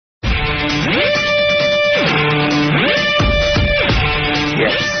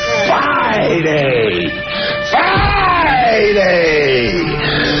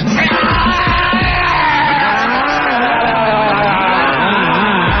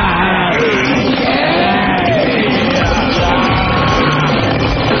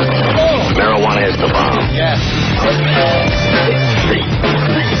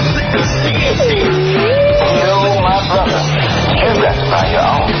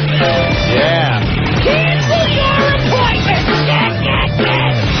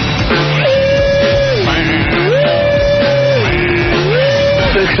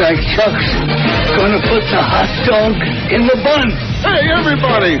Chuck's gonna put the hot dog in the bun. Hey,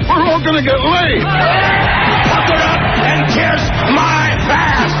 everybody, we're all gonna get laid. Buckle up and kiss my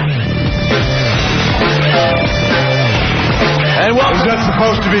ass. And welcome. Is that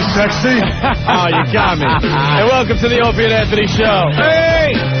supposed to be sexy? Oh, you got me. And welcome to the Opie Anthony Show.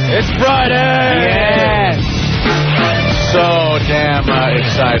 Hey, it's Friday. Yes. So damn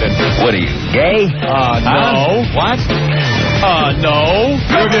excited. What are you, gay? No. What? No.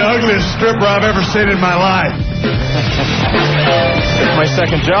 You're the ugliest stripper I've ever seen in my life. It's my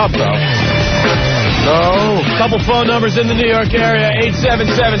second job, though. No. Couple phone numbers in the New York area,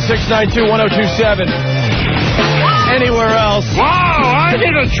 877-692-1027. Anywhere else. Wow, I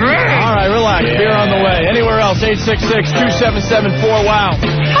need a drink. All right, relax. Yeah. Beer on the way. Anywhere else, 866-2774-WOW.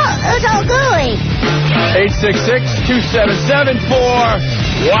 Oh, it's all gooey.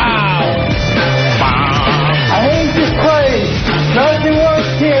 866-2774-WOW. I hate this place. Nothing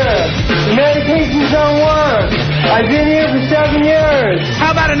works here. The medications don't work. I've been here for 7 years.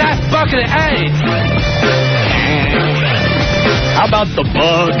 How about a nice bucket of eggs? How about the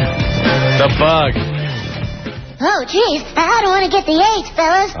bug? The bug. Oh, jeez. I don't want to get the AIDS,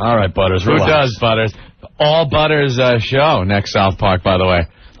 fellas. All right, Butters. Relax. Who does, Butters? All Butters show next South Park, by the way.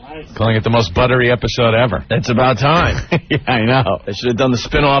 Nice. Calling it the most buttery episode ever. It's about time. Yeah, I know. They should have done the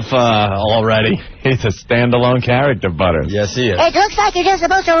spin-off already. He's a standalone character, Butters. Yes, he is. It looks like you're just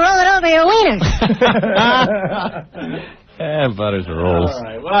supposed to roll it over your wiener. Yeah, Butters rules. All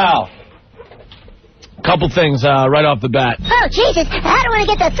right, wow. Couple things right off the bat. Oh, Jesus. I don't want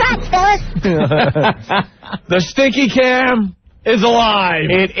to get the thoughts, fellas. The Stinky Cam is alive.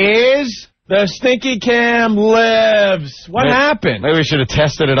 It is? The Stinky Cam lives. What happened? Maybe we should have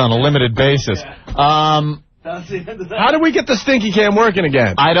tested it on a limited basis. How do we get the Stinky Cam working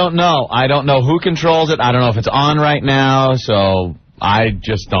again? I don't know. I don't know who controls it. I don't know if it's on right now, so I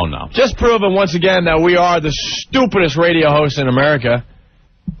just don't know. Just proving once again that we are the stupidest radio hosts in America.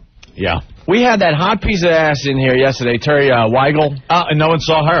 Yeah. We had that hot piece of ass in here yesterday, Terry Weigel. And no one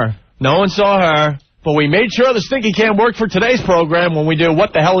saw her. No one saw her. But we made sure the Stinky Cam worked for today's program when we do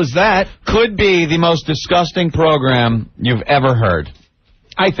What the Hell Is That? Could be the most disgusting program you've ever heard.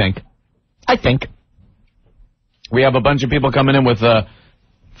 I think. We have a bunch of people coming in with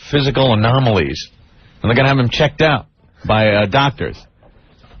physical anomalies. And they're going to have them checked out by doctors.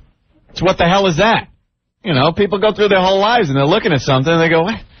 So what the hell is that? You know, people go through their whole lives and they're looking at something and they go,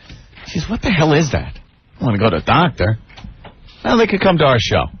 geez, what the hell is that? I want to go to a doctor. Well, they could come to our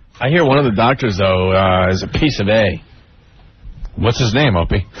show. I hear one of the doctors, though, is a piece of A. What's his name,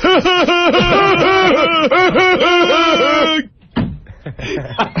 Opie?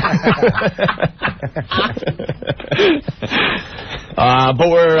 But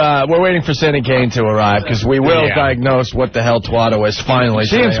we're waiting for Sandy Kane to arrive because we will diagnose what the hell Twato is finally.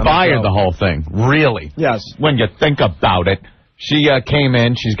 She inspired the whole thing, really. Yes. When you think about it, she came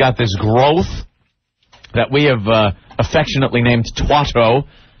in. She's got this growth that we have affectionately named Twato,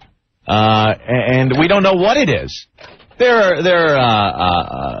 and we don't know what it is.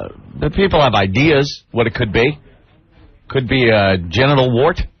 The people have ideas what it could be. Could be a genital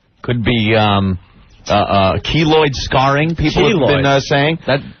wart. Could be keloid scarring. People have been saying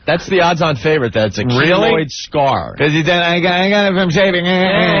that's the odds-on favorite. That's a keloid scar. Because he said, I got it from shaving.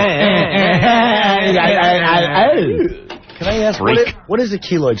 Can I ask, what is a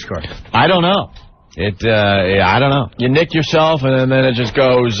keloid scar? I don't know. I don't know. You nick yourself, and then it just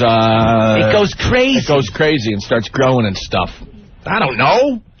goes... it goes crazy. It goes crazy and starts growing and stuff. I don't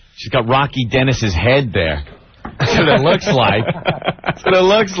know. She's got Rocky Dennis's head there. That's what it looks like. That's what it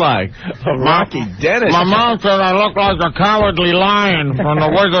looks like. Rocky Dennis. My mom said I look like a cowardly lion from The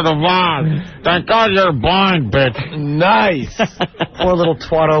Wizard of Oz. Thank God you're blind, bitch. Nice. Poor little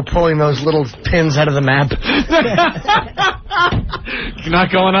Twato pulling those little pins out of the map. He's not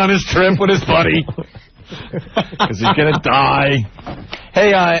going on his trip with his buddy. Because he's going to die.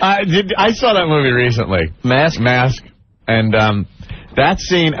 Hey, I saw that movie recently. Mask. And that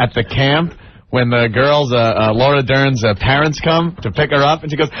scene at the camp when the girls, Laura Dern's parents come to pick her up,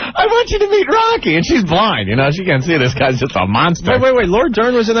 and she goes, I want you to meet Rocky. And she's blind, you know. She can't see this guy's just a monster. Wait. Laura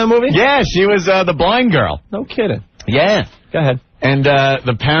Dern was in that movie? Yeah, she was the blind girl. No kidding. Yeah. Go ahead. And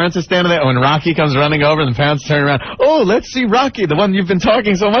the parents are standing there. When Rocky comes running over, the parents turn around. Oh, let's see Rocky, the one you've been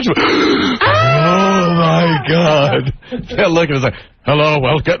talking so much about. Oh, my God. They're looking at us like, hello,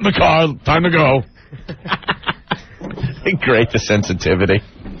 well, get in the car. Time to go. Great, the sensitivity.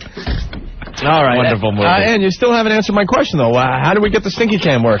 All right. Wonderful movie. And you still haven't answered my question, though. How do we get the Stinky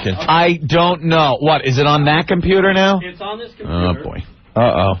Cam working? I don't know. What, is it on that computer now? It's on this computer. Oh, boy.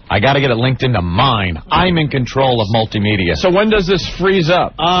 Uh-oh. I got to get it linked into mine. I'm in control of multimedia. So when does this freeze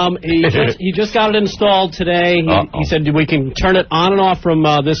up? He just got it installed today. He said we can turn it on and off from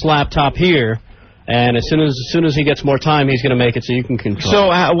this laptop here. And as soon as he gets more time, he's going to make it so you can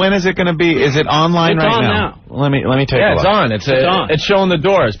control. So when is it going to be? Is it online it's right on now? Let me take a look. It's on. It's on. It's showing the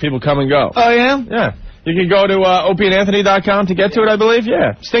doors. People come and go. Oh, yeah? Yeah. You can go to opieandanthony.com to get to it, I believe.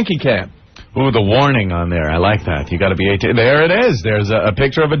 Yeah. Stinky Cam. Ooh, the warning on there. I like that. You got to be 18. There it is. There's a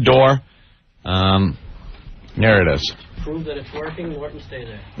picture of a door. There it is. Prove that it's working. Norton, stay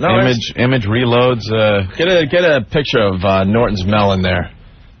there. No, image reloads. Get a picture of Norton's melon there.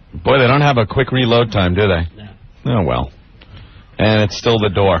 Boy, they don't have a quick reload time, do they? No. Oh, well. And it's still the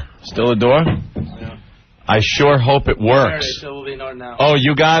door. Still the door? Yeah. I sure hope it works. So will be Norton now. Oh,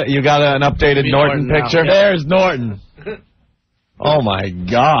 you got an updated Norton picture? Yeah. There's Norton. Oh, my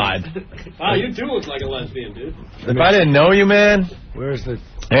God. Wow, you do look like a lesbian, dude. If I didn't know you, man. Where's the...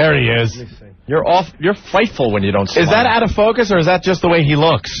 There he is. You're frightful when you don't smile. Is that out of focus, or is that just the way he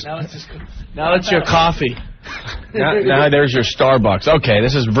looks? Now it's your coffee. Now there's your Starbucks. Okay,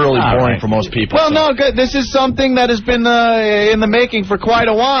 this is really boring for most people. Well, no, good. This is something that has been in the making for quite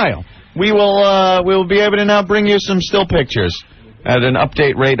a while. We will be able to now bring you some still pictures at an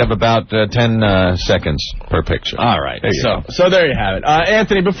update rate of about 10 seconds per picture. All right. So there you have it.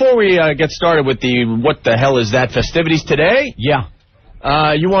 Anthony, before we get started with the what the hell is that festivities today? Yeah.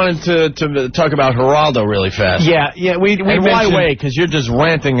 You wanted to talk about Geraldo really fast. Yeah. We why wait? Because you're just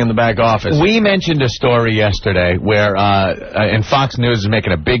ranting in the back office. We mentioned a story yesterday where, and Fox News is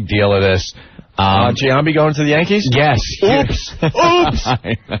making a big deal of this. Giambi going to the Yankees? Yes. Oops. Oops.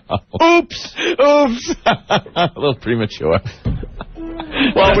 I know. Oops. A little premature.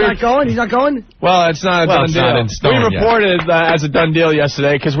 Well, He's not going? Well, it's not a done deal. Not in stone we reported as a done deal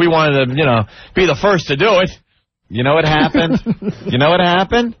yesterday because we wanted to, be the first to do it. You know what happened?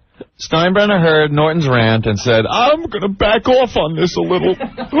 Steinbrenner heard Norton's rant and said, I'm going to back off on this a little.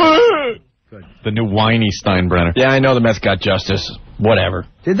 Good. The new whiny Steinbrenner. Yeah, I know the Mets got justice. Whatever.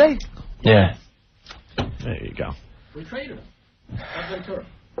 Did they? Yeah. There you go. We traded him.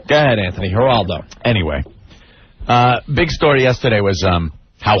 Go ahead, Anthony. Geraldo. Anyway, big story yesterday was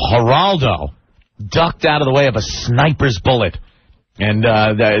how Geraldo ducked out of the way of a sniper's bullet. And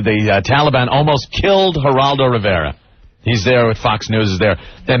the Taliban almost killed Geraldo Rivera. He's there with Fox News is there.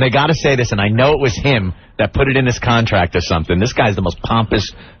 Then they got to say this, and I know it was him that put it in his contract or something. This guy's the most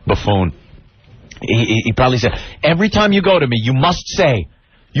pompous buffoon. He probably said, every time you go to me, you must say,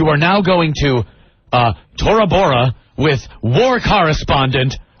 you are now going to Tora Bora with war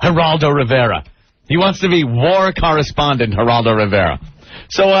correspondent Geraldo Rivera. He wants to be war correspondent Geraldo Rivera.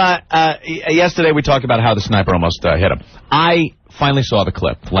 So yesterday we talked about how the sniper almost hit him. I finally saw the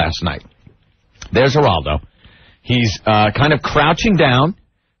clip last night. There's Geraldo. He's kind of crouching down.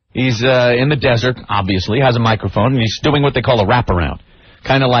 He's in the desert, obviously, has a microphone, and he's doing what they call a wraparound.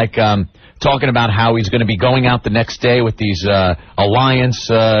 Kind of like talking about how he's going to be going out the next day with these alliance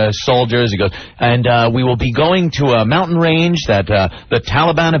soldiers. He goes, and we will be going to a mountain range that the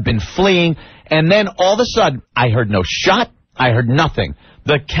Taliban have been fleeing. And then all of a sudden, I heard no shot. I heard nothing.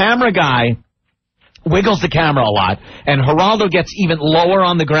 The camera guy wiggles the camera a lot, and Geraldo gets even lower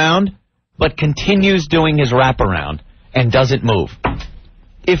on the ground, but continues doing his wraparound and doesn't move.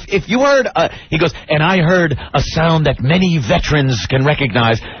 If you heard, he goes, and I heard a sound that many veterans can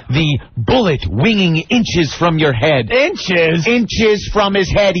recognize, the bullet winging inches from your head. Inches? Inches from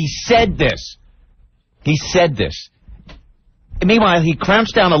his head. He said this. And meanwhile, he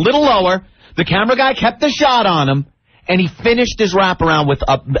crouched down a little lower. The camera guy kept the shot on him, and he finished his wraparound with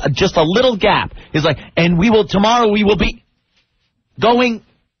just a little gap. He's like, and tomorrow we will be going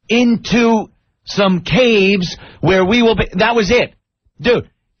into some caves where we will be. That was it. Dude,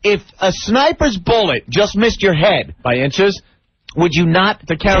 if a sniper's bullet just missed your head by inches, would you not?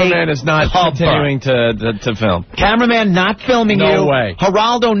 The cameraman is not continuing to film. Cameraman not filming you. No way.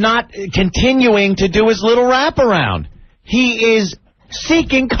 Geraldo not continuing to do his little wraparound. He is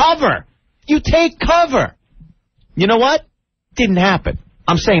seeking cover. You take cover. You know what? Didn't happen.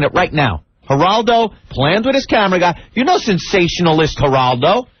 I'm saying it right now. Geraldo planned with his camera guy. You know sensationalist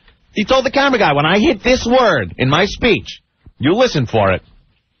Geraldo. He told the camera guy, when I hit this word in my speech, you listen for it,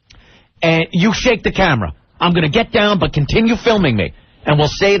 and you shake the camera. I'm going to get down, but continue filming me. And we'll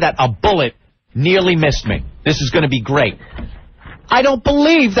say that a bullet nearly missed me. This is going to be great. I don't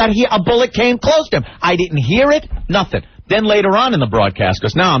believe that a bullet came close to him. I didn't hear it, nothing. Then later on in the broadcast,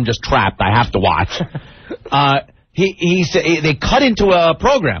 because now I'm just trapped, I have to watch. They cut into a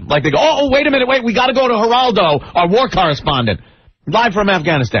program. Like they go, oh, wait a minute, we got to go to Geraldo, our war correspondent, live from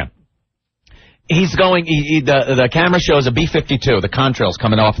Afghanistan. he's going, the camera shows a B-52, the contrails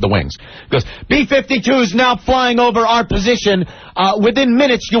coming off the wings. Goes, B-52 is now flying over our position. Within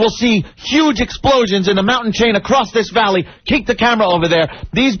minutes, you will see huge explosions in the mountain chain across this valley. Keep the camera over there.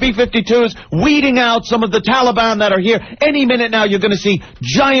 These B-52s weeding out some of the Taliban that are here. Any minute now, you're going to see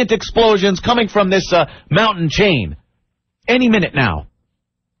giant explosions coming from this mountain chain. Any minute now.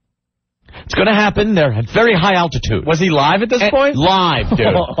 It's going to happen. They're at very high altitude. Was he live at this point? Live,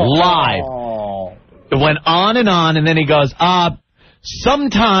 dude. Live. It went on, and then he goes,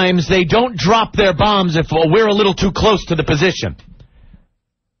 sometimes they don't drop their bombs if we're a little too close to the position.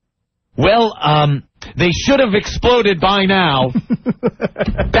 Well, they should have exploded by now.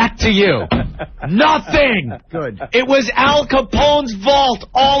 Back to you. Nothing. Good. It was Al Capone's vault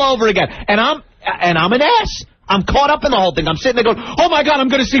all over again. And I'm an ass. I'm caught up in the whole thing. I'm sitting there going, oh, my God, I'm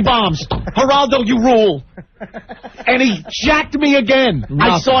going to see bombs. Geraldo, you rule. And he jacked me again. Nothing.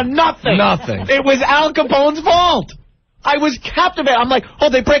 I saw nothing. Nothing. It was Al Capone's vault. I was captivated. I'm like, oh,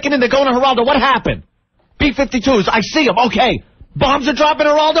 they're breaking in. They're going to Geraldo. What happened? B-52s. I see them. Okay. Bombs are dropping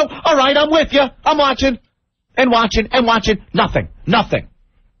Geraldo. All right, I'm with you. I'm watching. And watching and watching. Nothing. Nothing.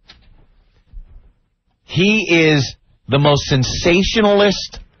 He is the most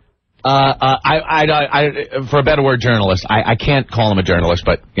sensationalist... for a better word, journalist. I can't call him a journalist,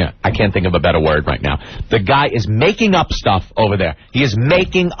 but I can't think of a better word right now. The guy is making up stuff over there. He is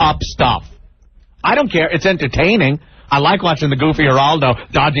making up stuff. I don't care. It's entertaining. I like watching the goofy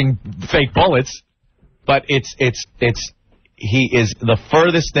Geraldo dodging fake bullets, but he is the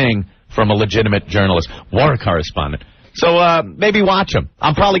furthest thing from a legitimate journalist, war correspondent. So maybe watch him.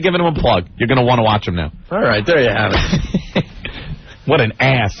 I'm probably giving him a plug. You're going to want to watch him now. All right, there you have it. What an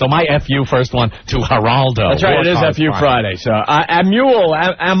ass. So my FU first one to Geraldo. That's right, it is FU Friday. So, Amul.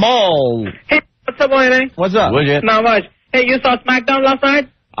 Hey, what's up, boy? What's up? Not much. Hey, you saw SmackDown last night?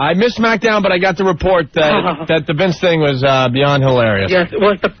 I missed SmackDown, but I got the report that the Vince thing was beyond hilarious. Yes, it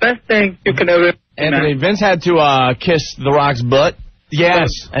was the best thing you could ever... Anthony, Vince had to kiss The Rock's butt. Yes.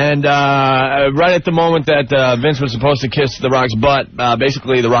 And right at the moment that Vince was supposed to kiss The Rock's butt,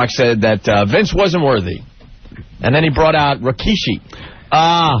 basically The Rock said that Vince wasn't worthy. And then he brought out Rikishi.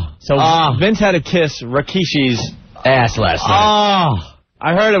 Vince had to kiss Rikishi's ass last night.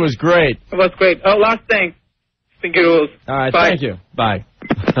 I heard it was great. It was great. Oh, last thing. Stinky rules. All right, Bye. thank you. Bye.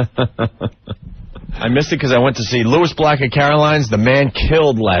 I missed it because I went to see Lewis Black at Caroline's. The man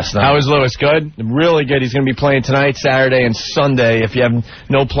killed last night. How was Lewis? Good? Really good. He's going to be playing tonight, Saturday, and Sunday. If you have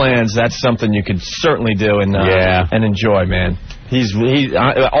no plans, that's something you could certainly do and enjoy, man. He's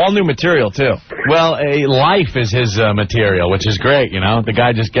all new material, too. Well, Life is his material, which is great, The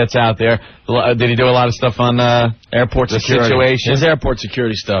guy just gets out there. Did he do a lot of stuff on airport security? Situation? His airport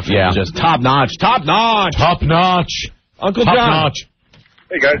security stuff. Yeah. Just top-notch. Top-notch. Top-notch. Uncle Top John. Notch.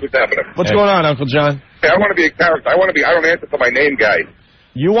 Hey, guys, what's happening? What's going on, Uncle John? Hey, I want to be a character. I don't answer to my name guy.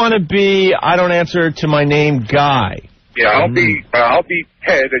 You want to be I don't answer to my name guy. Yeah, I'll be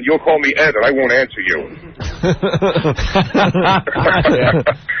Ted, and you'll call me Ed, and I won't answer you.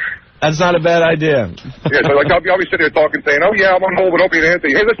 That's not a bad idea. Yeah, so like I'll be sitting there talking, saying, "Oh yeah, I'm on hold with Opie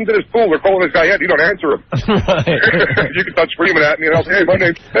Anthony. Hey, listen to this fool. They're calling this guy Ed. You don't answer him. Right. You can start screaming at me, and I'll say, "Hey, my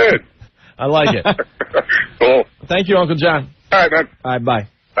name's Ed." I like it. Cool. Thank you, Uncle John. All right, man. All right, bye.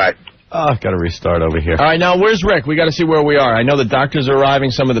 Bye. Oh, got to restart over here. All right, now where's Rick? We got to see where we are. I know the doctors are arriving.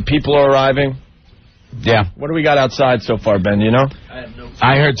 Some of the people are arriving. Yeah. What do we got outside so far, Ben? Do you know?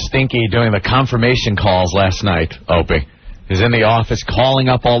 I heard Stinky doing the confirmation calls last night, Opie. He's in the office calling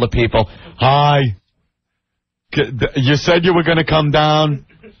up all the people. Hi. You said you were going to come down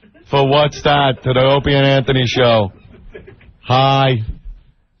for what's that? To the Opie and Anthony show. Hi.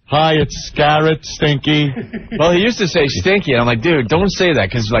 Hi, it's Scarrett, Stinky. Well, he used to say Stinky, and I'm like, dude, don't say that,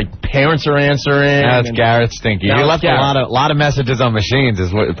 because, parents are answering. That's Garrett, Stinky. He left a lot of messages on machines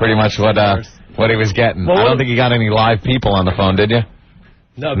is pretty much what he was getting. Well, I don't think he got any live people on the phone, did you?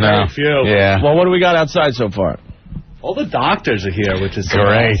 No, very few. Yeah. Well, what do we got outside so far? All the doctors are here, which is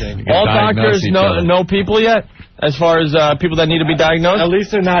great. All doctors know people yet? As far as people that need to be diagnosed? At least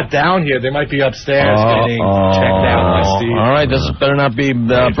they're not down here. They might be upstairs getting checked out by Steve. All right, this better not be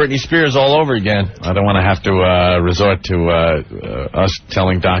Britney Spears all over again. I don't want to have to resort to us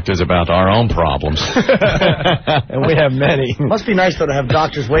telling doctors about our own problems. And we have many. Must be nice, though, to have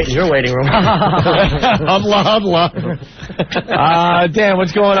doctors wait in your waiting room. Dan,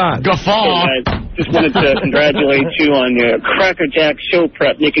 what's going on? Guffaw. Hey, guys, just wanted to congratulate you on your Cracker Jack show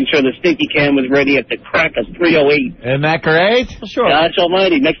prep, making sure the Stinky Cam was ready at the crack of 3:08. Isn't that great? Sure. Gosh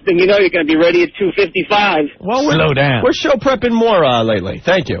almighty. Next thing you know, you're going to be ready at 2:55. Well, slow down. We're show prepping more lately.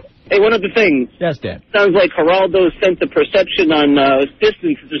 Thank you. Hey, one other thing. Yes, Dad. Sounds like Geraldo's sense of perception on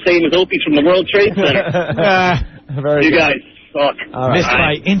distance is the same as Opie from the World Trade Center. You guys suck. Missed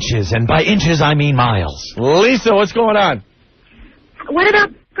by inches, and by inches I mean miles. Lisa, what's going on? What about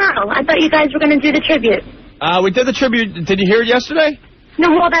Earl? I thought you guys were going to do the tribute. We did the tribute. Did you hear it yesterday? No,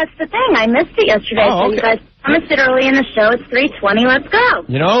 well, that's the thing. I missed it yesterday, Oh, so you guys promised it early in the show. It's 3:20. Let's go.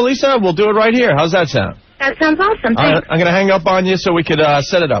 You know, Lisa, we'll do it right here. How's that sound? That sounds awesome. All right, Thanks. I'm going to hang up on you so we could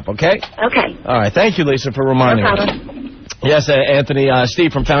set it up, okay? Okay. All right. Thank you, Lisa, for reminding No us. problem. Yes, Anthony,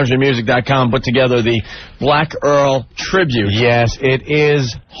 Steve from FoundryMusic.com put together the Black Earl tribute. Yes, it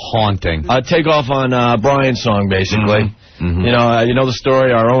is haunting. Take off on Brian's song, basically. Mm-hmm. You know the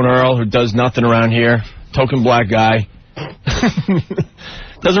story. Our own Earl, who does nothing around here, token black guy,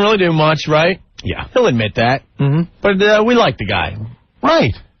 doesn't really do much, right? Yeah, he'll admit that. Mm-hmm. But we like the guy,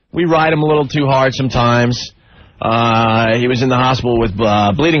 right? We ride him a little too hard sometimes. He was in the hospital with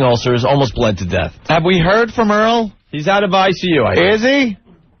bleeding ulcers, almost bled to death. Have we heard from Earl? He's out of ICU, I think. Is he?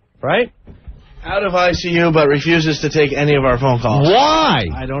 Right? Out of ICU, but refuses to take any of our phone calls. Why?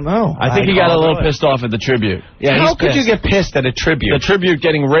 I don't know. I think he got a little pissed off at the tribute. Yeah, How could you get pissed at a tribute? The tribute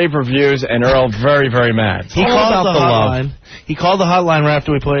getting rave reviews, and Earl very, very mad. He called the hotline. He called the hotline right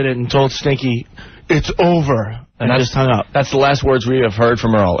after we played it and told Stinky, "It's over," and just hung up. That's the last words we have heard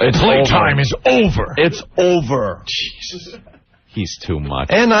from Earl. It's Playtime is over. It's over. Jesus. He's too much.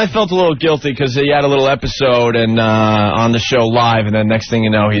 And I felt a little guilty because he had a little episode and on the show live, and then next thing you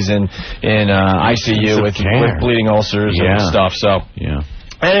know, he's in ICU with bleeding ulcers and stuff. So yeah.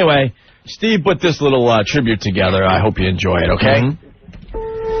 Anyway, Steve put this little tribute together. I hope you enjoy it. Okay.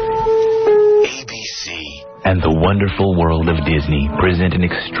 ABC and the wonderful world of Disney present an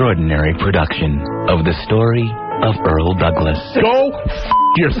extraordinary production of the story of Earl Douglas. Go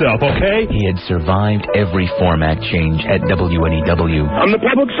yourself, okay? He had survived every format change at WNEW. I'm the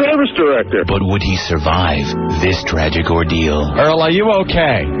public service director. But would he survive this tragic ordeal? Earl, are you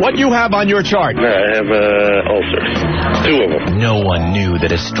okay? What you have on your chart? I have ulcers. 2 of them. No one knew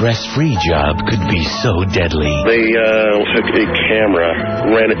that a stress-free job could be so deadly. They took a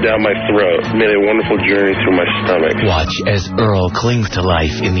camera, ran it down my throat, made a wonderful journey through my stomach. Watch as Earl clings to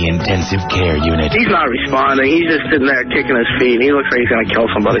life in the intensive care unit. He's not responding. He's just sitting there kicking his feet. He looks like he's going to kill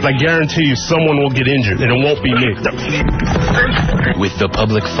somebody. I guarantee you someone will get injured, and it won't be me. With the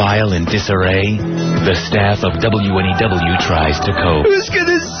public file in disarray, the staff of WNEW tries to cope. Who's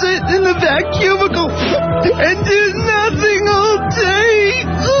gonna sit in the back cubicle and do nothing all day?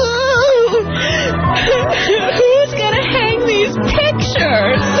 Who's gonna hang these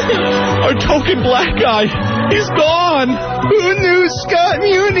pictures? Our token black guy, he's gone. Who knew Scott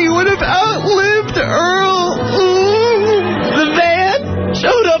Muni would have outlived Earl? The van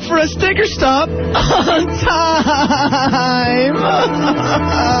showed up for a sticker stop on time.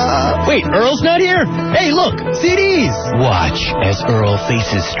 Wait, Earl's not here? Hey, look, CDs! Watch as Earl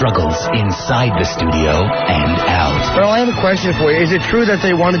faces struggles inside the studio and out. Earl, I have a question for you. Is it true that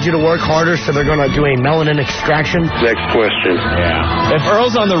they wanted you to work harder, so they're going to do a melanin extraction? Next question. Yeah. If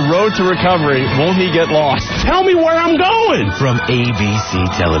Earl's on the road to recovery, won't he get lost? Tell me where I'm going. From ABC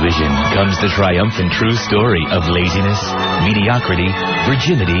Television comes the triumphant true story of laziness, mediocrity,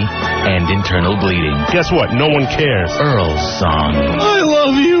 virginity, and internal bleeding. Guess what? No one cares. Earl's song. I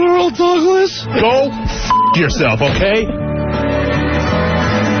love you, Earl Douglas. Go yourself, okay?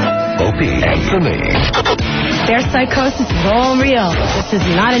 Opie Anthony. Their psychosis is all real. This is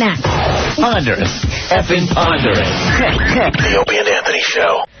not an act. Ponderous. Effing ponderous. The Opie and Anthony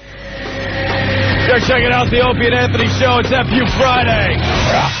Show. Start checking out the Opie and Anthony Show. It's FU Friday.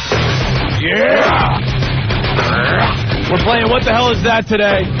 Yeah. We're playing What the Hell Is That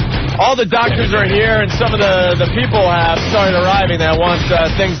today. All the doctors are here, and some of the people have started arriving that want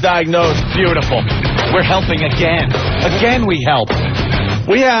things diagnosed. Beautiful. We're helping again. Again we help.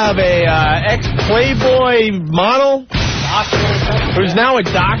 We have a ex-Playboy model who's now a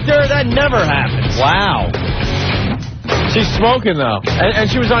doctor. That never happens. Wow. She's smoking, though. And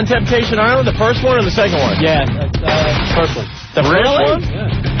she was on Temptation Island, the first one or the second one? Yeah, first one. The first one?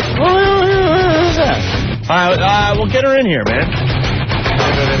 Yeah. Who's that? All right, we'll get her in here, man.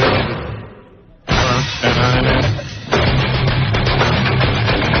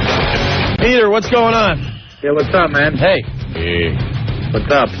 Peter, what's going on? Yeah, what's up, man? Hey. Hey.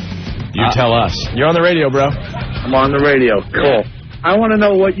 What's up? You tell us. You're on the radio, bro. I'm on the radio. Cool. I want to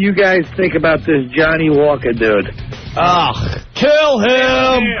know what you guys think about this Johnny Walker dude. Kill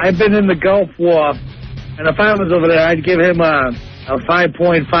him! I've been in the Gulf War, and if I was over there, I'd give him a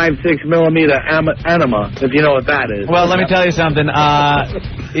 5.56 millimeter enema, if you know what that is. Well, let me tell you something.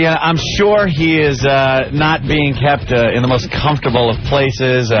 Yeah, I'm sure he is not being kept in the most comfortable of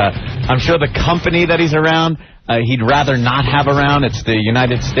places. I'm sure the company that he's around, he'd rather not have around. It's the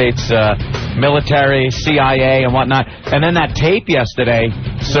United States military, CIA, and whatnot. And then that tape yesterday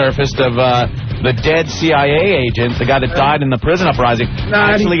surfaced of the dead CIA agent, the guy that died in the prison uprising,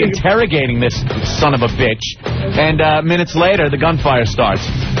 actually interrogating this son of a bitch. And minutes later, the gunfire starts.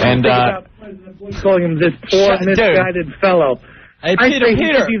 And calling him this poor, misguided fellow. Hey, I Peter, think he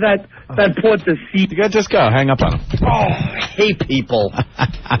should be that poor deceit. Just go. Hang up on him. Oh, I hate people.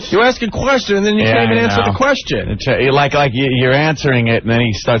 You ask a question, and then you can't even answer the question. Like you're answering it, and then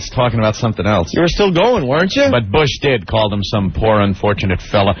he starts talking about something else. You were still going, weren't you? But Bush called him some poor, unfortunate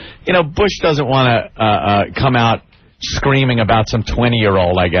fella. You know, Bush doesn't want to come out screaming about some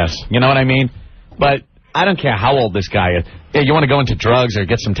 20-year-old, I guess. You know what I mean? But I don't care how old this guy is. Yeah, you want to go into drugs or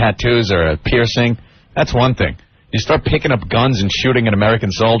get some tattoos or a piercing? That's one thing. You start picking up guns and shooting at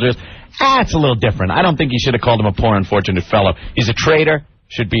American soldiers, it's a little different. I don't think you should have called him a poor, unfortunate fellow. He's a traitor,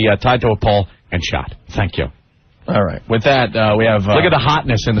 should be tied to a pole and shot. Thank you. All right. With that, we have... Look at the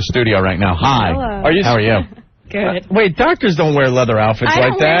hotness in the studio right now. Hi. Hello. How are you? Good. Wait, doctors don't wear leather outfits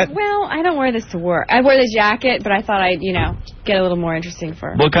like that. Well, I don't wear this to work. I wear the jacket, but I thought I'd, get a little more interesting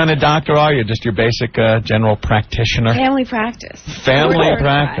for... What kind of doctor are you? Just your basic general practitioner? Family practice. Family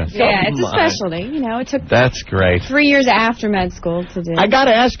practice. Yeah, it's a specialty. It took... That's great. 3 years after med school to do. I got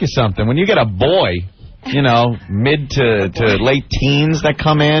to ask you something. When you get a boy, mid to late teens that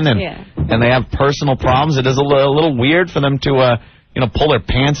come in and they have personal problems, it is a little weird for them to, pull their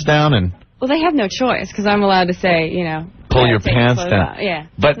pants down and... Well, they have no choice, because I'm allowed to say, pull your pants down. Yeah.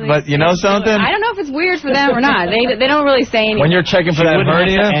 But you know something? I don't know if it's weird for them or not. They don't really say anything. When you're checking for that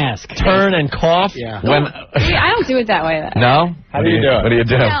hernia, turn and cough. Yeah. I don't do it that way. No? How do you do it? What do you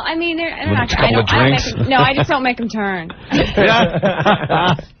do? No, I mean, I just don't make them turn.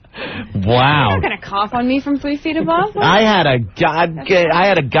 Wow. They're not going to cough on me from 3 feet above. I had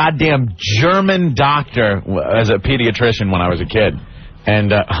a goddamn German doctor as a pediatrician when I was a kid.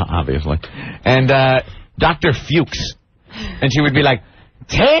 And, obviously. And, Dr. Fuchs. And she would be like,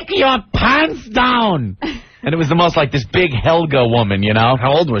 take your pants down! And it was the most like this big Helga woman,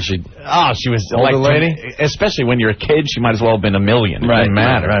 How old was she? Oh, she was older lady? Especially when you're a kid, she might as well have been a million. It didn't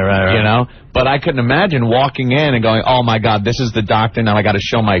matter. Right. But I couldn't imagine walking in and going, oh my God, this is the doctor, now I got to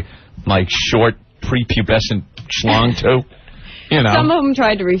show my short, prepubescent schlong to. Some of them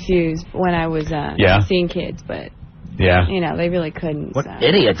tried to refuse when I was seeing kids, but... Yeah. They really couldn't. What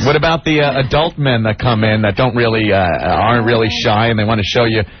idiots. What about the adult men that come in that don't really, aren't really shy and they want to show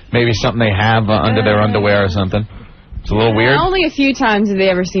you maybe something they have under their underwear or something? It's a little weird. Only a few times have they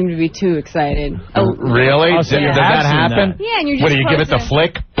ever seemed to be too excited. Really? Does that happen? Yeah, and you're just What, do you give it the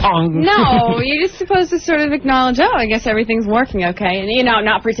flick? Pong! No, you're just supposed to sort of acknowledge, I guess everything's working okay. And,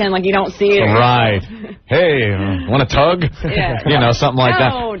 not pretend like you don't see it. Right. Hey, want a tug? Yeah. Something like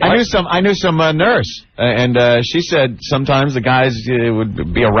that. I knew some nurse, and she said sometimes the guys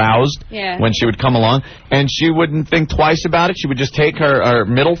would be aroused when she would come along, and she wouldn't think twice about it. She would just take her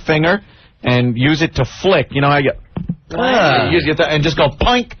middle finger and use it to flick. How you... use it and just go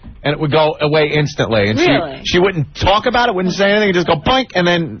poink, and it would go away instantly. And really? she wouldn't talk about it, wouldn't say anything, just go poink, and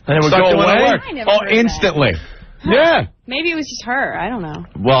then it would go away? Instantly. Huh. Yeah. Maybe it was just her. I don't know.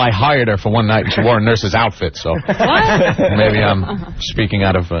 Well, I hired her for one night, and she wore a nurse's outfit, so... What? Maybe I'm speaking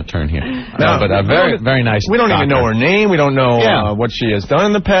out of turn here. No, but very, very nice. We don't even know her name. We don't know what she has done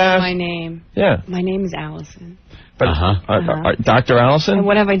in the past. My name. Yeah. My name is Allison. Dr. Allison? And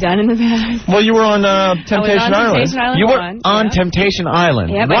what have I done in the past? Well, you were on Temptation Island. You were on Temptation Island.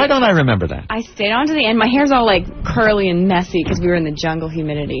 Yeah, why don't I remember that? I stayed on to the end. My hair's all curly and messy because we were in the jungle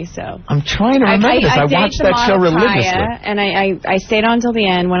humidity. So I'm trying to remember this. I watched that show religiously. And I stayed on till the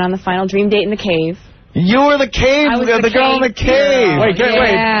end. Went on the final dream date in the cave. You were the cave, the girl in the cave. Wait.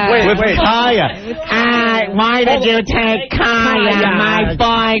 With Kaya. Why did you take Kaya, my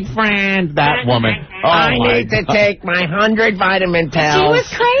boyfriend? That woman. I need to take my 100 vitamin pills. She was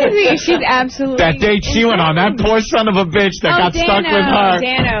crazy. She's absolutely... That date she went on, that poor son of a bitch that got stuck with her.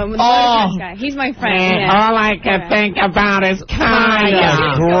 Dano. Guy. He's my friend. All I can think about is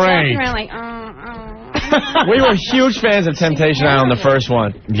Kaya. Great. We were huge fans of Temptation Island, the first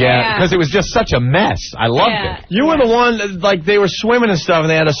one. Yeah, because it was just such a mess. I loved it. You were the one, they were swimming and stuff, and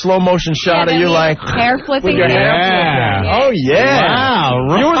they had a slow motion shot of you, hair flipping. With your hair flipping. Oh, yeah.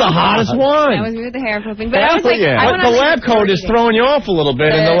 Wow. You were the hottest one. That was me with the hair flipping. But I was like, But the lab coat is throwing you off a little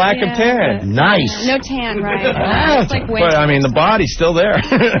bit in the lack of tan. Nice. No tan, right? It's like But I mean, the body's still there.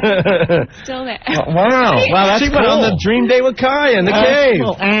 Still there. Wow. That's cool. On the dream date with Kai in the cave.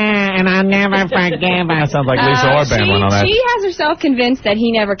 And I'll never forgive her. Sounds like Lisa Orban went on that. She has herself convinced that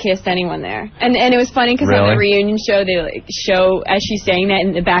he never kissed anyone there. And it was funny because on the reunion show, they show, as she's saying that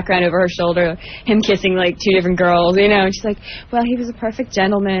in the background over her shoulder, him kissing like 2 different girls, you know. And she's like, well, he was a perfect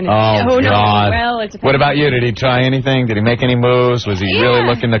gentleman. Oh, no, God. well, it's a what about you? Did he try anything? Did he make any moves? Was he really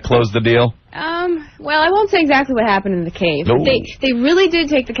looking to close the deal? Well, I won't say exactly what happened in the cave. But they really did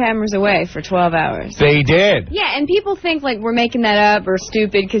take the cameras away for 12 hours. They did? Yeah, and people think, like, we're making that up or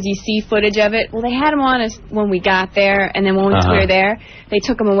stupid because you see footage of it. Well, they had them on us when we got there, and then once we were there, they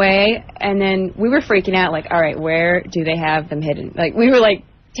took them away, and then we were freaking out, like, all right, where do they have them hidden? Like, we were, like,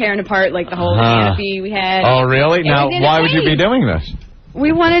 tearing apart, like, the whole canopy we had. Oh, really? Now, why would you be doing this?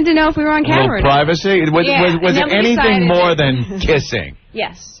 We wanted to know if we were on camera. A little privacy? Was it anything more than kissing?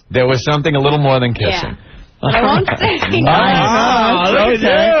 Yes. There was something a little more than kissing. Yeah. I won't say. Look at you.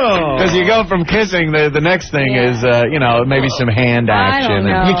 Because you go from kissing, the next thing is, maybe some hand action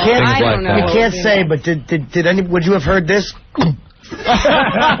and things like that. You can't say, but would you have heard this?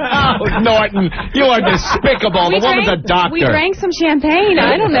 Norton, you are despicable. The woman's a doctor. We drank some champagne.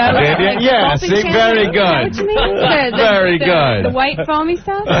 I don't know. Did you? Yeah, see, very good. What you mean? Very good. The white foamy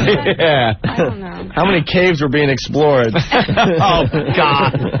stuff? Yeah. I don't know. How many caves were being explored? Oh,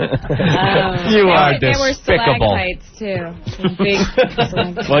 God. You are despicable. There were stalactites, too. Some big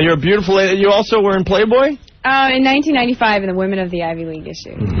stalactites. Well, you're a beautiful lady. You also were in Playboy? In 1995, in the Women of the Ivy League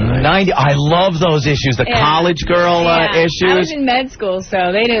issue. 90. I love those issues, the college girl issues. I was in med school,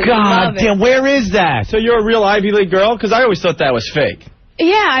 so they didn't God love it. damn, where is that? So you're a real Ivy League girl? Because I always thought that was fake.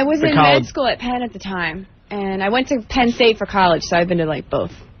 Yeah, I was in med school at Penn at the time. And I went to Penn State for college, so I've been to, like,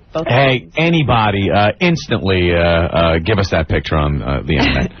 both. Hey, anybody, instantly give us that picture on the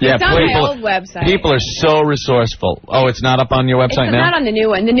internet. It's on my old website. People are so resourceful. Oh, it's not up on your website now? It's not on the new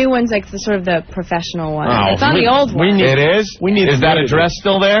one. The new one's like the sort of the professional one. Oh, it's on the old one. It is? Is that address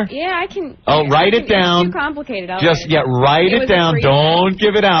still there? Yeah, I can. Oh, write it down. It's too complicated. Write it down. Don't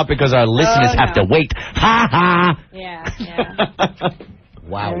give it out because our listeners have to wait. Ha ha. Yeah.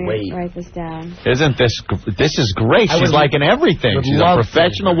 Wow, write this down. Isn't this is great. She's like in everything. She's a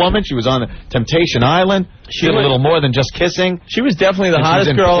professional woman. She was on Temptation Island. She did a little more than just kissing. She was definitely the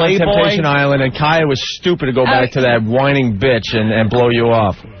hottest girl on Temptation Island, and Kaya was stupid to go back to that whining bitch and blow you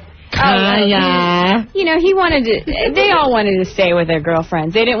off. Kaya. You know, they all wanted to stay with their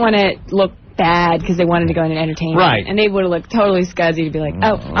girlfriends. They didn't want to look bad because they wanted to go into entertainment. Right. And they would have looked totally scuzzy to be like,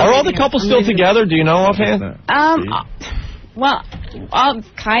 Are all the couples still together? Do you know offhand? Well,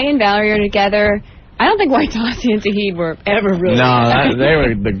 Kai and Valerie are together. I don't think White Tossie and Tahid were ever really together. They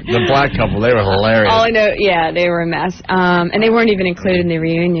were the black couple. They were hilarious. All I know, they were a mess. And they weren't even included in the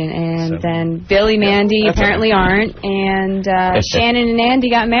reunion. And then Billy, Mandy apparently aren't. And Shannon and Andy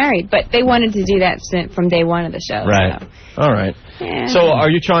got married. But they wanted to do that from day one of the show. Right. So. All right. Yeah. So are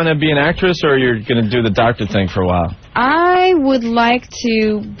you trying to be an actress, or you're going to do the doctor thing for a while? I would like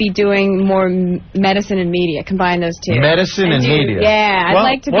to be doing more medicine and media, combine those two. Medicine and media? Yeah, I'd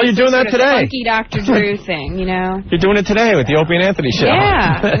like to be you're doing that today. Funky Dr. Drew thing, you know? You're doing it today with the Opie and Anthony show.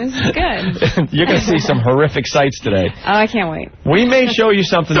 Yeah, this is good. You're going to see some horrific sights today. Oh, I can't wait. We may show you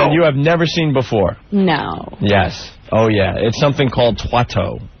something that you have never seen before. No. Yes. Oh, yeah. It's something called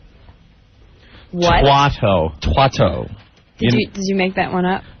Twato. What? Twato. Did you make that one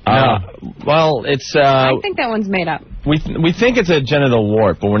up? No. Well, it's... I think that one's made up. We think it's a genital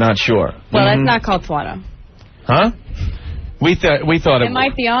wart, but we're not sure. Well, that's not called Twato. Huh? We thought it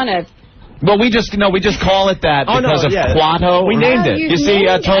might be on it. Well, we just call it that because of Twato. We named it. You see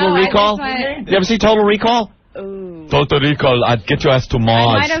Total Recall? You ever see Total Recall? Ooh. Total Recall, I'd get your ass to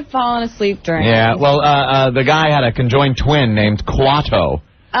Mars. I might have fallen asleep during it. Well, the guy had a conjoined twin named Quato.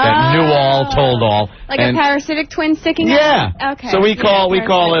 That knew all, told all. Like a parasitic twin sticking out? Yeah. Okay. So we call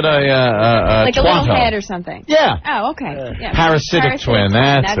it a like a little head or something. Yeah. Oh, okay. Yeah. Parasitic twin,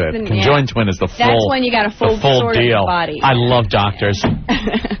 that's it. Conjoined twin is the full That's when you got a full deal. Body. I love doctors.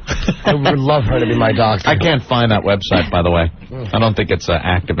 I would love her to be my doctor. I can't find that website, by the way. I don't think it's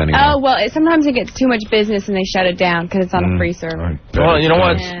active anymore. Oh, well, sometimes it gets too much business and they shut it down because it's on a free server. Well, you know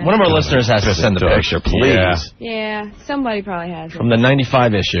what? One of our listeners has to send the picture, please. Yeah, somebody probably has it. From the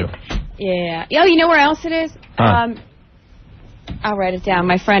 95 issue. Yeah. Oh, you know where else it is? I'll write it down.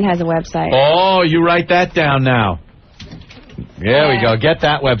 My friend has a website. Oh, you write that down now. There we go. Get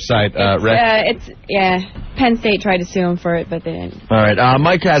that website, Rick. Penn State tried to sue him for it, but they didn't. All right.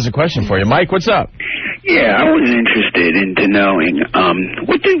 Mike has a question for you. Mike, what's up? Yeah, I was interested into knowing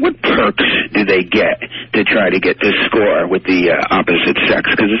what perks do they get to try to get this score with the opposite sex?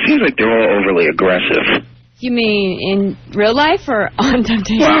 Because it seems like they're all overly aggressive. You mean in real life or on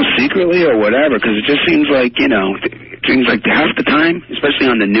Temptation? Well, secretly or whatever, because it just seems like, half the time, especially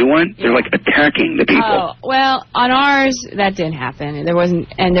on the new one, they're like attacking the people. Oh, well, on ours, that didn't happen. There was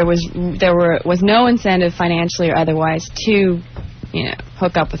no incentive financially or otherwise to,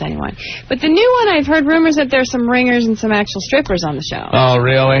 hook up with anyone. But the new one, I've heard rumors that there's some ringers and some actual strippers on the show. Oh,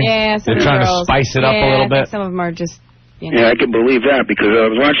 really? Yeah, some They're trying girls. to spice it up a little bit? Some of them are just, Yeah, I can believe that, because I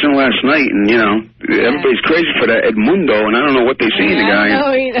was watching last night, and, everybody's crazy for that Edmundo, and I don't know what they see in the guy. I don't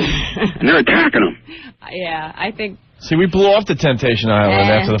know either. And they're attacking him. Yeah, I think... See, we blew off the Temptation Island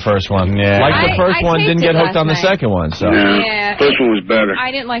after the first one. Yeah. Like the first one, didn't get hooked on the last night. second one. So. Yeah. First one was better.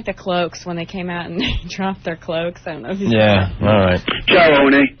 I didn't like the cloaks when they came out and they dropped their cloaks. I don't know if you Yeah, all right. Ciao,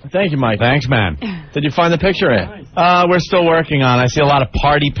 One. Thank you, Mike. Thanks, man. Did you find the picture, Ed? We're still working on it. I see a lot of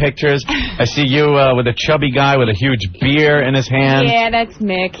party pictures. I see you with a chubby guy with a huge beer in his hand. Yeah, that's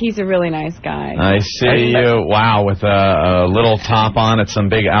Mick. He's a really nice guy. I see you, wow, with a little top on at some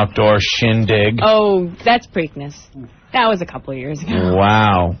big outdoor shindig. Oh, that's Preakness. That was a couple of years ago.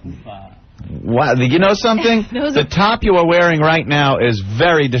 Wow. Wow. You know something? The top you are wearing right now is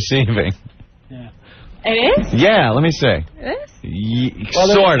very deceiving. It is? Yeah, let me see. It is?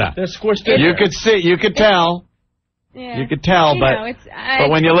 Sorta. They're squished in. You could see, you could tell. Yeah. You could tell, but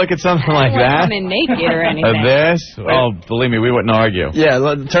when you look at something like that, I'm naked or anything. this, oh, believe me, we wouldn't argue. Yeah,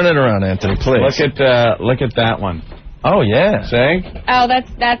 turn it around, Anthony, please. Look at that one. Oh yeah. See? Oh,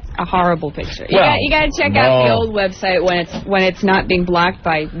 that's a horrible picture. Well, you got to check out the old website when it's not being blocked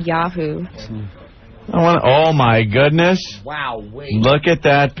by Yahoo. Oh my goodness! Wow, wait. Look at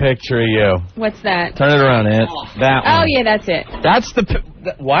that picture of you. What's that? Turn it around, Ant. That one. Oh yeah, that's it. That's the.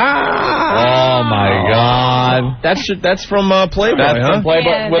 Wow. Oh my God. That's from Playboy, That's from Playboy.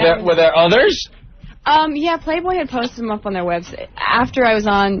 Yeah, were there others? Yeah, Playboy had posted them up on their website. After I was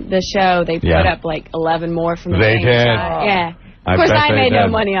on the show, they put up like 11 more from the same shot. Yeah. Of course, I made no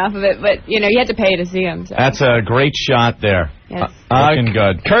money off of it, but, you had to pay to see them. So. That's a great shot there. Yes. Looking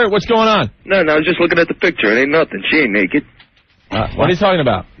good. Kurt, what's going on? No, I was just looking at the picture. It ain't nothing. She ain't naked. What are you talking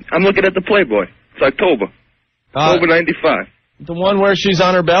about? I'm looking at the Playboy. It's October. October 95. The one where she's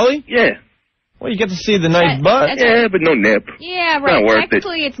on her belly? Yeah. Well, you get to see the nice butt. Yeah, but no nip. Yeah, right. Not worth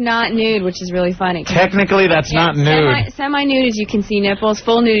Technically, it's not nude, which is really funny. Technically, that's not nude. Semi-nude is you can see nipples.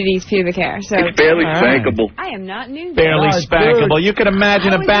 Full nudity is pubic hair. So it's barely spankable. I am not nude. Barely spankable. You could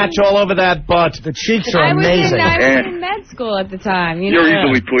imagine a batch all over that butt. The cheeks are I was amazing. in med school at the time. You're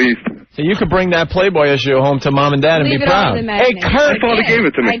easily pleased. So you could bring that Playboy issue home to Mom and Dad and Leave be it all proud. in the Hey, Kurt. My father gave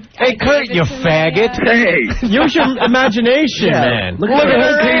it to me. Hey, Kurt, you faggot. Hey. Use your imagination, man. Look at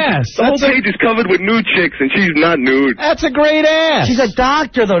her ass. The whole page is covered with nude chicks, and she's not nude. That's a great ass. She's a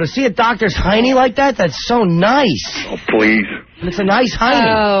doctor, though. To see a doctor's hiney like that, that's so nice. Oh, please. It's a nice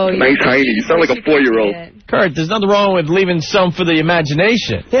hiney. Oh, Nice hiney. You sound like a 4-year-old. Kurt, there's nothing wrong with leaving some for the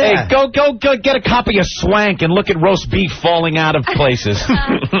imagination. Yeah. Hey, go get a copy of Swank and look at roast beef falling out of places.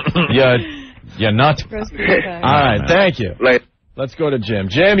 You're nut. All right, thank you. Let's go to Jim.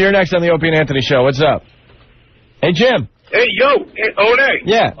 Jim, you're next on the Opie and Anthony show. What's up? Hey, Jim. Hey, yo, O'Day.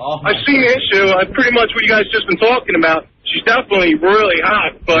 Yeah. I've seen the issue. Pretty much what you guys just been talking about. She's definitely really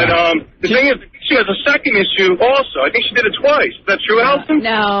hot. But the thing is, she has a second issue also. I think she did it twice. Is that true, Allison?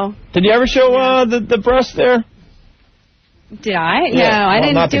 No. Did you ever show the breast there? Did I? Yeah. No, I Well,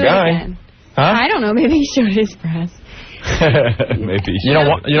 didn't not do the it guy. again. Huh? I don't know. Maybe he showed his breast. Maybe. You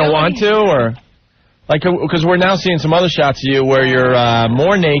don't want to, or like because we're now seeing some other shots of you where you're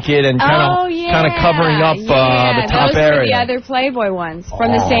more naked and kind of covering up the top those area. Were the other Playboy ones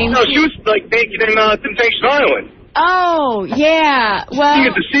from the same. No, she was like naked in Temptation Island. Oh yeah, well. You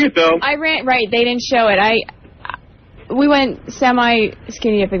get to see it though. I ran right. They didn't show it. We went semi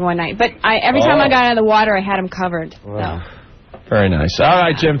skinny dipping one night, but every time I got out of the water, I had them covered. Wow. Very nice. All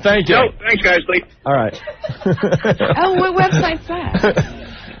right, Jim. Thank you. No, thanks, guys. All right. Oh, what website's that?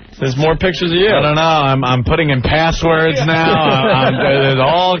 There's more pictures of you. I don't know. I'm putting in passwords now. There's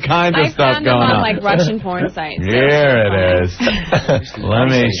all kinds of stuff going on. on. Like Russian porn sites. Here it is. Let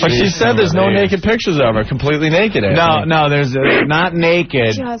me see. But she said there's no naked pictures of her. Completely naked. No, there's not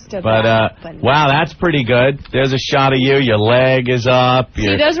naked. Just but wow, that's pretty good. There's a shot of you. Your leg is up.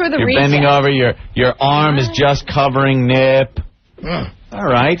 See, those were the You're bending over. Your arm is just covering nip. All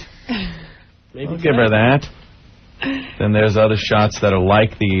right. Maybe give her that. Then there's other shots that are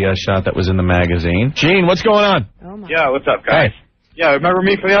like the shot that was in the magazine. Gene, what's going on? Oh my. Yeah, what's up, guys? Hey. Yeah, remember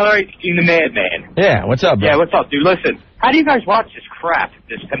me from the other night? Gene the Madman. Yeah, what's up, bro? Yeah, what's up, dude? Listen, how do you guys watch this crap,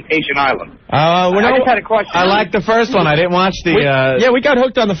 this Temptation Island? I just had a question. I liked the first one. I didn't watch the... Yeah, we got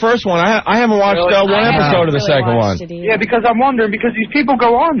hooked on the first one. I haven't watched one episode of the second one. Yeah, because I'm wondering, because these people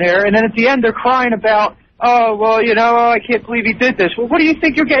go on there, and then at the end they're crying about, oh, well, you know, I can't believe he did this. Well, what do you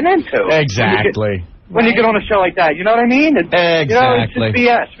think you're getting into? Exactly. When you get on a show like that, you know what I mean? Exactly. You know, it's just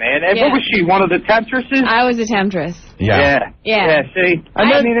BS, man. And what was she, one of the temptresses? I was a temptress. Yeah, see?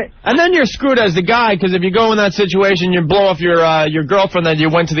 And then you're screwed as the guy, because if you go in that situation, you blow off your girlfriend that you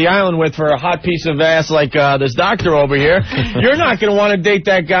went to the island with for a hot piece of ass like this doctor over here. You're not going to want to date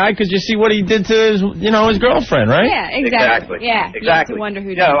that guy because you see what he did to his girlfriend, right? Yeah, exactly. Yeah, exactly. You have to wonder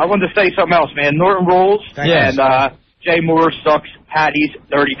who did I wanted to say something else, man. Norton Rules Yes. and Jay Moore sucks Patty's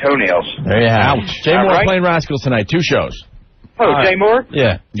dirty toenails. There you have it. Jay Moore right? playing Rascals tonight. 2 shows. Oh, Jay Moore?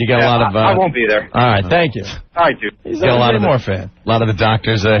 Yeah. You got a lot of... I won't be there. All right, thank you. All right, dude. He's got a lot Jay of Moore fan. A lot of the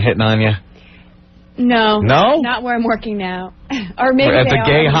doctors hitting on you. No. No? Not where I'm working now. Or maybe at the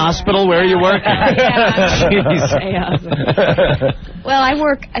gay hospital? Where are you working? Well, I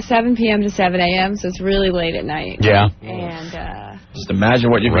work 7 p.m. to 7 a.m., so it's really late at night. Yeah. And, just imagine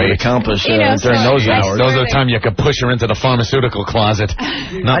what you can accomplish during those hours. Those are the time you could push her into the pharmaceutical closet.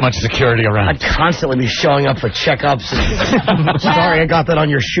 Not much security around. I'd constantly be showing up for checkups. Sorry, I got that on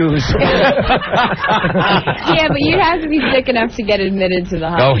your shoes. yeah, but you'd have to be sick enough to get admitted to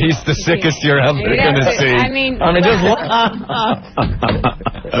the hospital. Oh, he's the sickest you're ever going to see. I mean just...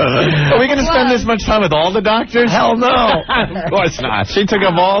 Are we going to spend this much time with all the doctors? Hell no. Of course not. She took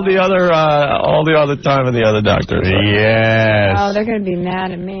up all the other time of the other doctors. Yes. Oh, they're going to be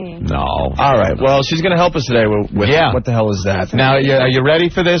mad at me. No. All right. Well, she's going to help us today with what the hell is that? Now, are you ready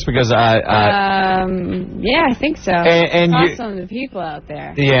for this? Because yeah, I think so. And I saw some of the people out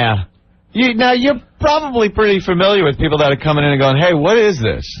there. Yeah. You're probably pretty familiar with people that are coming in and going, hey, what is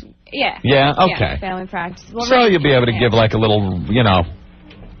this? Yeah. Yeah? Okay. Yeah, family practice. Well, so you'll be able to give like a little,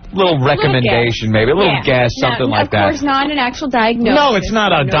 little recommendation, maybe a little guess, something like that. Of course, not an actual diagnosis. No, it's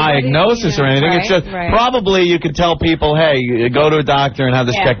not a diagnosis or anything. It's just probably you could tell people, hey, go to a doctor and have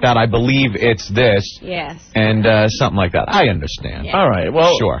this checked out. I believe it's this. Yes. And something like that. I understand. Yeah. All right.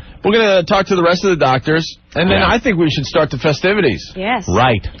 Well, sure. We're going to talk to the rest of the doctors, and then I think we should start the festivities. Yes.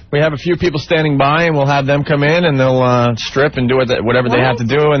 Right. We have a few people standing by, and we'll have them come in, and they'll strip and do whatever they have to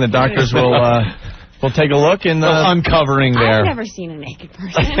do, and the doctors will... We'll take a look and uncovering there. I've never seen a naked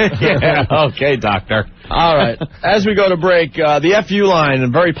person. Yeah, okay, doctor. All right. As we go to break, the FU line, a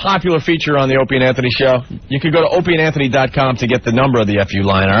very popular feature on the Opie and Anthony show. You can go to opieandanthony.com to get the number of the FU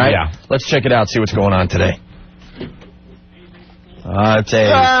line, all right? Yeah. Let's check it out, see what's going on today. It's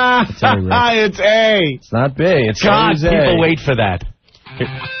A. It's A, Rick. It's A. It's not B. It's God, always A. people wait for that.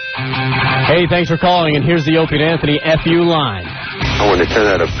 Hey, thanks for calling, and here's the Opie and Anthony FU line. I want to send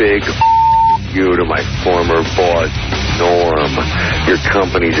out a big you to my former boss, Norm. Your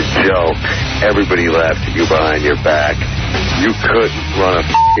company's a joke. Everybody laughs at you behind your back. You couldn't run a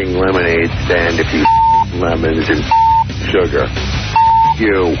f***ing lemonade stand if you lemons and sugar.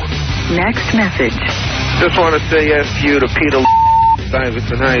 You. Next message. Just want to say F you to Peter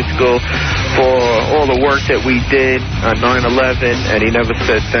Stuyvesant High School for all the work that we did on 9/11, and he never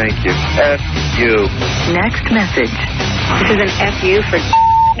said thank you. F you. Next message. This is an FU for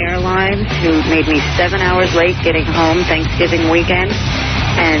Airlines, who made me 7 hours late getting home Thanksgiving weekend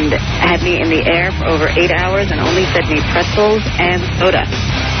and had me in the air for over 8 hours and only fed me pretzels and soda.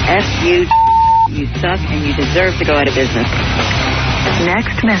 F you, you suck, and you deserve to go out of business.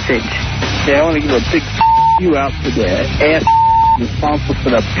 Next message. Yeah, I want to give a big you out to the ass responsible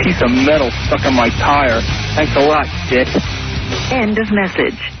for the piece of metal stuck in my tire. Thanks a lot, dick. End of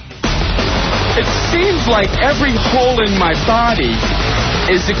message. It seems like every hole in my body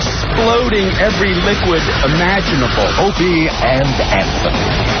is exploding every liquid imaginable. Opie and Anthony.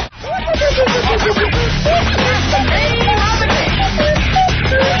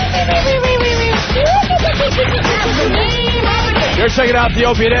 You're checking out the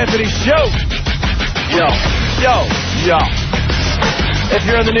Opie and Anthony show. Yo. If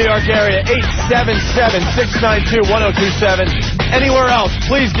you're in the New York area, 877-692-1027. Anywhere else,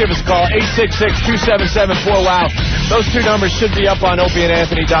 please give us a call, 866-277-4WOW. Those two numbers should be up on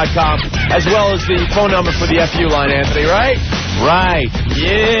opieandanthony.com, as well as the phone number for the FU line, Anthony, right? Right.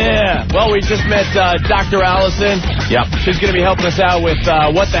 Yeah. Well, we just met Dr. Allison. Yep. She's going to be helping us out with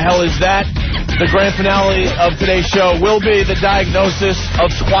What the Hell Is That? The grand finale of today's show will be the diagnosis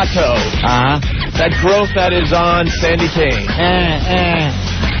of Squatto. That growth that is on Sandy Kane.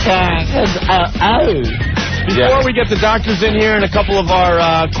 Before we get the doctors in here and a couple of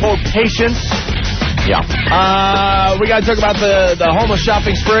our, quote, patients, Yeah. We got to talk about the homeless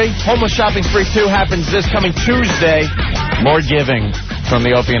shopping spree. Homeless shopping spree 2 happens this coming Tuesday. More giving from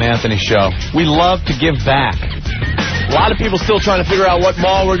the Opie and Anthony show. We love to give back. A lot of people still trying to figure out what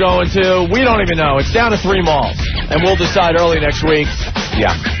mall we're going to. We don't even know. It's down to 3 malls. And we'll decide early next week.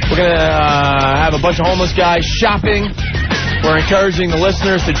 Yeah. We're going to have a bunch of homeless guys shopping. We're encouraging the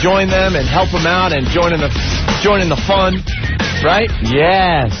listeners to join them and help them out and join in the fun. Right?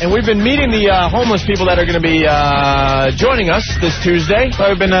 Yes. And we've been meeting the homeless people that are going to be joining us this Tuesday.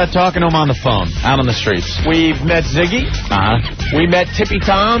 So we've been talking to them on the phone, out on the streets. We've met Ziggy. We met Tippy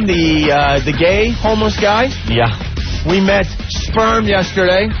Tom, the gay homeless guy. Yeah. We met Sperm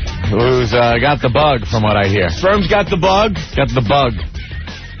yesterday. Who's got the bug, from what I hear. Sperm's got the bug. Got the bug.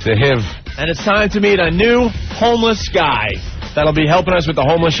 The HIV. And it's time to meet a new homeless guy that'll be helping us with the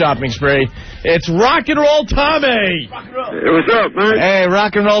homeless shopping spree. It's Rock and Roll Tommy. Hey, what's up, man? Hey,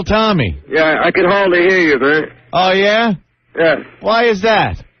 Rock and Roll Tommy. Yeah, I can hardly hear you, man. Oh, yeah? Yeah. Why is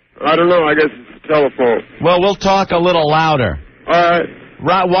that? I don't know. I guess it's the telephone. Well, we'll talk a little louder. All right.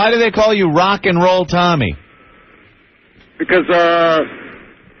 Why do they call you Rock and Roll Tommy? Because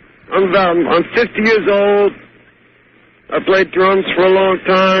I'm 50 years old. I played drums for a long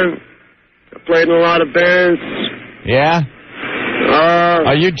time. I played in a lot of bands. Yeah?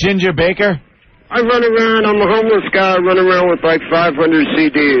 Are you Ginger Baker? I run around. I'm a homeless guy. I run around with like 500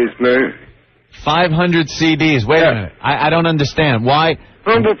 CDs, man. 500 CDs. Wait a minute. I don't understand. Why?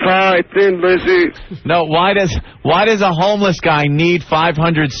 Humble Pie, Thin Lizzy. No, why does a homeless guy need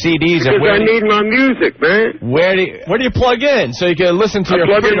 500 CDs? Because I need my music, man. Where do you plug in so you can listen to your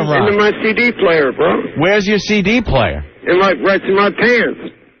Freedom Rock? Into my CD player, bro. Where's your CD player? Right in my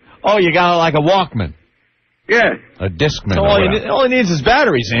pants. Oh, you got like a Walkman. Yeah. A Discman. So all he needs is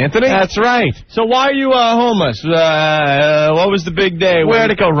batteries, Anthony. That's right. So why are you homeless? What was the big day?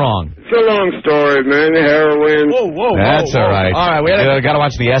 Where'd it go wrong? It's a long story, man. The heroin. Whoa. That's all right. All right, we got to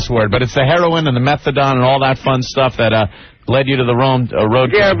watch the S word, but it's the heroin and the methadone and all that fun stuff that led you to the road.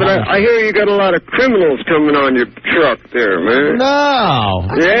 Yeah, but I hear you got a lot of criminals coming on your truck there, man. No.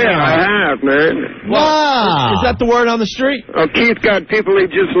 Yeah, I have, man. Wow. Is that the word on the street? Oh, Keith got people he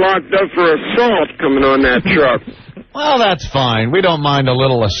just locked up for assault coming on that truck. Well, that's fine. We don't mind a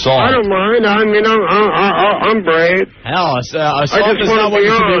little assault. I don't mind. I mean, I'm brave. Hell, assault is not what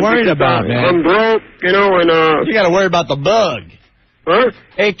you should be worried about, man. I'm broke, and you got to worry about the bug. Huh?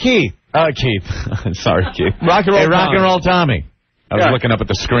 Hey, Keith. Keith. Sorry, Keith. Rock and Roll Tommy. I was looking up at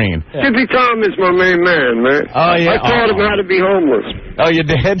the screen. Tippy Tom is my main man, man. Oh, yeah. I taught him how to be homeless. Oh, you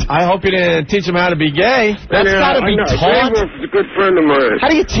did? I hope you didn't teach him how to be gay. That's got to be taught. Wolf's a good friend of mine. How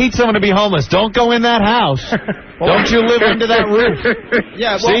do you teach someone to be homeless? Don't go in that house. Don't you live under that roof.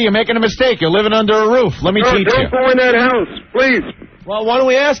 Yeah. See, you're making a mistake. You're living under a roof. Let me teach you. Don't go in that house, please. Well, why don't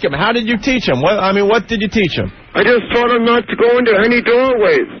we ask him? How did you teach him? What did you teach him? I just taught him not to go into any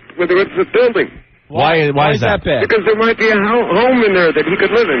doorways, whether it's a building. Why is that bad? Because there might be a home in there that he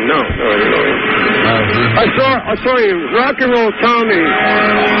could live in. No. I saw you, Rock and Roll Tommy.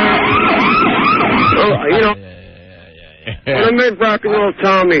 When I met Rock and Roll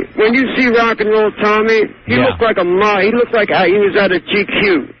Tommy, when you see Rock and Roll Tommy, he looked like he looked like he was at a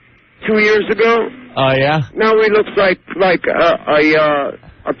GQ 2 years ago. Oh, yeah? Now he looks like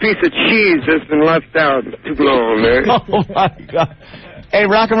a piece of cheese that's been left out too long, man. Oh, my God. Hey,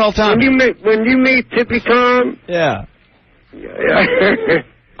 Rock and Roll Tommy. When you meet Tippy Tom. Yeah.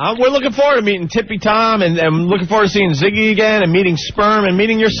 We're looking forward to meeting Tippy Tom and looking forward to seeing Ziggy again and meeting Sperm and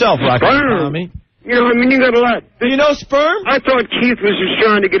meeting yourself, Rock and Roll Tommy. You know, I mean, you got a lot. Do you know Sperm? I thought Keith was just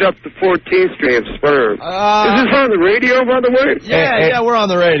trying to get up to 14th Street of Sperm. Is this on the radio, by the way? Yeah, we're on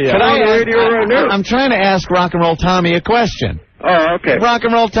the radio. We're on the radio right now. I'm trying to ask Rock and Roll Tommy a question. Oh, okay. Rock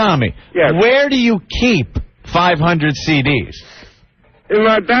and Roll Tommy. Yes. Where do you keep 500 CDs? In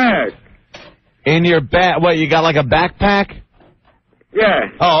my bag. In your bag? What, you got like a backpack? Yeah.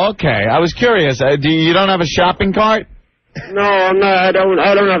 Oh, okay. I was curious. You don't have a shopping cart? No, I'm not. I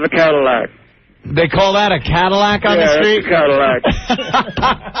don't have a Cadillac. They call that a Cadillac on the street? Yeah, Cadillac.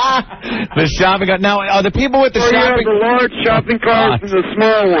 The shopping cart. Now, are the people with the shopping... You have the large shopping carts and the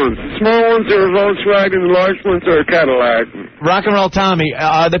small ones. The small ones are a Volkswagen, the large ones are a Cadillac. Rock and Roll Tommy,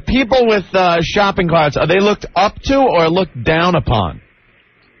 are the people with shopping carts, are they looked up to or looked down upon?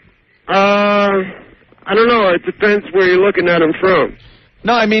 I don't know. It depends where you're looking at them from.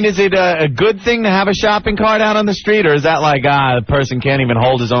 No, I mean, is it a good thing to have a shopping cart out on the street, or is that like, the person can't even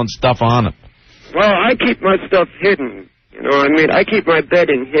hold his own stuff on him? Well, I keep my stuff hidden. You know what I mean? I keep my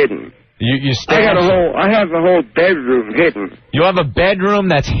bedding hidden. You stay. I have a whole bedroom hidden. You have a bedroom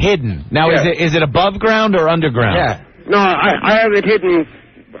that's hidden. Now, is it above ground or underground? Yeah. No, I have it hidden.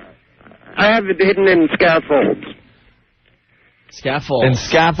 I have it hidden in scaffolds. Scaffold. And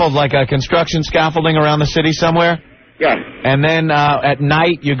scaffold, like a construction scaffolding around the city somewhere? Yeah. And then at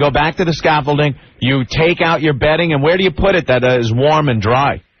night, you go back to the scaffolding, you take out your bedding, and where do you put it that is warm and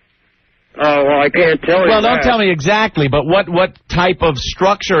dry? Oh, well, I can't tell you. Well, don't tell me exactly, but what type of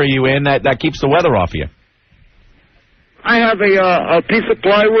structure are you in that keeps the weather off you? I have a piece of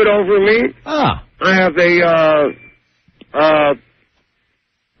plywood over me. Ah. I have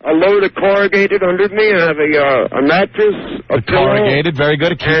a load of corrugated under me. I have a mattress, a pillow. Corrugated, very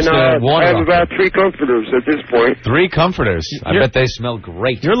good. It keeps the water I have off. about 3 comforters at this point. 3 comforters. I bet they smell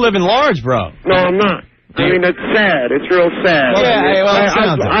great. You're living large, bro. No, I'm not. I mean, it's sad. It's real sad.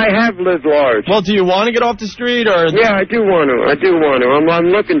 I have lived large. Well, do you want to get off the street, or? Yeah, I do want to. I'm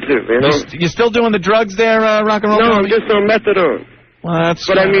looking to, you know. You still doing the drugs there, rock and roll? No, I'm just on methadone. Well, that's...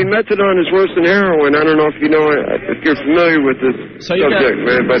 But I mean, methadone is worse than heroin. I don't know if you know, if you're familiar with this subject,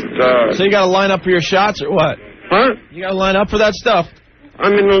 man. But so you got to line up for your shots, or what? Huh? You got to line up for that stuff. I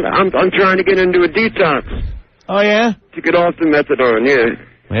mean, I'm trying to get into a detox. Oh yeah? To get off the methadone, yeah.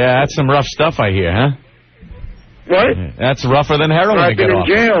 Yeah, that's some rough stuff I hear, huh? What? That's rougher than heroin I've to get been in off.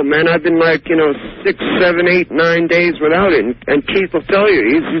 jail, man. I've been 6, 7, 8, 9 days without it. And Keith will tell you,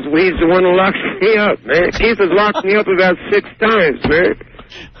 he's the one who locks me up, man. Keith has locked me up about 6 times, man.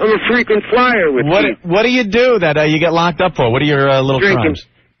 I'm a frequent flyer with Keith. What do you do that you get locked up for? What are your little Drinking. crimes?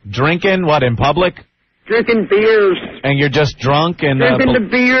 Drinking? What, in public? Drinking beers. And you're just drunk? And Drinking the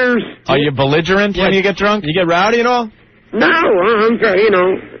beers. Are you belligerent when you get drunk? You get rowdy and all? No,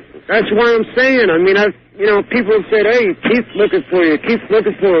 that's why I'm saying. I mean, people have said, hey, Keith's looking for you. Keith's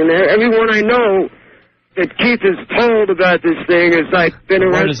looking for you. And everyone I know that Keith has told about this thing has, been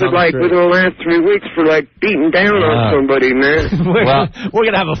arrested, within the last 3 weeks for, beating down on somebody, man. We're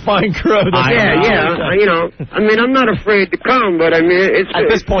going to have a fine crew. Yeah. I mean, I'm not afraid to come, but, I mean, at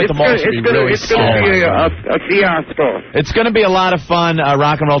this point, the mall should be really scary. It's going to be a fiasco. It's going to be a lot of fun,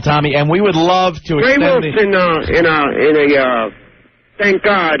 Rock and Roll Tommy, and we would love to Ray extend Wolf's thank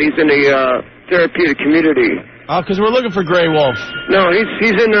God he's in a therapeutic community. Oh, because we're looking for Gray Wolf. No, he's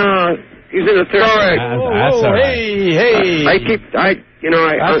in a therapeutic. That's all right. Hey.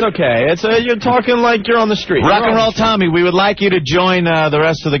 That's okay. It's you're talking like you're on the street. Rock and Roll Tommy, we would like you to join the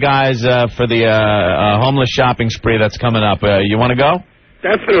rest of the guys for the homeless shopping spree that's coming up. You want to go?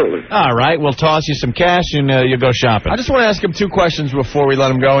 Definitely. All right, we'll toss you some cash and you go shopping. I just want to ask him 2 questions before we let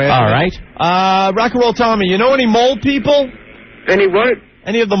him go in. All right. Rock and Roll Tommy, you know any mole people? Any what?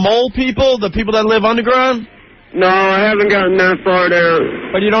 Any of the mole people, the people that live underground? No, I haven't gotten that far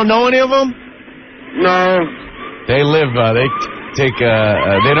down. But you don't know any of them? No. They live, they take,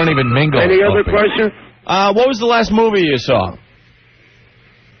 they don't even mingle. Any other question? What was the last movie you saw?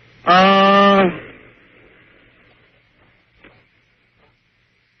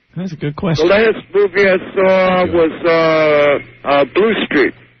 That's a good question. The last movie I saw was Blue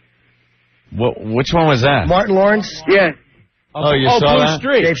Street. Which one was that? Martin Lawrence? Yeah. Oh, you saw Blue that?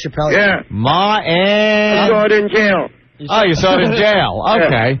 Street. Dave Chappelle. Yeah. I saw it in jail. Oh, you saw it in jail.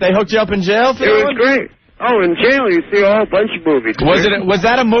 Okay. They hooked you up in jail for it was great. Oh, in jail you see a whole bunch of movies. Was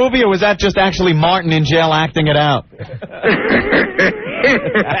that a movie or was that just actually Martin in jail acting it out?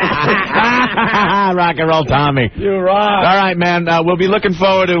 Rock and Roll Tommy. You rock. All right, man. We'll be looking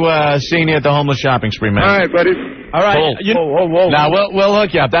forward to seeing you at the homeless shopping spree, man. All right, buddy. All right. Cool. Whoa. Now, we'll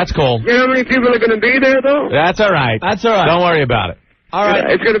hook you up. That's cool. You know how many people are going to be there, though? That's all right. Don't worry about it. All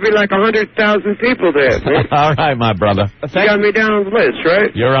right. It's going to be 100,000 people there. All right, my brother. You got me down on the list, right?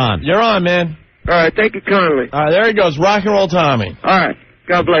 You're on. You're on, man. All right, thank you kindly. All right, there he goes. Rock and Roll Tommy. All right.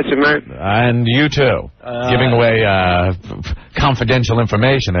 God bless you, man. And you, too. Giving away confidential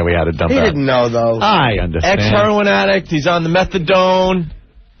information that we had to dump out. He didn't know, though. I understand. Ex-heroin addict. He's on the methadone.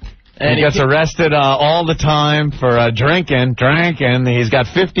 And he gets arrested all the time for drinking. He's got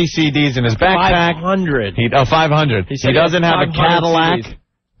 50 CDs in his backpack. 500. 500. He doesn't have a Cadillac.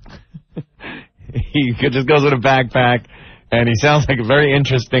 He just goes with a backpack. And he sounds like a very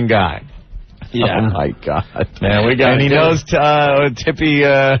interesting guy. Yeah. Oh, my God. Man, we got. And he knows Tippy.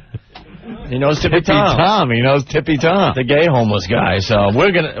 He knows Tippy Tom. He knows Tippy Tom, the gay homeless guy. So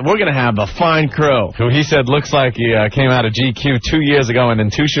we're gonna have a fine crew. Who he said looks like he came out of GQ 2 years ago, and in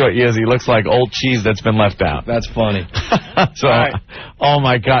 2 short years he looks like old cheese that's been left out. That's funny. So, oh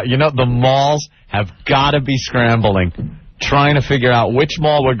my God, the malls have got to be scrambling, trying to figure out which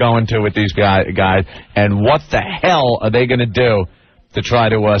mall we're going to with these guys, and what the hell are they going to do to try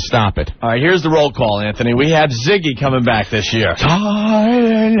to stop it. All right, here's the roll call, Anthony. We have Ziggy coming back this year. We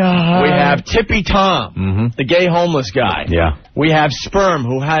have Tippy Tom, the gay homeless guy. Yeah. We have Sperm,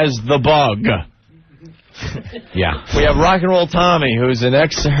 who has the bug. Yeah. We have Rock and Roll Tommy, who's an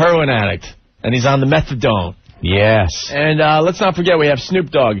ex-heroin addict, and he's on the methadone. Yes. And let's not forget, we have Snoop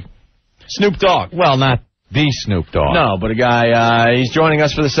Dogg. Snoop Dogg. Well, not the Snoop Dogg. No, but a guy, he's joining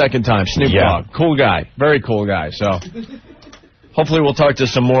us for the second time. Snoop Dogg. Cool guy. Very cool guy. So hopefully we'll talk to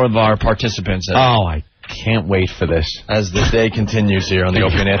some more of our participants. I can't wait for this. As the day continues here on the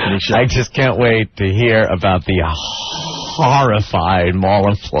Opie and Anthony Show. I just can't wait to hear about the horrified mall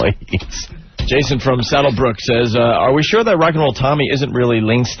employees. Jason from Saddlebrook says, are we sure that Rock and Roll Tommy isn't really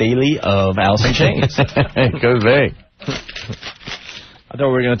Ling Staley of Alice in Chains? Could be. I thought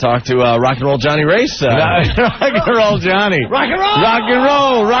we were going to talk to Rock and Roll Johnny Race. Rock and Roll Johnny. Rock and roll! Rock and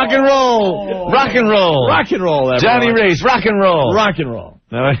roll! Rock and roll! Rock and roll! Rock and roll, everyone. Johnny Race, rock and roll! Rock and roll.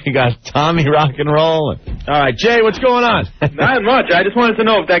 Now you got Tommy rock and roll. All right, Jay, what's going on? Not much. I just wanted to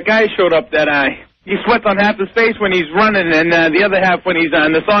know if that guy showed up that he sweats on half his face when he's running and the other half when he's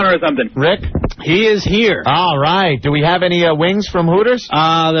in the sauna or something. Rick? He is here. All right. Do we have any wings from Hooters?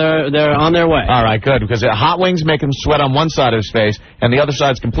 They're on their way. All right, good, because hot wings make him sweat on one side of his face, and the other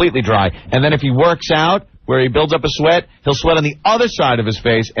side's completely dry. And then if he works out, where he builds up a sweat, he'll sweat on the other side of his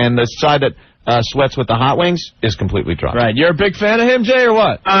face, and the side that sweats with the hot wings is completely dry. Right. You're a big fan of him, Jay, or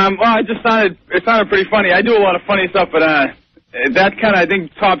what? Well, it sounded pretty funny. I do a lot of funny stuff, but that kind of, I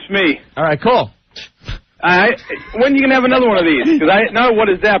think, tops me. All right, cool. When are you going to have another one of these? Because not what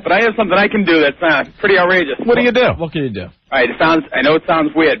is that, but I have something I can do that's pretty outrageous. What do you do? What can you do? All right, I know it sounds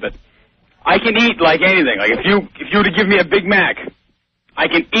weird, but I can eat like anything. Like if you were to give me a Big Mac, I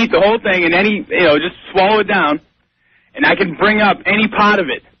can eat the whole thing and just swallow it down, and I can bring up any part of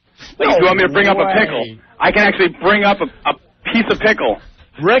it. Like if you want me to bring up a pickle, I can actually bring up a piece of pickle.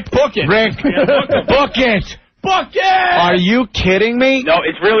 Rick, book it. Rick, book it. Book it! Are you kidding me? No,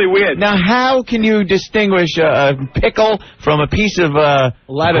 it's really weird. Now, how can you distinguish a pickle from a piece of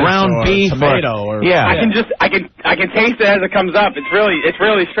ground beef tomato? Or I can taste it as it comes up. It's really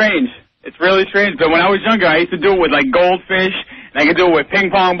strange. It's really strange. But when I was younger, I used to do it with like goldfish, and I could do it with ping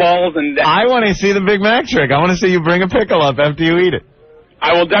pong balls. And I want to see the Big Mac trick. I want to see you bring a pickle up after you eat it.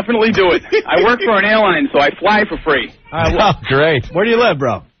 I will definitely do it. I work for an airline, so I fly for free. Oh, great. Where do you live,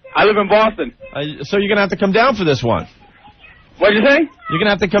 bro? I live in Boston. So you're going to have to come down for this one. What'd you say? You're going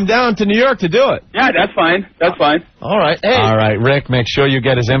to have to come down to New York to do it. Yeah, that's fine. That's fine. All right. Hey. All right, Rick, make sure you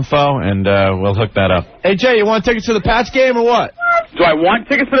get his info, and we'll hook that up. Hey, Jay, you want tickets to the Pats game or what? Do I want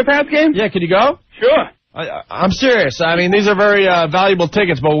tickets to the Pats game? Yeah, can you go? Sure. I'm serious. I mean, these are very valuable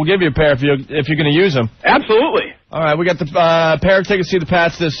tickets, but we'll give you a pair if you're going to use them. Absolutely. All right, we got the pair of tickets to see the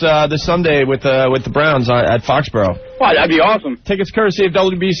Pats this Sunday with the Browns at Foxborough. Wow, that'd be awesome. Tickets courtesy of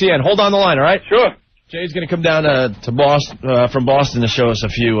WBCN. Hold on the line, all right? Sure. Jay's going to come down to Boston from Boston to show us a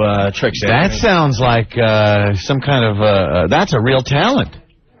few tricks. That sounds like some kind of that's a real talent.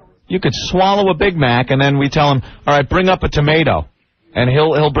 You could swallow a Big Mac, and then we tell him, all right, bring up a tomato. And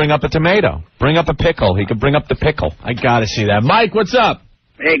he'll bring up a tomato. Bring up a pickle. He could bring up the pickle. I got to see that. Mike, what's up?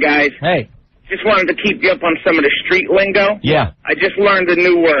 Hey, guys. Hey. Just wanted to keep you up on some of the street lingo. Yeah. I just learned a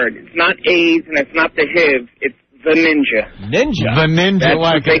new word. It's not AIDS and it's not the HIV. It's the ninja. Ninja? The ninja. That's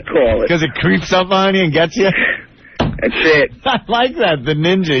what they call it. Because it creeps up on you and gets you? That's it. I like that. The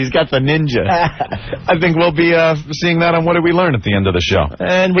ninja. He's got the ninja. I think we'll be seeing that on What Did We Learn at the end of the show.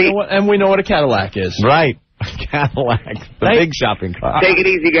 And we know what a Cadillac is. Right. Cadillac. The big shopping cart. Take it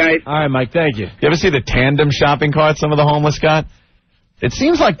easy, guys. All right, Mike. Thank you. You ever see the tandem shopping carts some of the homeless got? It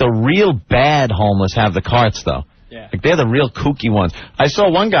seems like the real bad homeless have the carts, though. Yeah. Like they're the real kooky ones. I saw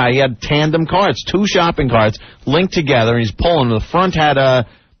one guy, he had tandem carts, 2 shopping carts linked together, and he's pulling. The front had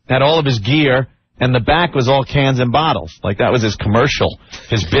all of his gear, and the back was all cans and bottles. Like that was his commercial,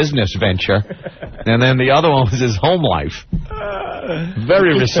 his business venture. And then the other one was his home life.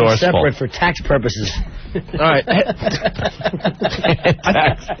 Very resourceful. Separate for tax purposes. All right.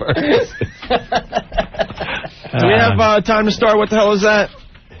 Tax purposes. Do we have time to start? What the hell is that?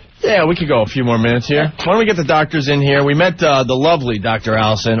 Yeah, we could go a few more minutes here. Why don't we get the doctors in here? We met the lovely Dr.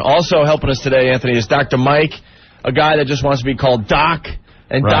 Allison. Also helping us today, Anthony, is Dr. Mike, a guy that just wants to be called Doc,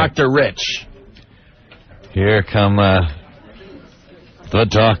 and right. Dr. Rich. Here come the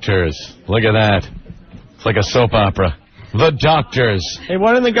doctors. Look at that. It's like a soap opera. The doctors. Hey,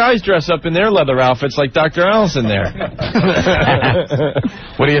 why don't the guys dress up in their leather outfits like Dr. Allison there?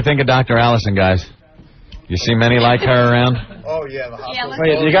 What do you think of Dr. Allison, guys? You see many like her around? Oh, yeah, the hospital.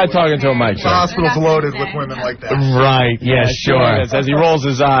 Wait, you got talking to him, Mike. The hospital's loaded with women like that. Right, yeah, sure. As he rolls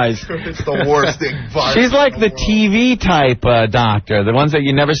his eyes. It's the worst thing. She's like the TV type doctor, the ones that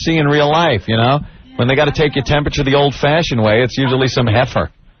you never see in real life, you know? When they got to take your temperature the old-fashioned way, it's usually some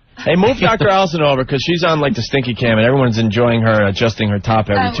heifer. Hey, move Dr. Allison over, because she's on, like, the Stinky Cam, and everyone's enjoing her adjusting her top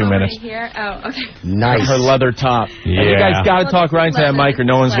every 2 minutes. Right here? Oh, okay. Nice. Her leather top. Yeah. And you guys got to talk right into that mic, or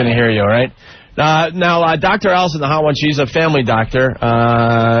no one's going to hear you, all right? Now, Dr. Allison, the hot one, she's a family doctor.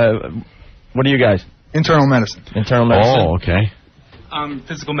 What are you guys? Internal medicine. Internal medicine. Oh, okay.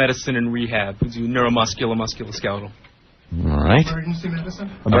 Physical medicine and rehab. We do neuromuscular, musculoskeletal. All right. Emergency medicine?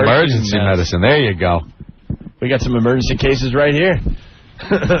 Emergency medicine. There you go. We got some emergency cases right here.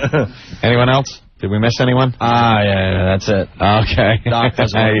 Anyone else? Did we miss anyone? Yeah, that's it. Okay. Doc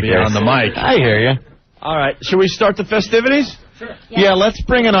doesn't want to be on the mic. I hear you. All right. Should we start the festivities? Sure. Yeah, let's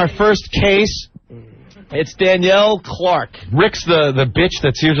bring in our first case. It's Danielle Clark. Rick's the bitch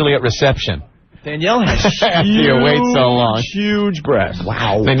that's usually at reception. Danielle has After you wait so long. huge breasts.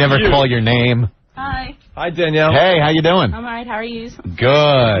 Wow. They never call your name. Hi. Hi, Danielle. Hey, how you doing? I'm alright. How are you?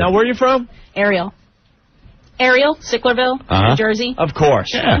 Good. Now, where are you from? Ariel, Sicklerville, New Jersey. Of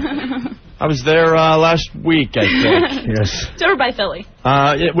course. Yeah. I was there last week, I think. Yes. It's over by Philly.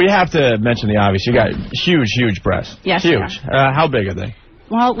 We have to mention the obvious. You got huge breasts. Yes, huge. How big are they?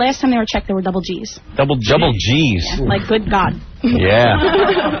 Well, last time they were checked, they were double G's. Double G's. Yeah, like good God.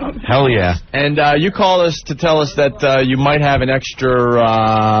 Yeah. Hell yeah. And you called us to tell us that you might have an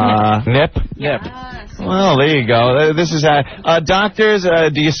extra nip. Nip. Well, there you go. This is doctors.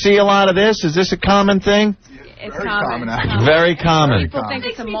 Do you see a lot of this? Is this a common thing? It's Very common, actually. Very common. People think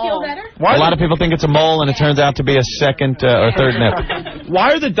it's a mole. A lot of people think it's a mole, and it turns out to be a second or third nip.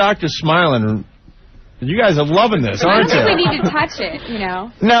 Why are the doctors smiling? You guys are loving this, aren't you? We need to touch it, you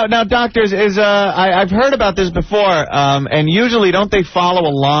know. Now, doctors, I've heard about this before, and usually don't they follow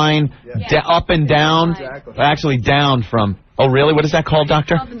a line up and down? Exactly. Actually, down from. Oh, really? What is that called,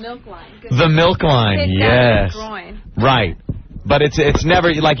 doctor? It's called the milk line. The milk line. It's Yes. down the groin. Right. But it's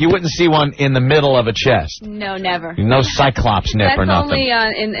never like you wouldn't see one in the middle of a chest. No, never. No cyclops nip or nothing.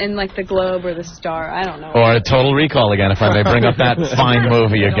 That's only in like the Globe or the Star. I don't know. Or a Total Recall again, if I may bring up that fine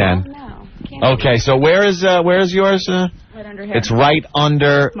movie again. Okay, so where is yours? Right under here. It's right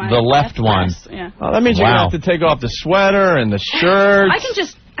under the left one. breast, yeah. Well, that means you're going to have to take off the sweater and the shirt. I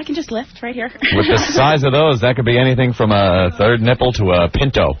can just lift right here. With the size of those, that could be anything from a third nipple to a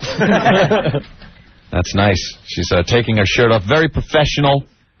pinto. That's nice. She's taking her shirt off. Very professional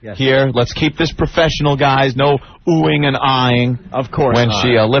here. Let's keep this professional, guys. No oohing and eyeing. Of course. When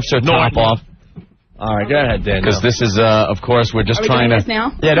she lifts her top off. All right, go ahead, Dan. Because this is, of course, we're just trying to. This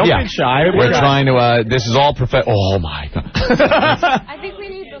now? Yeah, don't be shy. We're trying to. This is all Oh my God. I think we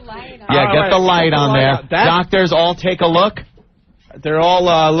need the light on. Yeah, get the light on there. Doctors, all take a look. They're all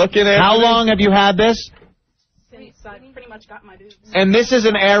looking at. How long have you had this? Since I pretty much got my boobs. And this is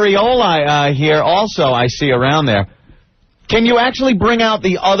an areola here also I see around there. Can you actually bring out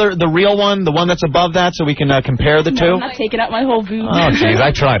the real one, the one that's above that, so we can compare the two? I'm not taking out my whole boob. Oh, jeez,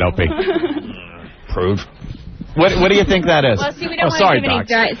 I tried, Opie. Prude. What do you think that is? Well, see, we don't want to give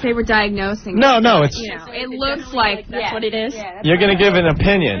any say we're diagnosing. No, it's... You know, it looks like that's what it is. You're going to give an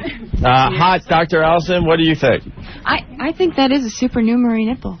opinion. Hot Dr. Allison, what do you think? I think that is a supernumerary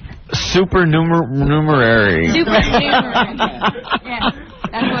nipple. Supernumerary. Supernumerary. Yeah,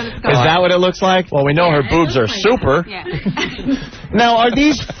 that's what it's called. Is that what it looks like? Well, we know her boobs are super. Yeah. Now, are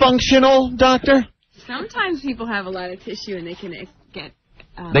these functional, doctor? Sometimes people have a lot of tissue and they can get...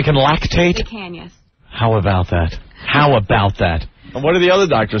 they can lactate? They can, yes. How about that? How about that? And what do the other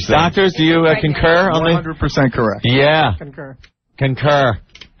doctors say? Doctors, do you concur on the... 100% correct. Yeah. Concur.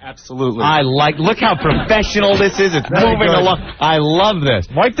 Absolutely. Look how professional this is. It's moving along. I love this.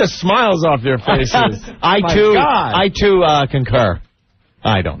 Wipe the smiles off your faces. I too concur.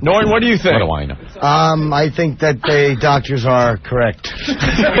 I don't. Norton, what do you think? What do I know? I think that the doctors are correct.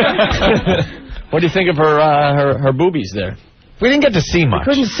 What do you think of her boobies there? We didn't get to see much.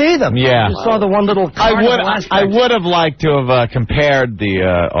 Couldn't see them. Yeah. Just saw the one little. I would have liked to have compared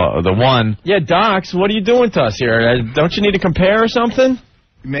the one. Yeah, docs, what are you doing to us here? Don't you need to compare or something?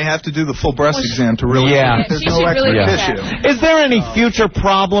 You may have to do the full breast exam to really see if there's no extra tissue. Is there any future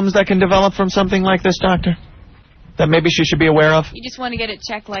problems that can develop from something like this, doctor? That maybe she should be aware of? You just want to get it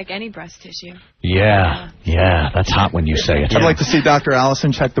checked like any breast tissue. Yeah, that's hot when you say it. I'd like to see Dr.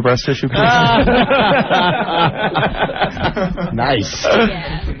 Allison check the breast tissue, please. Nice.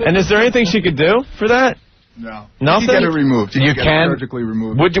 Yeah. And is there anything she could do for that? No. Nothing? You can get it removed. You can? Get it surgically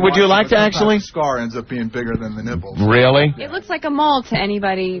removed. Would you like to actually? The scar ends up being bigger than the nipples. Really? It looks like a mole to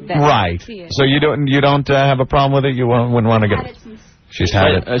anybody that right. see it. So you don't have a problem with it? You wouldn't want to get it? She's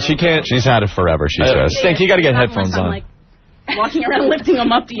had it. She can't. She's had it forever, she says. Stink, you got to get headphones on. Like walking around lifting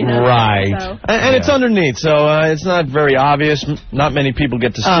them up, you know. Right. So. And it's underneath, so it's not very obvious. Not many people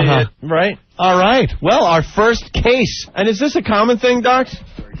get to see it, right? All right. Well, our first case. And is this a common thing, Doc?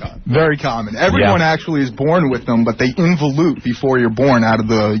 Very common. Everyone actually is born with them, but they involute before you're born out of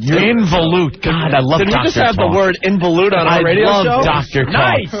the uterus. Involute. God, I love Dr. Did we just have Talk. the word involute on our radio I show? love Dr. Talk.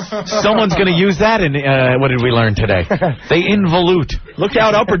 Nice. Someone's going to use that in, what did we learn today? They involute. Look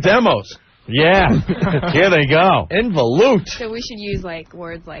out, upper demos. Yeah. Here they go. Involute. So we should use like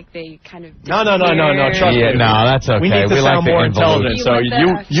words like they kind of. No. Trust me. No, that's okay. We need to sound more intelligent, so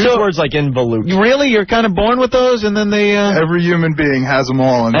you use words like involute. Really? You're kind of born with those, and then they... Every human being has them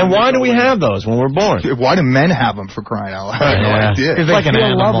all. And why do we have those when we're born? Why do men have them, for crying out loud? I have no idea. Because they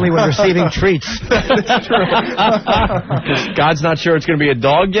feel lovely when receiving treats. God's not sure it's going to be a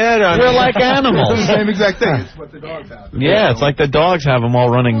dog yet? We're like animals. It's the same exact thing. It's what the dogs have. Yeah, it's like the dogs have them all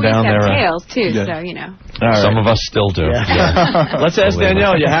running down there. Tails too, so you know. Right. Some of us still do. Yeah. Let's ask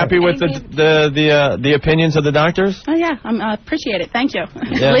Danielle. You happy with the opinions of the doctors? Oh, yeah. I appreciate it. Thank you.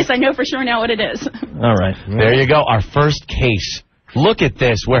 Yeah. At least I know for sure now what it is. All right. There you go. Our first case. Look at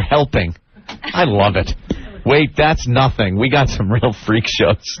this. We're helping. I love it. Wait, that's nothing. We got some real freak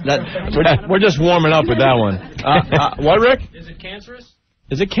shows. We're just warming up with that one. What, Rick? Is it cancerous?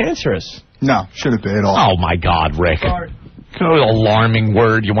 Is it cancerous? No, shouldn't be at all. Oh, my God, Rick. Alarming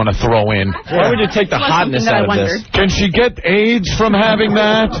word you want to throw in. Why would you take the hotness out of this? Can she get AIDS from having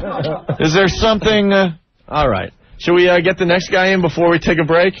that? Is there something... All right. Should we get the next guy in before we take a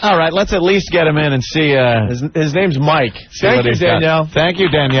break? All right, let's at least get him in and see... His name's Mike. Thank you, Danielle. Thank you,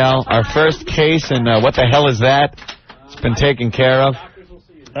 Danielle. Our first case, and what the hell is that? It's been taken care of.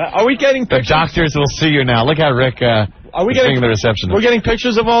 Are we getting pictures? The doctors will see you now. Look how Rick... Are we getting the receptionist? We're getting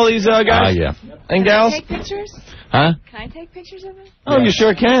pictures of all these guys? Yeah. And gals? Can I take pictures? Huh? Can I take pictures of it? Oh, you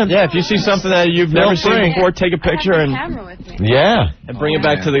sure can. Yeah, if you see something that you've never seen before, take a picture I have my camera with me. Yeah. And bring it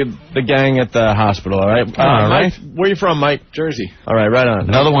back to the gang at the hospital, all right? All right. Mike, where are you from, Mike? Jersey. All right, right on.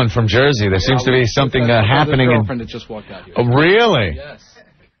 Another one from Jersey. There seems to be something happening. My girlfriend that just walked out here. Oh, really? Yes.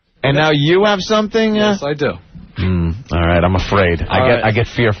 And now you have something? Yes, I do. All right, I'm afraid. I get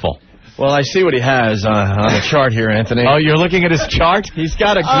fearful. Well, I see what he has on the chart here, Anthony. Oh, you're looking at his chart? He's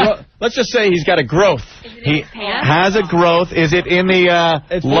got a let's just say he's got a growth. He has a growth. Is it in the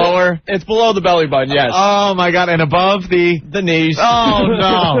lower? It's below the belly button, yes. Oh, my God. And above the knees. Oh,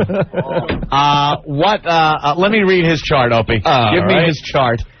 no. Let me read his chart, Opie. Give me his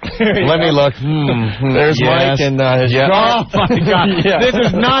chart. Let me look. There's Mike and his chart. Oh, my God. This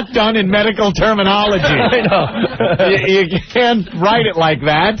is not done in medical terminology. I know. You can't write it like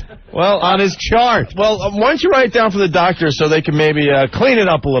that. Well, on his chart. Well, why don't you write it down for the doctors so they can maybe clean it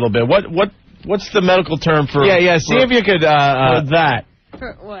up a little bit? What's the medical term for? Yeah. See if you could for that.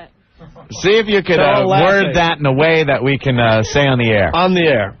 For what? See if you could word that in a way that we can say on the air. On the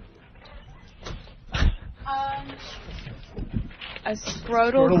air. A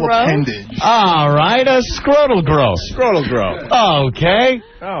scrotal growth. Appendage. All right, a scrotal growth. Scrotal growth. Okay.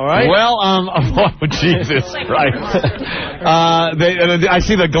 All right. Well, oh, Jesus Christ. I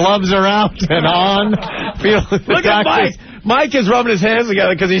see the gloves are out and on. Look at Mike. Mike is rubbing his hands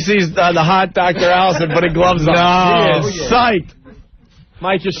together because he sees the hot Dr. Allison putting gloves on. No. He is psyched.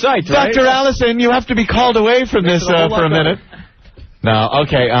 Mike, you're psyched, right? Dr. Allison, you have to be called away from this for a minute. No,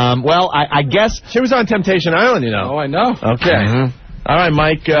 okay. Well, I guess she was on Temptation Island, you know. Oh, I know. Okay. Mm-hmm. All right,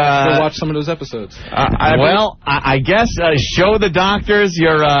 Mike. Go watch some of those episodes. I guess show the doctors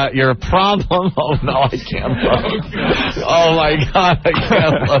your problem. Oh no, I can't look. Oh my God, I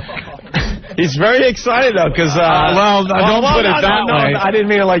can't look. He's very excited though, because don't put it that way. I didn't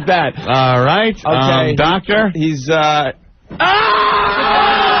mean it like that. All right. Okay, doctor. He's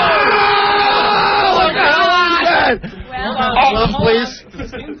Please.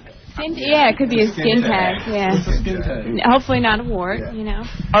 Yeah, it could be a skin tag. Yeah. Hopefully not a wart, you know.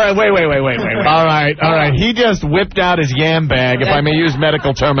 All right, wait. All right. He just whipped out his yam bag, if I may use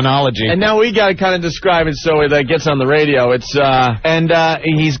medical terminology. And now we got to kind of describe it so that gets on the radio. It's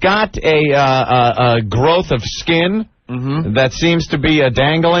he's got a growth of skin. Mm-hmm. That seems to be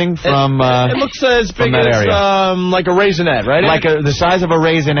dangling from. It looks as big as like a raisinette, right? Like the size of a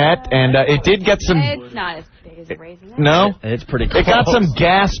raisinette, and it did get some. It's not as big as a raisinette. No, it's pretty close. It got some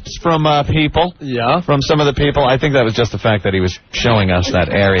gasps from people. Yeah, from some of the people. I think that was just the fact that he was showing us that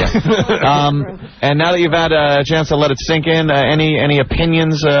area. And now that you've had a chance to let it sink in, any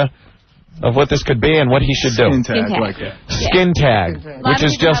opinions? Of what this could be and what he should do. Skin tag. Like that. Skin tag, which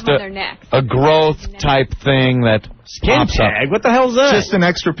is just a growth type thing that skin tag. Up. What the hell's that? Just an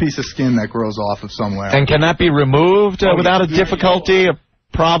extra piece of skin that grows off of somewhere. And can that be removed without a difficulty?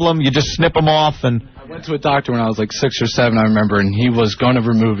 problem? You just snip them off and... I went to a doctor when I was like 6 or 7, I remember, and he was going to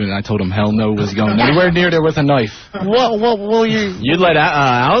remove it, and I told him, hell no, was going anywhere near there with a knife. Well, you'd let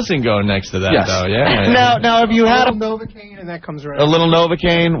Allison go next to that, though, yeah. Now, have you had a Novocaine and that comes around? A little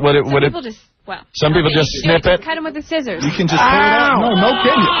Novocaine? Some people just snip it. Cut them with the scissors. You can just pull it out. No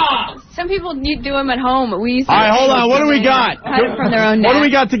kidding. Some people do them at home. We used to. All right, hold on. What do we got? Cut it from their own What do neck.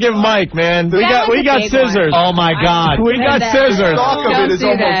 we got to give Mike, man? We got scissors. Oh my God. We got scissors. The stalk of it is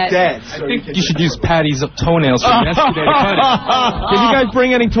almost dead. I think you should use Patty's toenails for yesterday to cut it. Did you guys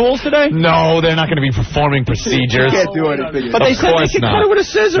bring any tools today? No, they're not going to be performing procedures. You can't do anything. But they said they could cut it with a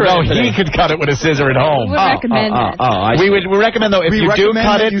scissor. No, he could cut it with a scissor at home. We would recommend that. We recommend, though, if you do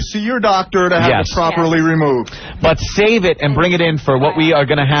cut it, you see your doctor to have it properly removed. But save it and bring it in for what we are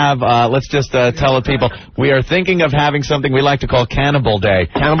going to have. Let's just tell the people. We are thinking of having something we like to call Cannibal Day.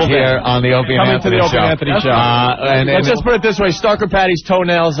 Here on the Opie Anthony Show. Let's just put it this way. Starker Patty's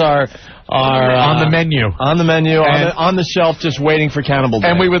toenails are on the menu. On the menu, on the shelf, just waiting for Cannibal Day.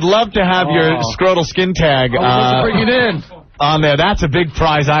 And we would love to have your scrotal skin tag. Bring it in. On there. That's a big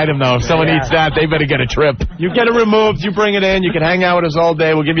prize item, though. If someone eats that, they better get a trip. You get it removed, you bring it in, you can hang out with us all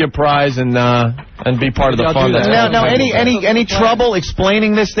day, we'll give you a prize and be part of the fun. Now, any trouble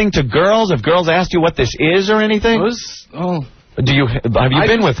explaining this thing to girls? If girls asked you what this is or anything? Have you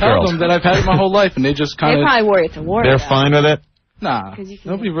been with girls? I tell them that I've had it my whole life, and they just kind of... They probably worry it's a war. They're fine with it? Nah,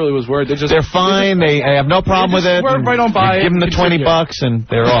 nobody really was worried. They're fine. They have no problem with it. Right on by give them the $20 and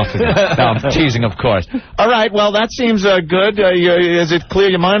they're off again. No, I'm teasing, of course. All right, well, that seems good. Is it clear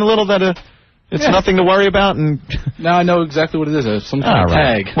your mind a little that it's nothing to worry about? And now I know exactly what it is. It's some kind of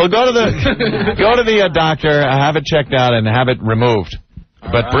tag. Well, go to the doctor, have it checked out, and have it removed.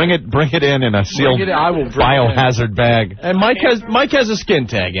 But bring it in a sealed biohazard bag. And Mike has a skin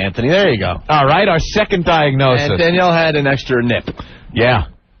tag, Anthony. There you go. All right, our second diagnosis. And Danielle had an extra nip. Yeah.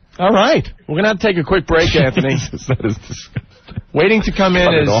 All right. We're going to have to take a quick break, Anthony. Jesus, that is disgusting. Waiting to come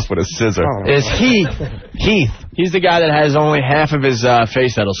in off with a scissor. Is Heath. He's the guy that has only half of his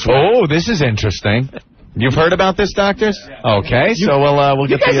face that'll sweat. Oh, this is interesting. You've heard about this, doctors? Okay, so we'll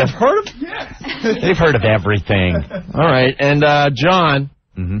get you guys have heard of? Yes. They've heard of everything. All right, and John,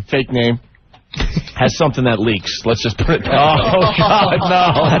 fake name, has something that leaks. Let's just put it that way. Oh, God,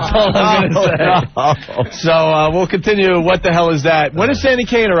 no. That's all I'm going to say. So we'll continue. What the hell is that? When is Sandy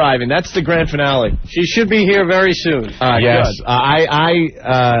Kane arriving? That's the grand finale. She should be here very soon. Yes. Good.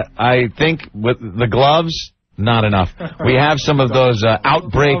 I think with the gloves... Not enough. We have some of those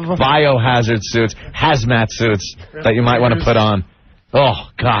outbreak biohazard suits, hazmat suits that you might want to put on. Oh,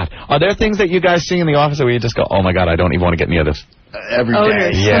 God. Are there things that you guys see in the office where you just go, oh, my God, I don't even want to get near this? Every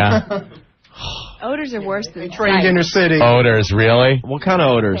Odors. day. Yeah. Odors are worse than Trained inner city. Odors, really? What kind of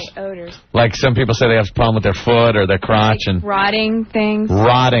odors? Okay, odors. Like some people say they have a problem with their foot or their crotch. Like rotting things.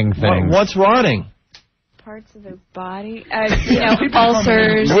 Rotting things. What's rotting? Parts of their body.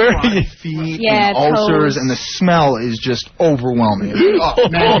 Ulcers. Where are your feet? Yeah, ulcers, toes. and the smell is just overwhelming.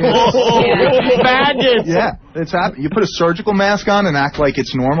 Maggots. Yeah, it's happening. You put a surgical mask on and act like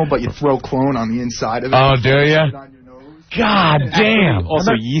it's normal, but you throw clone on the inside of it. Oh, do you? God damn.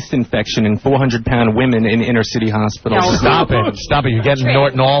 Also, yeast infection in 400-pound women in inner-city hospitals. No, stop it. Stop it. You're getting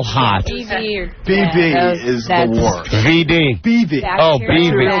Norton all hot. BV is the worst. VD. BV. Oh,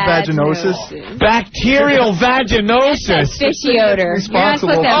 BV. Vaginosis. Bacterial vaginosis. Fishy odor.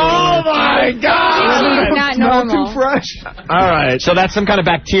 Responsible. Oh, my God. It's not normal. Too fresh. All right. So that's some kind of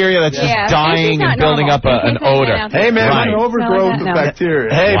bacteria that's just dying and building up an odor. Hey, man. An overgrowth of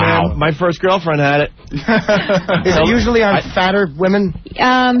bacteria. Hey, man. My first girlfriend had it. Is it usually on fatter women?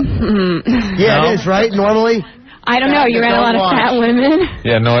 Yeah, it is, right? Normally? I don't know. You're around a lot of fat women.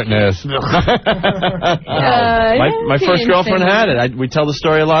 Yeah, Norton is. My first girlfriend had it. We tell the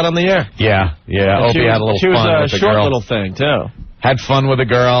story a lot on the air. Yeah. Opie had a little fun with the girl. She was a short little thing, too. Had fun with a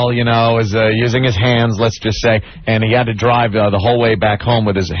girl, was using his hands, let's just say, and he had to drive the whole way back home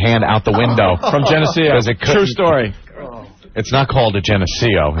with his hand out the window. From Geneseo. True story. It's not called a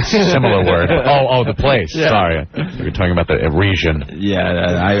Geneseo. It's a similar word. Oh, the place. Yeah. Sorry. You were talking about the region.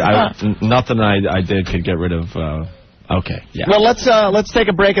 Yeah, nothing I did could get rid of... Okay. Yeah. Well, let's take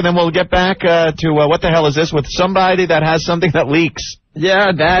a break, and then we'll get back to What the Hell Is This with somebody that has something that leaks.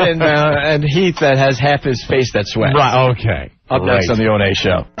 Yeah, that and Heath that has half his face that sweats. Right, okay. Up next on the O&A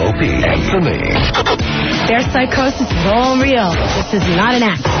Show. Opie Anthony. Their psychosis is all real. This is not an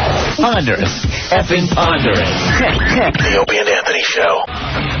act. Ponderous. Effing ponderous. The Opie and Anthony Show.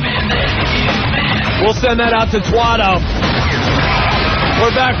 We'll send that out to Twatto.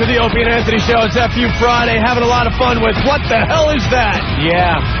 We're back with the Opie and Anthony Show. It's FU Friday. Having a lot of fun with What the Hell Is That?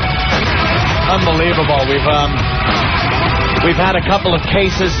 Yeah. Unbelievable. We've We've had a couple of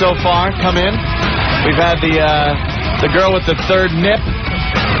cases so far come in. We've had the girl with the third nip,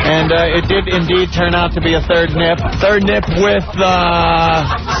 and it did indeed turn out to be a third nip. Third nip with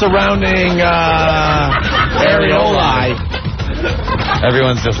surrounding areolae.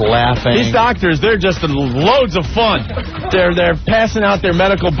 Everyone's just laughing. These doctors, they're just loads of fun. They're passing out their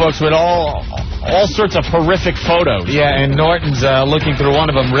medical books with all sorts of horrific photos. Yeah, and Norton's looking through one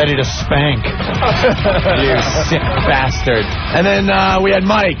of them, ready to spank. You sick bastard. And then we had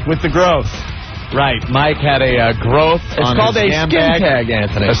Mike with the growth. Right, Mike had a growth on his yam bag. It's called a skin tag,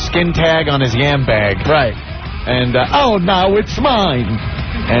 Anthony. A skin tag on his yam bag. Right. And, oh, now it's mine.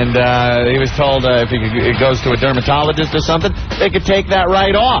 And he was told if it goes to a dermatologist or something, they could take that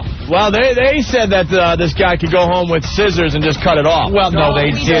right off. Well, they said that this guy could go home with scissors and just cut it off. Well, no,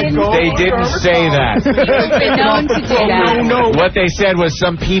 they didn't. They didn't say that. You've been known to do that. No. What they said was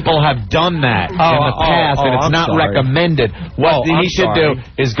some people have done that in the past, and it's not recommended. What he should do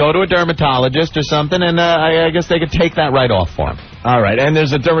is go to a dermatologist or something, and I guess they could take that right off for him. All right, and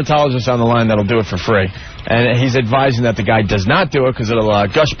there's a dermatologist on the line that'll do it for free. And he's advising that the guy does not do it because it'll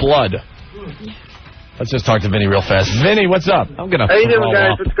gush blood. Let's just talk to Vinny real fast. Vinny, what's up? I'm going to How you doing,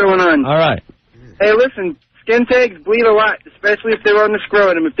 guys? What's going on? All right. Hey, listen, skin tags bleed a lot, especially if they're on the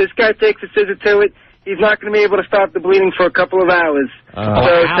scrotum. If this guy takes a scissor to it, he's not going to be able to stop the bleeding for a couple of hours.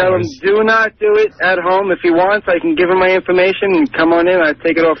 Tell him, do not do it at home. If he wants, I can give him my information and come on in. I'll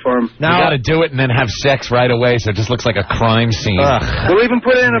take it off for him. Now, you got to do it and then have sex right away so it just looks like a crime scene. We'll even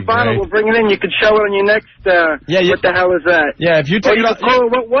put it in a bottle. We'll bring it in. You can show it on your next, what the hell is that? Yeah, if you take it off.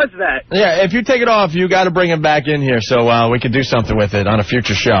 What was that? Yeah, if you take it off, you got to bring it back in here so we can do something with it on a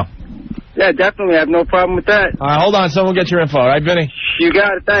future show. Yeah, definitely. I have no problem with that. All right, hold on. Someone will get your info. All right, Vinny? You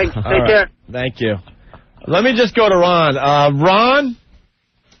got it. Thanks. Take care. Thank you. Let me just go to Ron. Ron?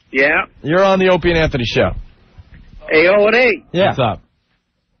 Yeah? You're on the Opie and Anthony show. Hey, O&A. Yeah. What's up?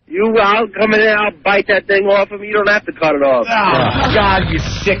 I'll come in and I'll bite that thing off of you. You don't have to cut it off. Oh, God, you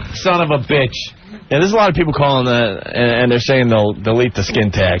sick son of a bitch. Yeah, there's a lot of people calling and they're saying they'll delete the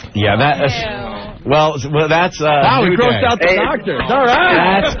skin tag. Yeah, that's... Well, that's... Wow, we grossed out the doctor. All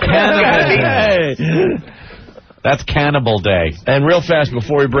right. That's cannibal day. That's cannibal day. And real fast,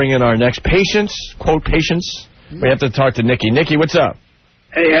 before we bring in our next patients, quote patients, we have to talk to Nikki. Nikki, what's up?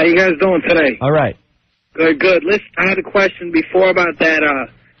 Hey, how you guys doing today? All right. Good. Listen, I had a question before about that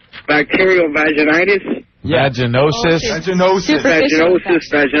bacterial vaginitis. Yeah. Vaginosis.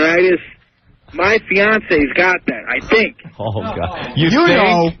 Vaginitis. My fiance's got that, I think. Oh, God. You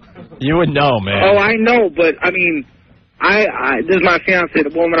think? You would know, man. Oh, I know, but, I mean, this is my fiance,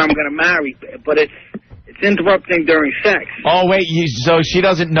 the woman I'm going to marry, but it's interrupting during sex. Oh, wait, so she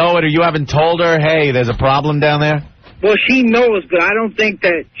doesn't know it, or you haven't told her, hey, there's a problem down there? Well, she knows, but I don't think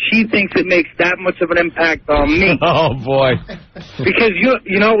that she thinks it makes that much of an impact on me. Oh, boy. Because,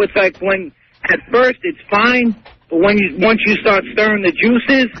 you know, it's like when, at first, it's fine, but once you start stirring the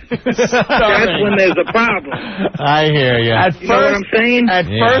juices, that's when there's a problem. I hear you. You know what I'm saying? At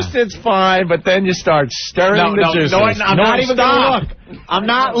first, it's fine, but then you start stirring the juices. No, I'm not even going to look. I'm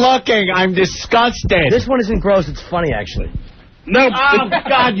not looking. I'm disgusted. This one isn't gross. It's funny, actually. No. Oh,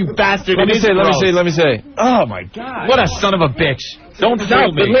 God, you bastard. Let me see. Oh, my God. What a son of a bitch. Don't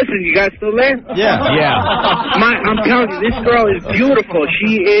fool me. But listen, you guys still there? Yeah. I'm telling you, this girl is beautiful.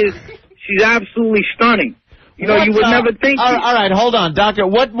 She's absolutely stunning. You know, you would never think. All right, hold on, doctor.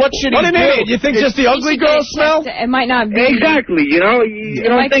 What should he do? You think just the ugly girls smell? It might not be. Exactly. You know, you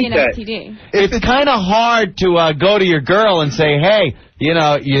don't think that. STD. It's kind of hard to go to your girl and say, hey, you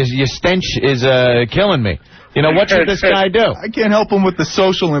know, your stench is killing me. You know, what should this guy do? I can't help him with the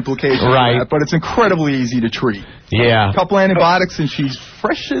social implications of that, but it's incredibly easy to treat. Yeah. A couple antibiotics and she's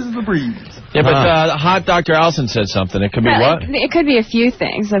fresh as the breeze. Yeah, but hot Dr. Allison said something. It could be what? It could be a few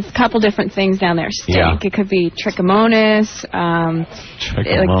things. A couple different things down there stink. Yeah. It could be trichomonas, like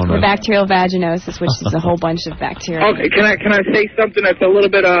the bacterial vaginosis, which is a whole bunch of bacteria. Okay, can I say something that's a little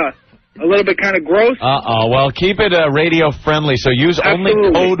bit kind of gross? Well, keep it radio friendly, so use only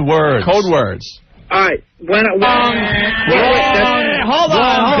code words. Code words. All right. Hold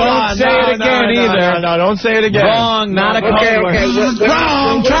on. Don't say it again either. No, don't say it again. Wrong, not a code word.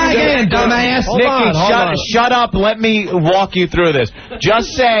 Wrong, try again, dumbass. Nikki, shut up. Let me walk you through this. Just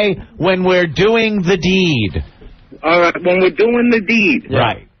say, when we're doing the deed. All right, when we're doing the deed.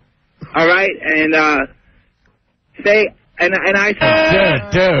 Right. All right, and say... And I said,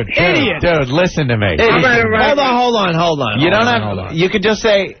 dude, listen to me. All right. Hold on. You don't have. You could just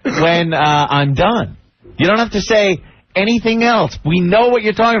say when I'm done. You don't have to say anything else. We know what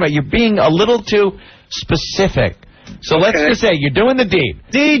you're talking about. You're being a little too specific. So let's just say you're doing the deed.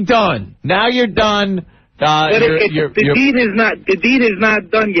 Deed done. Now you're done But the deed is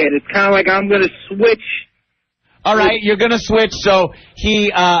not done yet. It's kind of like I'm going to switch. All right, you're going to switch. So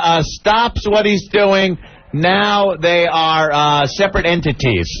he stops what he's doing. Now they are separate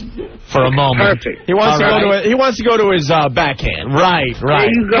entities for a moment. Perfect. He wants to go to his backhand. Right. There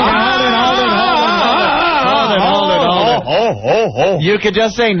you go. Hold it. You could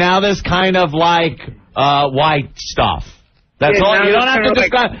just say now there's kind of like white stuff. That's all. You don't have to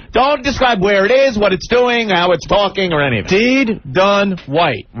describe. Don't describe where it is, what it's doing, how it's talking, or anything. Deed done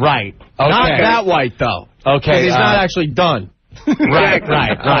white. Right. Okay. Not that white though. Okay. He's not actually done. Right.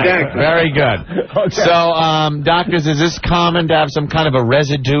 Exactly. Very good. Okay. So, doctors, is this common to have some kind of a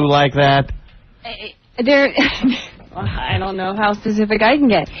residue like that? I don't know how specific I can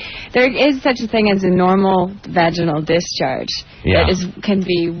get. There is such a thing as a normal vaginal discharge. Yeah. That can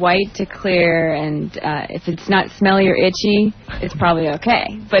be white to clear, and if it's not smelly or itchy, it's probably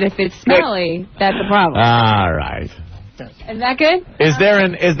okay. But if it's smelly, that's a problem. All right. Is that good? Is there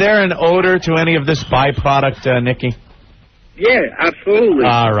an odor to any of this byproduct, Nikki? Yeah, absolutely.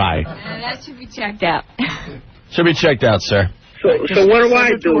 All right. That should be checked out. Should be checked out, sir. So what do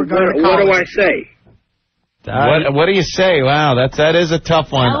I do? What do I say? What do you say? Wow, that is a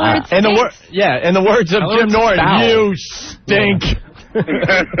tough one. In the words of Jim Norton, you stink.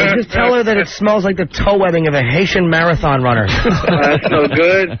 Just tell her that it smells like the toe webbing of a Haitian marathon runner. That's no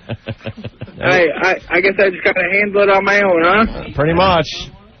good. I guess I just got to handle it on my own, huh? Pretty much.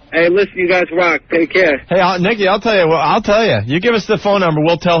 Hey, listen, you guys rock. Take care. Hey, Nikki, I'll tell you. You give us the phone number.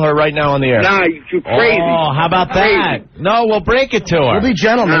 We'll tell her right now on the air. Nah, you're crazy. Oh, how about that? No, we'll break it to her. We'll be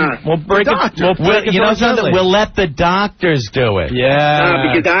gentlemen. Nah. We'll break it. You know something? We'll let the doctors do it. Yeah.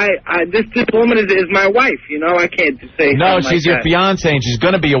 Nah, because this woman is my wife. You know, I can't just say. No, she's like your that. fiance, and she's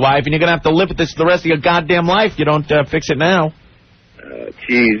going to be your wife, and you're going to have to live with this the rest of your goddamn life. You don't fix it now.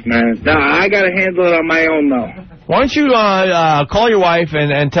 Jeez, man. Nah, I got to handle it on my own, though. Why don't you call your wife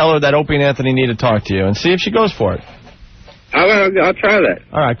and tell her that Opie and Anthony need to talk to you and see if she goes for it. I'll try that.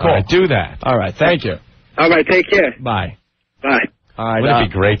 All right, cool. All right, do that. All right, thank you. All right, take care. Bye. Bye. All right. Wouldn't it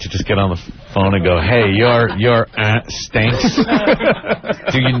be great to just get on the phone and go, "Hey, your stinks."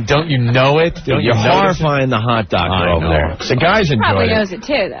 Don't you know it? You're horrifying the hot doctor over there. The guys enjoy Probably it. knows it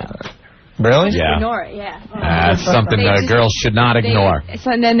too, though. Really? Just ignore it, yeah. That's something girls should not ignore.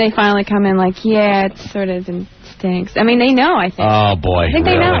 So then they finally come in like, yeah, it sort of stinks. I mean, they know, I think. Oh, boy. I think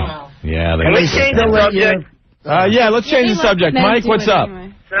they know. Yeah. Let's change the subject. Let's change the subject. Mike, what's up?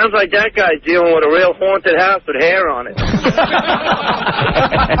 Sounds like that guy's dealing with a real haunted house with hair on it.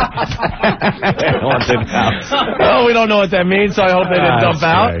 Haunted house. Oh, we don't know what that means, so I hope they didn't dump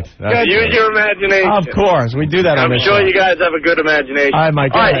out. Use your imagination. Of course, we do that on I'm this sure show. you guys have a good imagination. All right,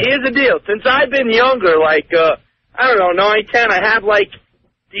 Mike. All right, here's the deal. Since I've been younger, like, I don't know, 9, 10, I have, like,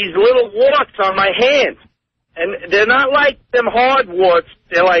 these little warts on my hands. And they're not like them hard warts.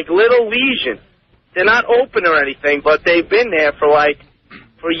 They're like little lesions. They're not open or anything, but they've been there for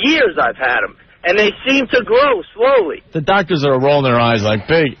years I've had them. And they seem to grow slowly. The doctors are rolling their eyes like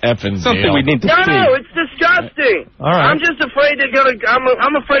big effing Something deal. we need to see. No, it's disgusting. All right. I'm just afraid to go to.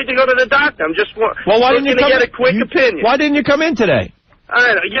 I'm afraid to go to the doctor. I'm just why didn't you looking to get a quick opinion. Why didn't you come in today? I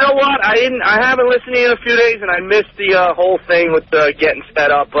don't know. You know what? I haven't listened to you in a few days, and I missed the whole thing with getting sped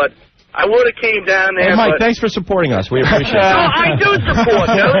up. But I would have came down there. Hey, Mike, but... thanks for supporting us. We appreciate it. No, I do support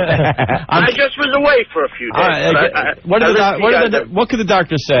you. I just was away for a few days. All right, what could the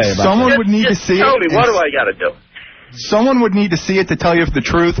doctor say about Someone would need to see tell it. me, what do I got to do? Someone would need to see it to tell you the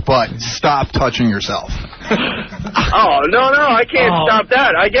truth, but stop touching yourself. Oh, no, I can't stop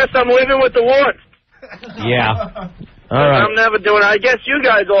that. I guess I'm living with the warts. Yeah. All right. I'm never doing it. I guess you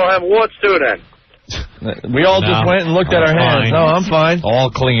guys all have warts too then. We all just went and looked at our hands. Fine. No, I'm fine. All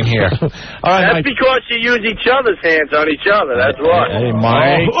clean here. All right, That's Mike. because you use each other's hands on each other. That's why. Hey,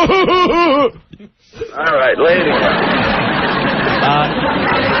 Mike. All right, later.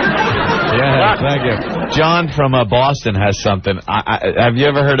 Yeah, thank you. John from Boston has something. Have you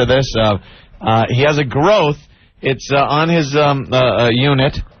ever heard of this? He has a growth. It's on his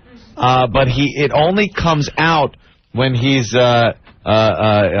unit, but it only comes out when he's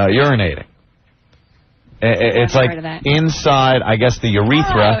urinating. It's like inside, I guess, the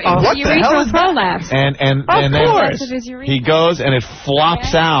urethra. Oh, what the hell is prolapse. And then he goes and it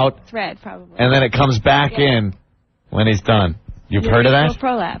flops out. Thread, probably. And then it comes back in when he's done. You've heard of that?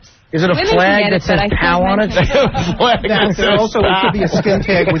 Prolapse. Is it a flag that says POW on it? Also, it could be a skin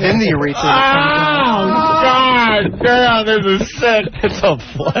tag within the urethra. Oh, God! damn, this is sick. It's a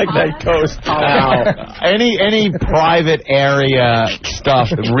flag that goes out. Any private area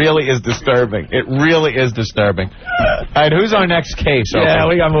stuff really is disturbing. It really is disturbing. All right, who's our next case? Yeah,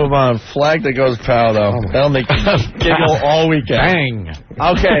 we got to move on. Flag that goes pow, though. That'll make you giggle all weekend. Bang.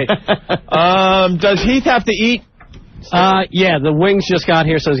 Okay. Does Heath have to eat? Yeah, the wings just got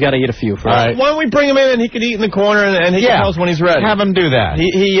here, so he's got to eat a few first. All right. Why don't we bring him in and he can eat in the corner and he can tell us when he's ready. Have him do that.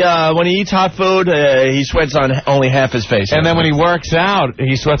 He when he eats hot food, he sweats on only half his face. And then when he works out,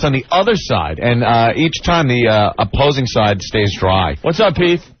 he sweats on the other side. And each time the opposing side stays dry. What's up,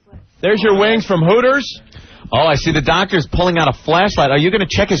 Heath? There's your wings from Hooters. Oh, I see the doctor's pulling out a flashlight. Are you going to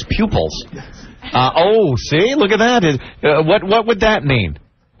check his pupils? Oh, see? Look at that. What would that mean?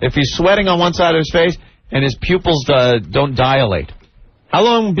 If he's sweating on one side of his face and his pupils don't dilate. How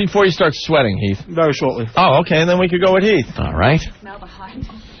long before he starts sweating, Heath? Very shortly. Oh, okay, and then we could go with Heath. All right.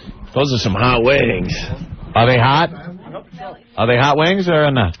 Those are some hot wings. Are they hot? Are they hot wings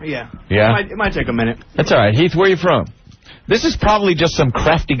or not? Yeah. Yeah? It might take a minute. That's all right. Heath, where are you from? This is probably just some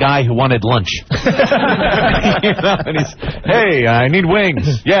crafty guy who wanted lunch. And he's, hey, I need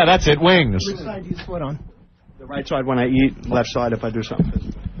wings. Yeah, that's it, wings. Which side do you sweat on? The right side when I eat, left side if I do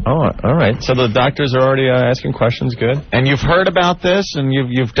something. Oh, all right. So the doctors are already asking questions. Good. And you've heard about this, and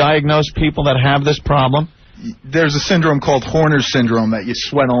you've diagnosed people that have this problem? There's a syndrome called Horner's syndrome that you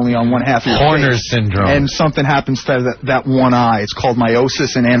sweat only on one half of your Horner's face. syndrome. And something happens to that one eye. It's called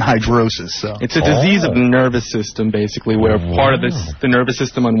meiosis and anhidrosis. So it's a disease of the nervous system, basically, where part of the nervous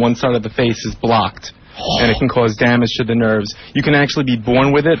system on one side of the face is blocked. And it can cause damage to the nerves. You can actually be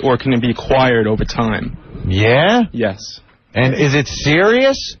born with it, or can it be acquired over time? Yeah? Yes. And is it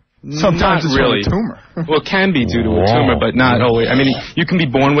serious? Sometimes it's really a tumor. Well, it can be due to a tumor, but not always. I mean, you can be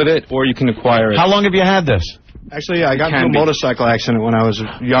born with it, or you can acquire it. How long have you had this? Actually, I got into a motorcycle accident when I was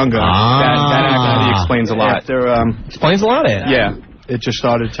younger. That actually explains a lot. Explains a lot, Yeah. It just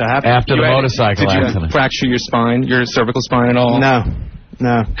started to happen. After the motorcycle accident. Did you fracture your spine, your cervical spine at all? No.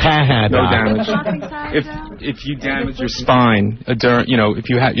 No damage. If you damage your spine, if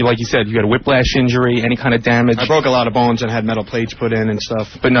you had, like you said, you had a whiplash injury, any kind of damage. I broke a lot of bones and had metal plates put in and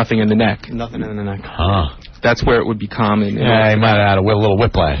stuff. But nothing in the neck. Nothing in the neck. Huh. That's where it would be common. Yeah, he might have had a little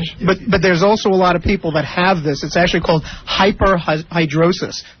whiplash. But there's also a lot of people that have this. It's actually called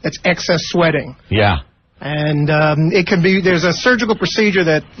hyperhidrosis. That's excess sweating. Yeah. And there's a surgical procedure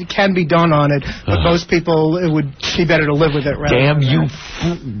that can be done on it, but most people, it would be better to live with it. Damn you,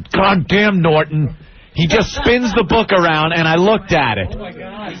 goddamn Norton. He just spins the book around, and I looked at it. Oh, my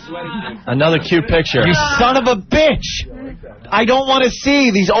God. Another cute picture. You son of a bitch. I don't want to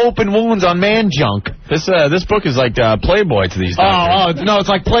see these open wounds on man junk. This book is like Playboy to these doctors. Oh, no, it's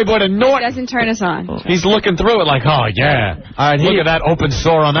like Playboy to Norton. It doesn't turn us on. He's looking through it like, oh, yeah. All right, look at that open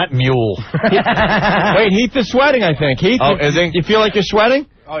sore on that mule. Wait, Heath is sweating, I think. Heath, is he? You feel like you're sweating?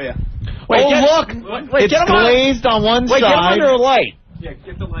 Oh, yeah. Wait, look. It's glazed on one side. Wait, get him under a light. Yeah,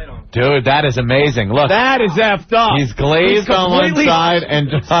 get the light on. Dude, that is amazing. Look. That is effed up. He's glazed on one side and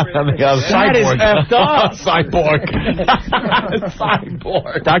on the other. That is effed up. Cyborg.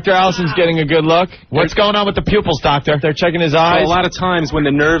 Cyborg. Dr. Allison's getting a good look. What's going on with the pupils, doctor? They're checking his eyes. Well, a lot of times when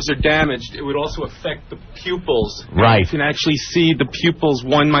the nerves are damaged, it would also affect the pupils. Right. You can actually see the pupils.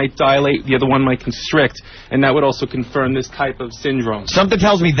 One might dilate, the other one might constrict, and that would also confirm this type of syndrome. Something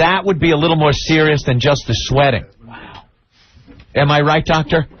tells me that would be a little more serious than just the sweating. Am I right,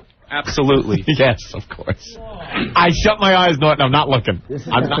 doctor? Absolutely. Yes, of course. I shut my eyes, Norton. I'm not looking.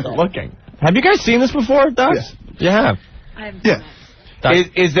 I'm not looking. Have you guys seen this before, Doc? Yeah. You have? Yeah.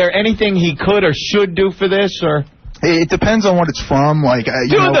 Is there anything he could or should do for this, or? It depends on what it's from. Like, I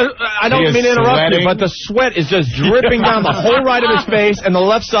don't mean to interrupt you, but the sweat is just dripping down the whole right of his face, and the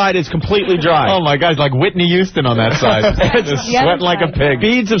left side is completely dry. Oh, my God, like Whitney Houston on that side. Just sweating like a pig.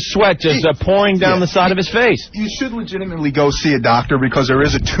 Beads of sweat just pouring down the side of his face. You should legitimately go see a doctor because there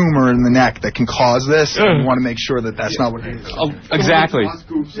is a tumor in the neck that can cause this, and you want to make sure that that's not what it is. Exactly.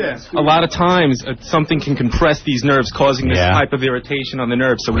 A lot of times, something can compress these nerves, causing this type of irritation on the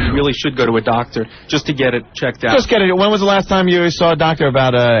nerves, so we really should go to a doctor just to get it checked out. When was the last time you saw a doctor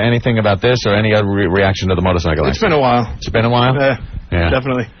about anything about this or any other reaction to the motorcycle accident? It's been a while. It's been a while? Yeah,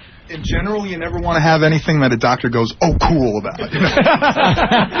 definitely. In general, you never want to have anything that a doctor goes, oh, cool about. It's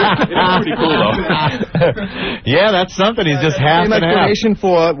pretty cool, though. Yeah, that's something. He's just half and half. Explanation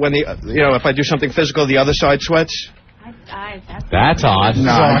for when if I do something physical, the other side sweats? That's odd.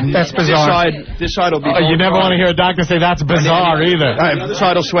 No, that's bizarre. This side will be. You never want to hear a doctor say that's bizarre either. This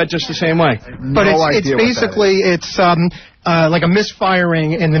side will sweat just the same way. But it's basically like a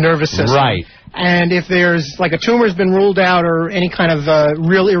misfiring in the nervous system. Right. And if there's like a tumor's been ruled out or any kind of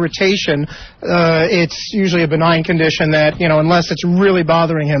real irritation, it's usually a benign condition that, unless it's really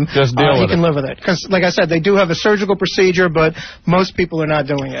bothering him, he can live with it. Because, like I said, they do have a surgical procedure, but most people are not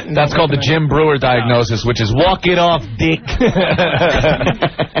doing it. That's called the Jim Brewer diagnosis, which is walk it off, dick.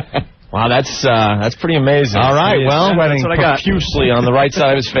 Wow, that's pretty amazing. All right, well, sweating profusely on the right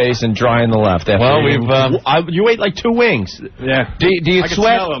side of his face and dry on the left. Well, you ate like 2 wings. Yeah. Do you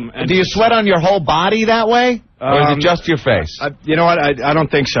sweat? Do you sweat on your whole body that way? Or is it just your face? You know what? I don't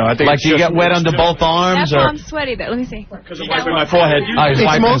think so. I think do you get wet under both arms? That's why I'm sweaty, though. Let me see. Because I'm wiping my forehead.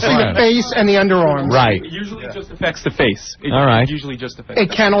 It's mostly the face and the underarms. Right. It usually just affects the face. All right. Usually just affects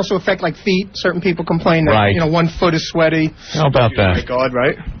It can also affect, like, feet. Certain people complain that, one foot is sweaty. How about that? Right guard,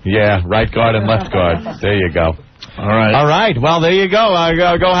 right? Yeah, right guard and left guard. There you go. All right. All right. Well, there you go.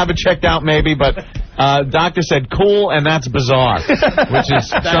 Go have it checked out maybe, but doctor said cool, and that's bizarre, which is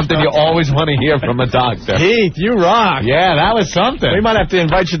something you always want to hear from a doctor. Heath, you rock. Yeah, that was something. We might have to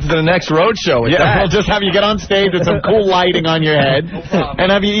invite you to the next road show with that. We'll just have you get on stage with some cool lighting on your head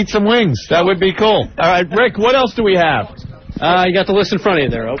and have you eat some wings. That would be cool. All right, Rick, what else do we have? You got the list in front of you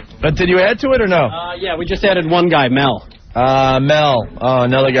there, Ope. But did you add to it or no? Yeah, we just added one guy, Mel. Mel. Oh,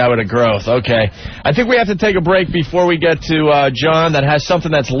 another guy with a growth. Okay. I think we have to take a break before we get to John that has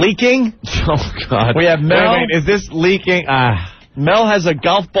something that's leaking. Oh, God. We have Mel. Wait, is this leaking? Mel has a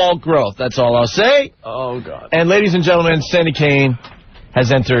golf ball growth. That's all I'll say. Oh, God. And ladies and gentlemen, Sandy Kane has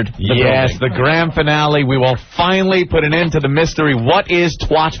entered the building. The grand finale. We will finally put an end to the mystery. What is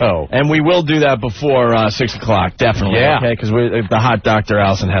Twatto? And we will do that before 6 o'clock, definitely. Yeah. Okay, because the hot Dr.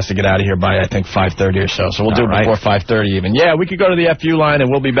 Allison has to get out of here by, I think, 5:30 or so. So we'll do it before 5:30 even. Yeah, we could go to the FU line,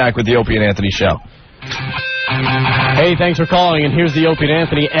 and we'll be back with the Opie and Anthony show. Hey, thanks for calling, and here's the Opie and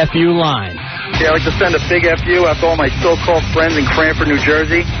Anthony FU line. Yeah, I'd like to send a big FU out to all my so-called friends in Cranford, New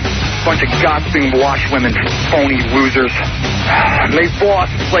Jersey. Bunch of gossiping wash women, phony losers. They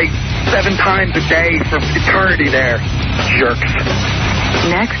boss like 7 times a day for eternity there. Jerks.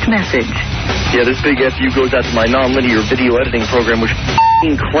 Next message. Yeah, this big FU goes out to my non-linear video editing program, which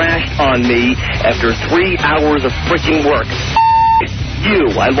crashed on me after 3 hours of freaking work. You,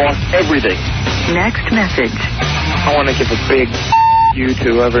 I lost everything. Next message. I want to give a big you to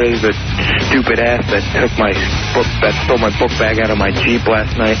whoever is the stupid ass that took my book, that stole my book bag out of my Jeep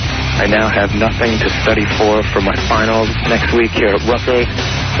last night. I now have nothing to study for my finals next week here at Rutgers.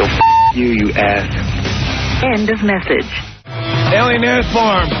 So you ass. End of message. Alien Ant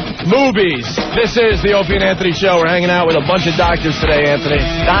Farm, movies. This is the Opie and Anthony show. We're hanging out with a bunch of doctors today, Anthony.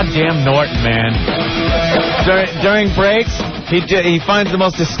 Goddamn Norton, man. During breaks, he finds the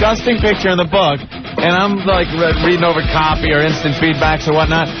most disgusting picture in the book, and I'm like reading over copy or instant feedbacks or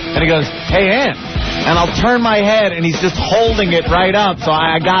whatnot, and he goes, "Hey, Ant," and I'll turn my head, and he's just holding it right up, so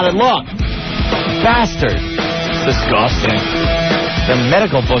I gotta look. Bastard. It's disgusting. The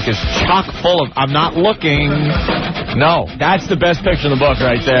medical book is chock full of, I'm not looking. No. That's the best picture in the book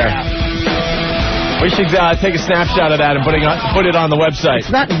right there. We should take a snapshot of that and put it on the website.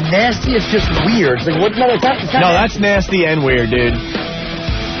 It's not nasty, it's just weird. It's like, No, that's nasty and weird, dude.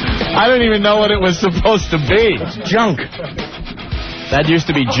 I don't even know what it was supposed to be. It's junk. That used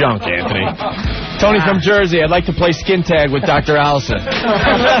to be junk, Anthony. Tony from Jersey, I'd like to play skin tag with Dr. Allison.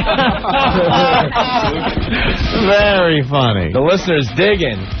 Very funny. The listeners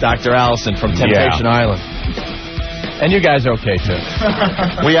digging Dr. Allison from Temptation Island. And you guys are okay, too.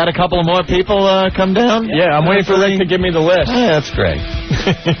 We had a couple of more people come down? Yeah, I'm waiting for Rick to give me the list. Yeah, that's great.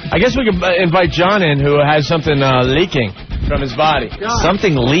 I guess we could invite John in, who has something leaking from his body.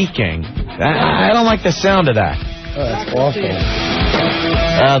 Something leaking? I don't like the sound of that. Oh, that's awful.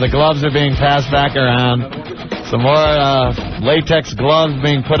 The gloves are being passed back around. Some more latex gloves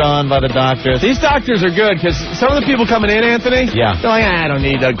being put on by the doctors. These doctors are good, because some of the people coming in, Anthony, they're like, I don't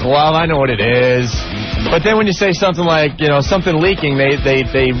need a glove, I know what it is. But then when you say something like, something leaking,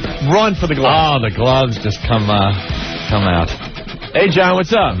 they run for the gloves. Oh, the gloves just come out. Hey, John,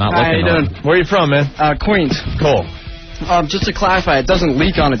 what's up? Not How looking you on. doing? Where are you from, man? Queens. Cool. Just to clarify, it doesn't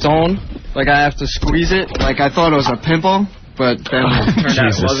leak on its own. Like, I have to squeeze it. Like, I thought it was a pimple, but then it turned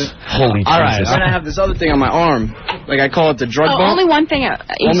out it wasn't. Holy All right, Jesus. then I have this other thing on my arm. Like, I call it the drug bump. Only one thing each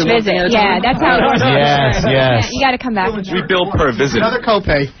Only one visit. thing at a Yeah, time? that's how it works. Yes, yes. You got to come back. We bill per visit. Another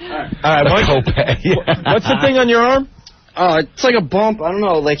copay. All right, Copay. what's the thing on your arm? It's like a bump. I don't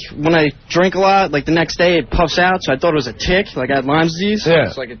know. Like when I drink a lot, like the next day it puffs out. So I thought it was a tick. Like I had Lyme disease. Yeah.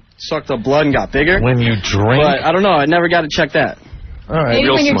 So like it sucked up blood and got bigger. When you drink. But I don't know. I never got to check that. All right. Maybe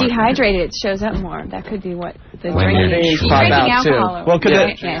when you're dehydrated, it shows up more. That could be what the When drinking. you pop out, alcohol. Well,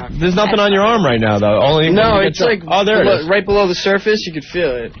 there's nothing on your arm right now, though. Only No, when you it's get like oh, there it is. right below the surface. You could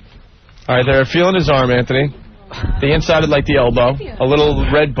feel it. All right, they're feeling his arm, Anthony. The inside of like the elbow, a little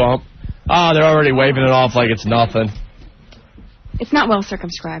red bump. Ah, they're already waving it off like it's nothing. It's not well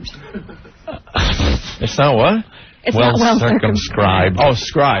circumscribed. It's not what? It's not well circumscribed. Oh,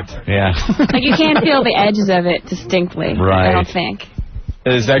 scribed. Yeah. Like you can't feel the edges of it distinctly. Right. I don't think.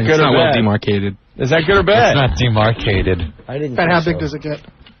 Is that good it's or not bad? well demarcated. Is that good or bad? It's not demarcated. I didn't. But how big does it get?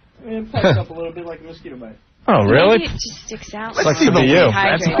 It pipes up a little bit like a mosquito bite. Oh, really? Maybe it just sticks out. Sucks to be you.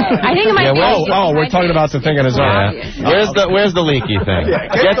 I think it might be. Oh, we're talking about the thing in his arm. Where's the leaky thing?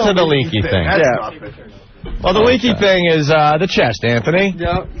 Get to the leaky thing. Yeah. Well, the leaky thing is the chest, Anthony.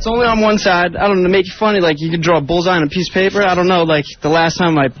 Yeah, it's only on one side. I don't know, to make it funny, like you could draw a bullseye on a piece of paper. I don't know, like the last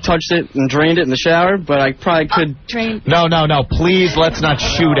time I touched it and drained it in the shower, but I probably could. No, please, let's not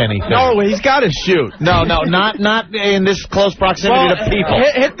shoot anything. No, he's got to shoot. No, not in this close proximity to people.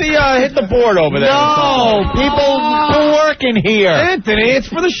 Hit the board over there. No, people work in here. Anthony, it's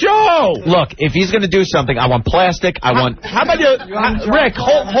for the show. Look, if he's going to do something, I want plastic. I want. How about you, Rick?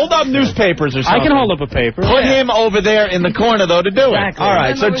 Hold up newspapers or something. I can hold up a paper. Put him over there in the corner, though, to do it. All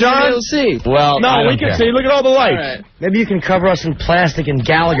right, so John. Well, no, we can see. Look at all the lights. Right. Maybe you can cover us in plastic and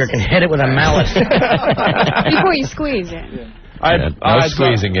Gallagher can hit it with a mallet. Before you squeeze it. No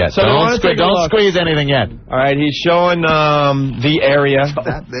squeezing yet. So don't squeeze anything yet. All right, he's showing the area. Is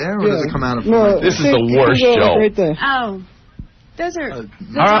that there, or does it come out of? No, this is the worst show. Right there. Oh. Those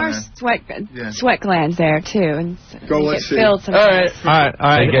are sweat glands there too, and let's see. filled sometimes. All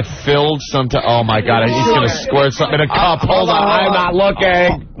right. They get filled sometimes. Oh my God, he's gonna squirt something in a cup. Hold on, I'm not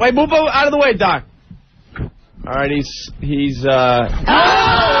looking. Wait, move out of the way, Doc. All right, he's. God!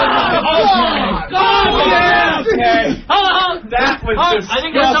 Okay. That was disgusting. I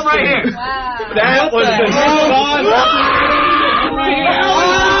think there's some right here. Wow. That was disgusting.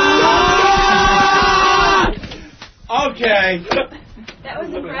 Okay. That was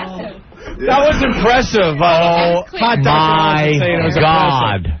impressive. That was impressive. Oh, my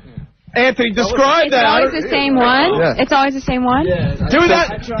God. Anthony, describe that. It's always the same one? Yeah. It's always the same one? Yeah, do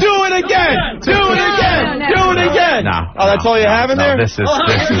that. Do it again. Do it again. Do it again. No. Oh, that's all you have in there? This is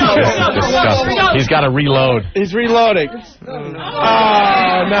disgusting. He's got to reload. He's reloading.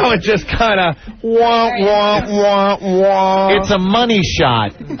 Oh, now it just kind of wah. It's a money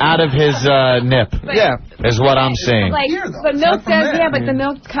shot out of his nip. Yeah. Is what I'm saying. Like, but milk does, but the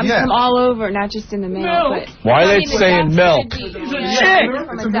milk comes from all over, not just in the middle. But why are they saying milk?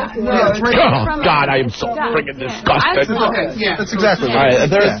 Oh, God, I am so freaking disgusted. That's exactly right.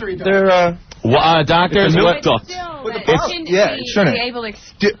 All right, they're doctors. Do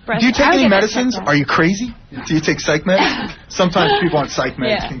you take any medicines? Are you crazy? Do you take psych meds? Sometimes people on psych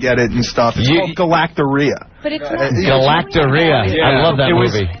meds can get it and stuff. It's called galactorrhea. But it's not. Galactorrhea. Yeah. I love that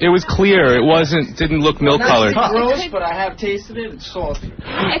movie. It was clear. It didn't look milk colored. It's gross, but I have tasted it. It's salty.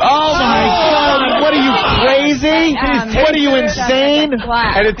 Oh my God! What are you crazy? What are you insane?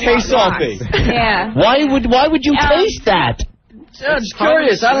 And it tastes salty. Yeah. Why would you taste that? Yeah, just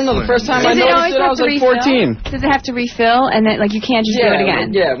curious. I don't know. The first time I noticed it, I was like 14. Does it have to refill? And then, like, you can't just do it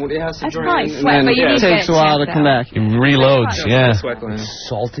again? Yeah, it has to That's drain. probably sweat, but you need it takes a while to come back. It reloads, yeah.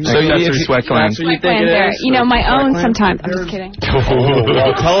 Salty. So sweat glands. Sweat glands there. You know, my own sometimes. I'm just kidding.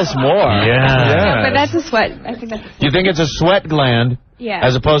 Well, tell us more. Yeah. But that's a sweat. I think that's. You think it's a sweat gland? Yeah.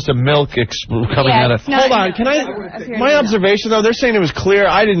 As opposed to milk coming out of. Hold on, can I? My observation though, they're saying it was clear.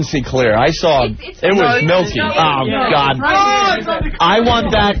 I didn't see clear. I saw it was milky. Oh God! I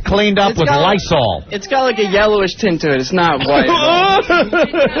want that cleaned up with Lysol. It's got like a yellowish tint to it. It's not white.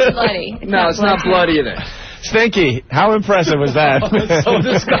 It's bloody. No, it's not bloody either. Stinky, how impressive was that? So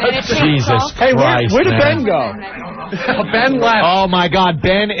disgusting. Jesus Hey, Christ! Where did Ben go? Ben left. Oh my God!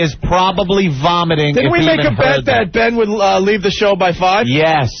 Ben is probably vomiting. Didn't we make a bet that Ben would leave the show by 5?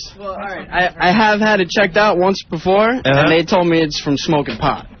 Yes. Well, all right. I have had it checked out once before, and they told me it's from smoking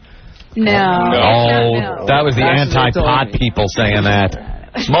pot. No. That was the anti-pot people saying that.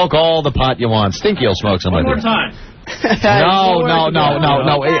 Smoke all the pot you want. Stinky will smoke some of it. One more time. No,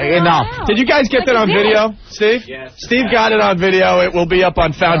 enough. Did you guys get that on video, Steve? Yes. Steve got it on video. It will be up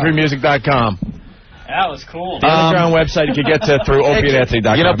on FoundryMusic.com. That was cool. The underground website you can get to through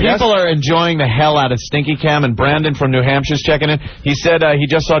OpieAnthony.com. You know, people are enjoying the hell out of Stinky Cam, and Brandon from New Hampshire's checking in. He said he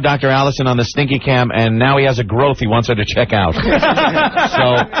just saw Dr. Allison on the Stinky Cam, and now he has a growth he wants her to check out.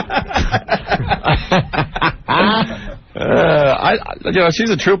 So... She's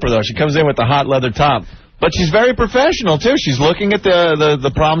a trooper, though. She comes in with the hot leather top. But she's very professional, too. She's looking at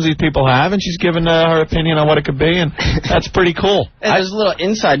the problems these people have, and she's giving her opinion on what it could be, and that's pretty cool. Hey, there's a little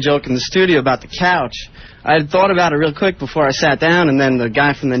inside joke in the studio about the couch. I had thought about it real quick before I sat down, and then the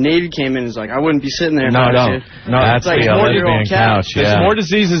guy from the Navy came in and was like, I wouldn't be sitting there. No, that's like the lesbian couch. Yeah. There's more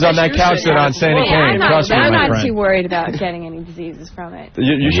diseases on that couch than on Stinky Cam. I'm not too worried about getting any diseases from it.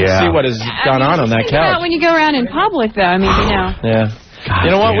 You should see what has gone on that couch. Not when you go around in public, though. I mean, Yeah. God,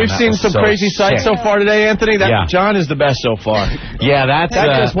 you know what? We've seen some crazy sights so far today, Anthony. John is the best so far. Yeah, that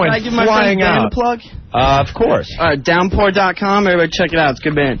just went flying out. Can I give my friend Dan a plug? Of course. All right, downpour.com. Everybody check it out. It's a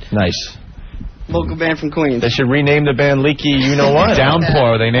good band. Nice. Local band from Queens. They should rename the band Leaky you-know-what.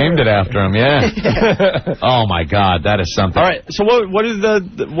 Downpour. They named it after him, yeah. Oh, my God. That is something. All right. So what are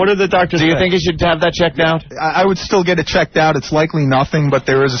the doctors Do you think he should have that checked out? I would still get it checked out. It's likely nothing, but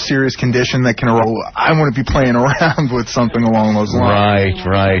there is a serious condition that can arise. I wouldn't be playing around with something along those lines.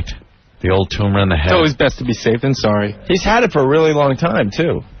 Right. The old tumor in the head. It's always best to be safe than sorry. He's had it for a really long time,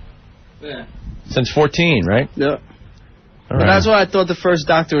 too. Yeah. Since 14, right? Yeah. But that's why I thought the first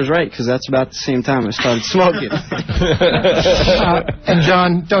doctor was right, because that's about the same time I started smoking. And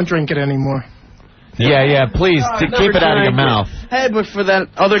John, don't drink it anymore. Yeah, please, keep it out of your mouth. Hey, but for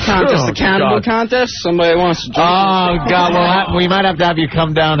that other contest, the cannibal contest, somebody wants to drink it. Oh, God, well, we might have to have you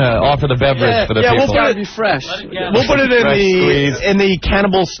come down to offer the beverage for the people. We'll put it fresh. We'll put it in the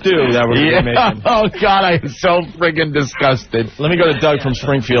cannibal stew that we're going to be making. Oh, God, I'm so friggin' disgusted. Let me go to Doug from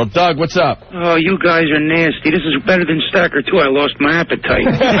Springfield. Doug, what's up? Oh, you guys are nasty. This is better than Stacker 2. I lost my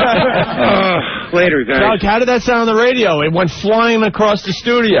appetite. Later, guys. Doug, how did that sound on the radio? It went flying across the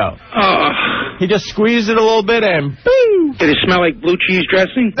studio. He just squeezed it a little bit and boom. Did it smell like blue cheese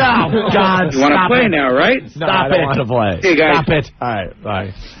dressing? Oh, God, you want to play now, right? Stop it. I don't want to play. Hey, guys. Stop it. All right,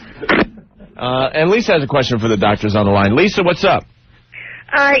 bye. And Lisa has a question for the doctors on the line. Lisa, what's up?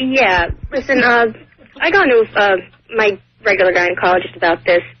 Yeah. Listen, I gone to my regular gynecologist about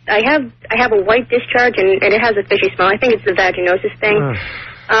this. I have a white discharge and it has a fishy smell. I think it's the vaginosis thing.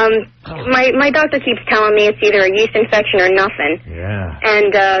 My doctor keeps telling me it's either a yeast infection or nothing. Yeah.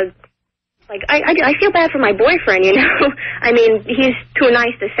 And like I feel bad for my boyfriend, you know. I mean, he's too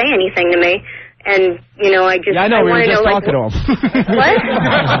nice to say anything to me. And, you know, I know, we were just talking to him. What?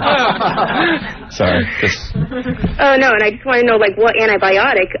 Sorry. Oh, no, and I just want to know, like, what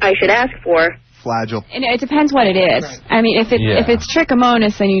antibiotic I should ask for. Flagell. And it depends what it is. I mean, if it's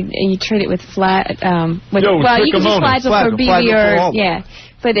trichomonas, then you treat it with you can use Flagell for BV or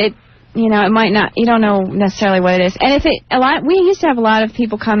but it. You know, it might not. You don't know necessarily what it is. And we used to have a lot of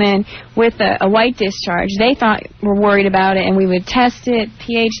people come in with a white discharge. They were worried about it, and we would test it,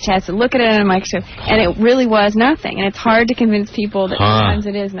 pH test it, look at it on a microscope, and it really was nothing. And it's hard to convince people that sometimes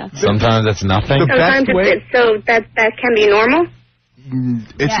it is nothing. Sometimes it's nothing. Sometimes so that can be normal.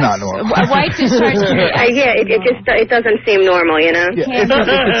 It's not normal. A white discharge can be it doesn't seem normal, you know. Yeah, it's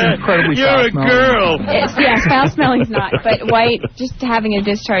incredibly You're a girl. Foul smelling is not, but white, just having a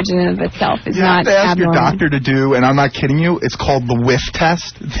discharge in and of itself is not abnormal. Ask your abnormal. doctor to do, and I'm not kidding you. It's called the whiff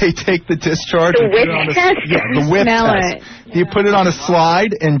test. They take the discharge. The whiff test. Yeah, the whiff test. You put it on a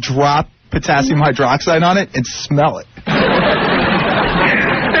slide and drop potassium hydroxide on it and smell it.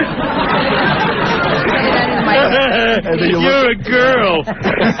 You're a girl.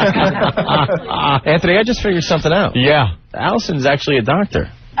 Anthony, I just figured something out. Yeah. Allison's actually a doctor.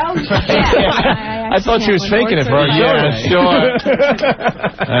 Oh, yeah. I thought she was faking it for her. Yeah, sure.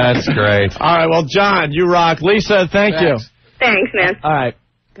 That's great. All right, well, John, you rock. Lisa, thank you. Thanks, man. All right.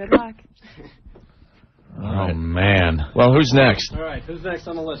 Good luck. Oh, man. Well, who's next? All right, who's next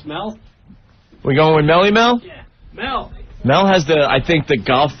on the list? Mel? We going with Melly Mel? Yeah. Mel. Mel has I think the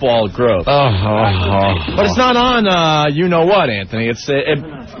golf ball growth. But it's not on, you know what, Anthony. It's,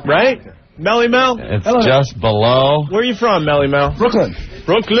 right? Melly Mel? It's just below. Where are you from, Melly Mel? Brooklyn.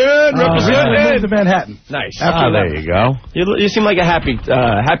 Represented. To Manhattan. Nice. There you go. You seem like a happy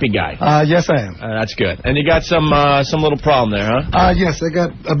guy. Yes, I am. That's good. And you got some little problem there, huh? Yes, I got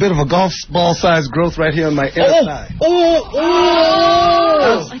a bit of a golf ball-sized growth right here on my inner thigh.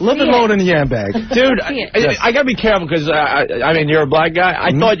 A little bit lower than the yam bag. Dude, I got to be careful because, I mean, you're a black guy.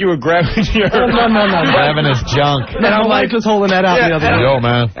 I thought you were grabbing your... No. Grabbing his junk. And my wife was holding that out the other day. Yo,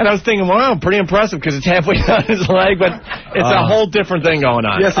 man. And I was thinking, wow, pretty impressive because it's halfway down his leg, but it's a whole different thing going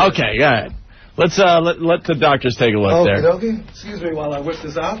on. Yes, okay, go ahead. Let's let the doctors take a look there. Okay. Excuse me while I whip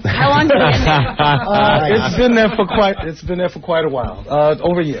this out. How long has it It's been there? been there for quite a while.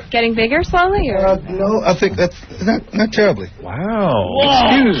 Over a year. Getting bigger slowly, or? No, I think that's not terribly. Wow.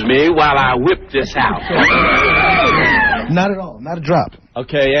 Excuse me while I whip this out. Not at all. Not a drop.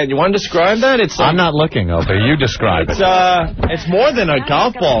 Okay, yeah, you want to describe that? I'm not looking, Opie. You describe it. It's more than a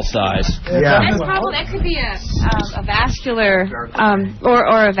golf ball size. That's probably, that could be a vascular,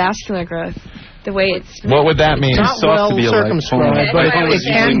 or a vascular growth. The way it's... What would that mean? It's not well circumscribed, but it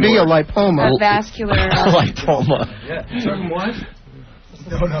can be a lipoma. A vascular... Lipoma. What?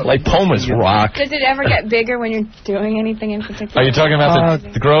 Lipomas rock. Does it ever get bigger when you're doing anything in particular? Are you talking about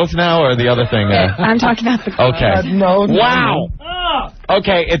the growth now or the other thing? I'm talking about the growth. Okay. No. Wow.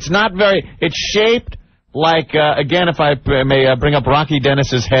 Okay, it's not very... It's shaped like, again, if I may bring up Rocky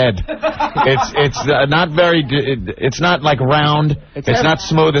Dennis's head. It's not very... It's not like round. It's not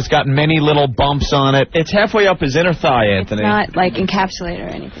smooth. It's got many little bumps on it. It's halfway up his inner thigh, Anthony. It's not like encapsulated or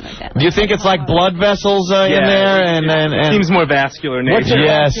anything like that. Do you think it's like blood vessels in there? And seems more vascular in nature.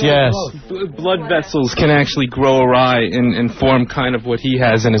 Yes. Blood vessels can actually grow awry and form kind of what he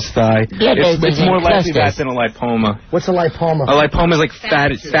has in his thigh. It's more likely that than a lipoma. What's a lipoma? A lipoma is like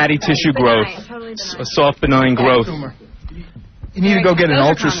fatty tissue growth. A soft, benign growth. You need to go get an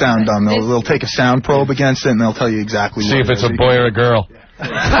ultrasound done. They'll take a sound probe against it, and they'll tell you exactly. See if it's a boy or a girl.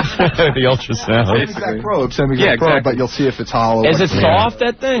 The ultrasound. Semi-exact probe, but you'll see if it's hollow. Is it soft,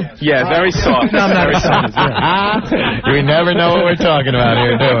 that thing? Yeah, very soft. No, very soft. We never know what we're talking about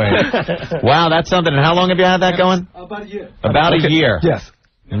here, do we? Wow, that's something. And how long have you had that going? About a year. About a year. Yes.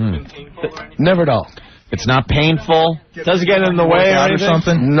 Never at all. It's not painful. Does it get in the way or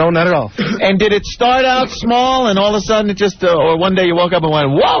something? No, not at all. And did it start out small and all of a sudden it just, or one day you woke up and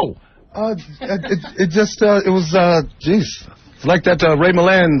went, whoa? It was, jeez. It's like that Ray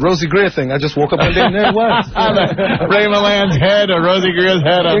Milland, Rosie Greer thing. I just woke up one day and there it was. Ray Milland's head or Rosie Greer's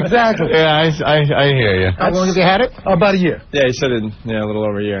head. Exactly. Yeah, I hear you. How long have you had it? About a year. Yeah, he said it, a little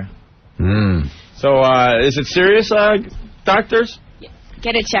over a year. So, is it serious, doctors?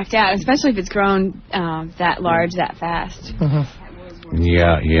 Get it checked out, especially if it's grown that large that fast.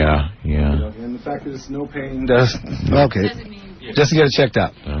 Yeah. And the fact that it's no pain does... Okay. Just to get it checked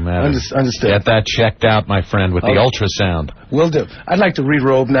out. Understood. Get that checked out, my friend, with the ultrasound. Will do. I'd like to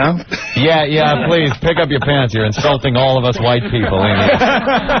re-robe now. Yeah, please, pick up your pants. You're insulting all of us white people.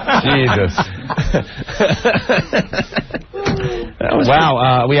 Jesus.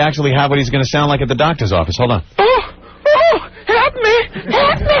 Wow, we actually have what he's going to sound like at the doctor's office. Hold on. Help me!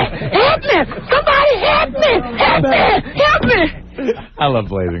 Somebody help me! I love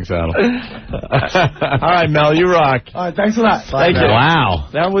Blazing Saddles. All right, Mel, you rock. All right, thanks a lot. Thank you. Wow.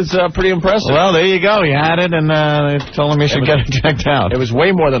 That was pretty impressive. Well, there you go. He had it, and they told him he should get it checked out. It was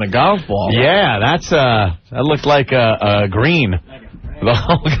way more than a golf ball. Yeah, that looked like a green. The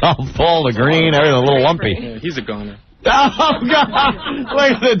whole golf ball, the green, everything, a little lumpy. Yeah, he's a goner. Oh, God.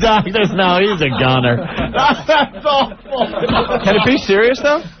 Look at the doctors now. He's a gunner. That's awful. Can it be serious,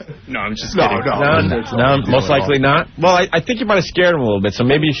 though? No, I'm just kidding. No, most likely not. Well, I think you might have scared him a little bit, so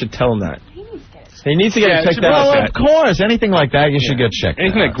maybe you should tell him that. He needs to get it checked out. Well, of course. Anything like that, you should get checked out.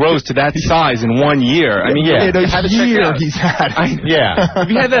 Anything that grows to that size in 1 year. I mean, a year he's had. If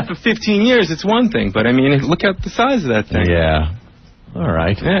you had that for 15 years, it's one thing. But, I mean, look at the size of that thing. Yeah. All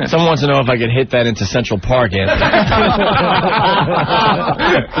right. Yeah. Someone wants to know if I could hit that into Central Park, Anthony.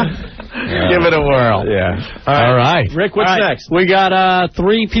 Give it a whirl. Yeah. All right. Rick, what's next? We got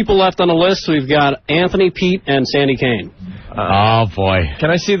 3 people left on the list. We've got Anthony, Pete, and Sandy Kane. Oh, boy. Can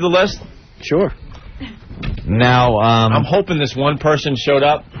I see the list? Sure. Now, I'm hoping this one person showed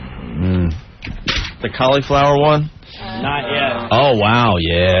up. The cauliflower one? Not yet. Oh, wow,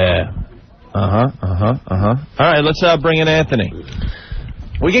 yeah. All right, let's bring in Anthony.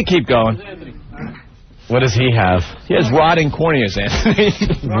 We can keep going. What does he have? He has rotting corneas, Anthony.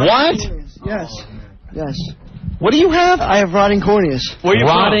 What? Yes. What do you have? I have rotting corneas. Where you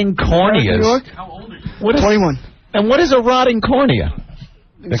rotting from? corneas? New York? What is, 21. And what is a rotting cornea?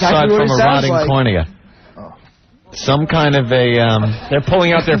 Aside what from it a sounds rotting like. cornea. Some kind of a... They're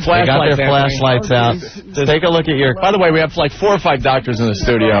pulling out their flashlights. They got their Anthony. flashlights out. Take a look at your... By the way, we have like 4 or 5 doctors in the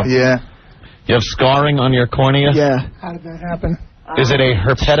studio. Yeah. You have scarring on your cornea? Yeah. How did that happen? Is it a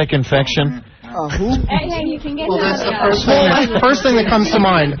herpetic infection? Who? Hey, you can get That's the first thing that comes to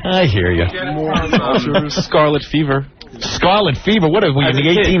mind. I hear you. Scarlet fever. Scarlet fever? What are we, in the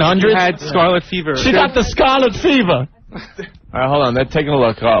 1800s? You had scarlet fever. She got the scarlet fever. All right, hold on. They're taking a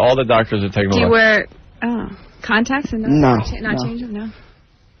look. All the doctors are taking a Do you look. wear contacts and No. not change them? No.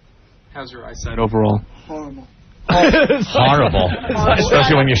 How's your eyesight overall? Horrible. Horrible.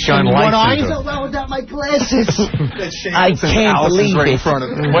 Especially when you shine lights into it. Well without my glasses. I can't believe right in it. front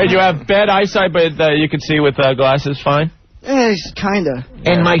of him. Wait, you have bad eyesight, but you can see with glasses fine? Kinda.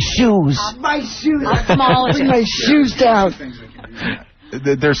 And my shoes. My shoes. How small is Bring it? my shoes down.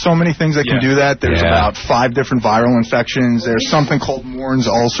 There's so many things that can do that. There's about 5 different viral infections. There's something called Morin's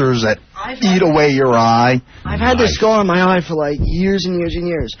ulcers that eat away your eye. I've had this scar on my eye for like years and years and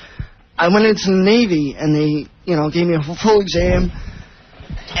years. I went into the Navy and they, gave me a full exam.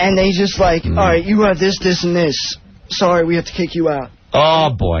 And they just like, all right, you have this, this, and this. Sorry, we have to kick you out. Oh,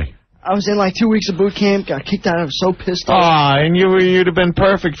 boy. I was in like 2 weeks of boot camp, got kicked out. I was so pissed off. And you'd have been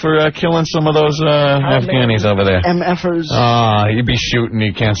perfect for killing some of those Afghanis over there. MFers. You'd be shooting,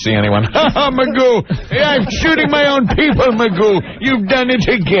 you can't see anyone. Magoo, I'm shooting my own people, Magoo. You've done it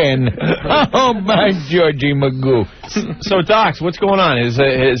again. Oh, my Georgie Magoo. So, Docs, what's going on?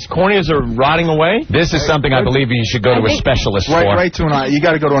 His corneas are rotting away? This is something I believe you should go to a specialist for. Right to you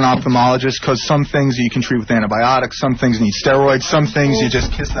got to go to an ophthalmologist because some things you can treat with antibiotics, some things need steroids, some things you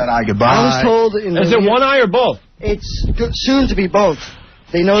just kiss that eye goodbye. I was told... Is it one eye or both? It's soon to be both.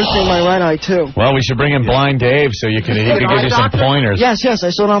 They noticed in my right eye, too. Well, we should bring in Blind Dave so he could give you some pointers. Yes, I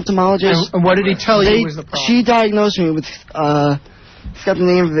saw an ophthalmologist. And what did he tell you was the problem? She diagnosed me with, I forgot the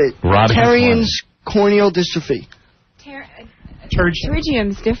name of it, Terrian's corneal dystrophy.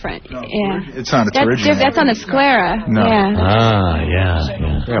 Pterygium's different. It's not a pterygium. That's on the sclera. No.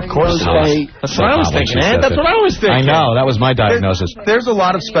 Yeah. Of course it is. That's what I was thinking, man. That's what I was thinking. I know. That was my diagnosis. There's a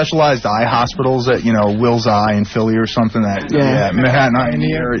lot of specialized eye hospitals at, Will's Eye in Philly or something that, Manhattan Eye in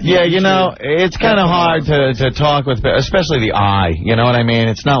the area. Yeah, it's kind of hard to talk with, especially the eye. You know what I mean?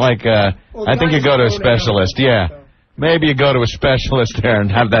 It's not like, I think you go to a specialist, Maybe you go to a specialist there and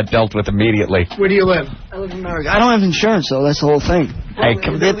have that dealt with immediately. Where do you live? I live in America. I don't have insurance, though. That's the whole thing. Hey,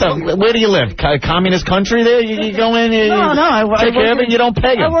 where do you live? Communist country there? You go in, I take care of it, you don't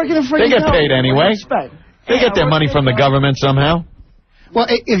pay them. I work in a free They get paid anyway. They get their money from the government somehow. Well,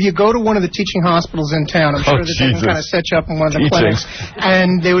 if you go to one of the teaching hospitals in town, I'm sure that they can kind of set you up in one of the clinics,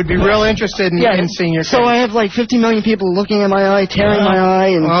 and they would be real interested in seeing your case. So I have like 50 million people looking at my eye, tearing my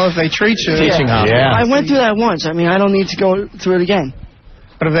eye. And well, if they treat you. Teaching hospital. I went through that once. I mean, I don't need to go through it again.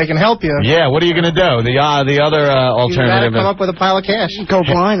 But if they can help you. Yeah, what are you going to do? The other alternative. You come up with a pile of cash. Go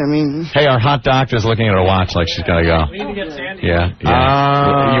blind, I mean. Hey, our hot doctor's looking at her watch like she's got to go. Yeah.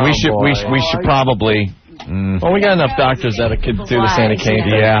 We should probably... Well, we got enough doctors that could do the Santa Cane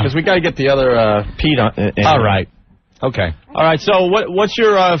thing. Yeah. Because we got to get the other Pete on. All right. Okay. All right, so what's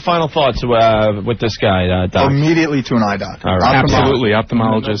your final thoughts with this guy, Doc? Immediately to an eye doctor. All right. Absolutely,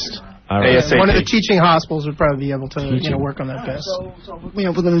 ophthalmologist. Right. One of the teaching hospitals would probably be able to work on that best. So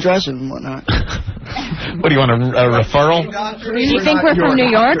with an address and whatnot. What, do you want a referral? Do you think we're from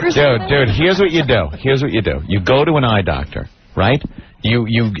New York or something? Dude, here's what you do. You go to an eye doctor, right?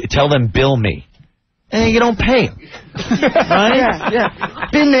 You tell them, bill me. And you don't pay them. Right? Yeah.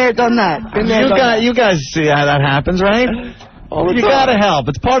 Been there, done that. You guys see how that happens, right? You gotta help.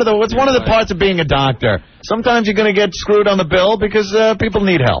 It's one of the parts of being a doctor. Sometimes you're gonna get screwed on the bill because people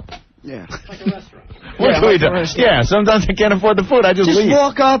need help. Yeah. Like a restaurant. What can we do? Yeah, sometimes I can't afford the food. I just leave. Just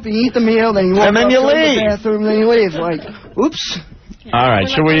walk up, you eat the meal, then you walk and then up you to leave. the bathroom, then you leave. Like, oops. All right,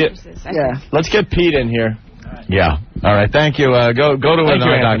 should we? Yeah. Let's get Pete in here. Yeah. All right. Thank you. Go to an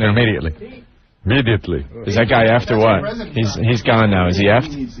eye doctor immediately. Immediately. Is that guy after what? He's gone now. Is he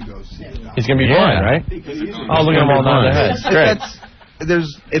after? He's gonna be fine, right? Oh, look at him all nod their heads. Great.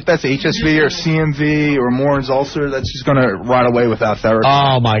 If that's HSV or CMV or Morin's ulcer, that's just going to rot away without therapy.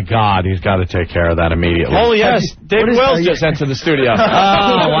 Oh, my God. He's got to take care of that immediately. Oh, yes. David Wells just entered the studio. Oh,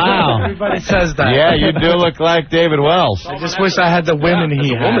 wow. Everybody says that. Yeah, you do look like David Wells. I just wish I had the women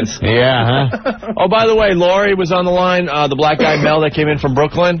he has. Yeah, huh? Oh, by the way, Laurie was on the line, the black guy Mel that came in from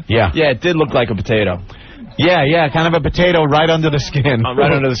Brooklyn. Yeah. Yeah, it did look like a potato. Yeah, kind of a potato right under the skin.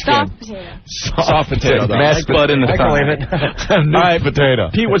 Right under the skin. Soft potato. Mass blood in the thigh. I can believe it. All right,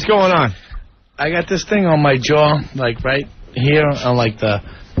 potato. Pete, what's going on? I got this thing on my jaw, like right here on like the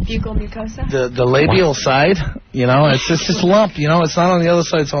buccal mucosa. The labial side. It's just this lump. It's not on the other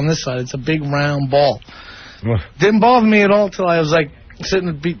side. It's on this side. It's a big round ball. Didn't bother me at all till I was like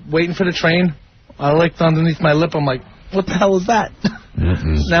sitting waiting for the train. I looked underneath my lip. I'm like, what the hell is that?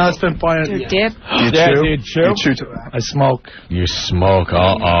 Now it's been part of your dip. You chew? I smoke. You smoke.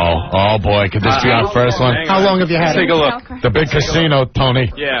 Oh boy, could this be our first one? How long have you had it? Take a look. The big casino,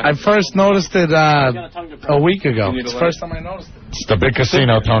 Tony. Yeah. I first noticed it a week ago. It's the first time I noticed it. It's the big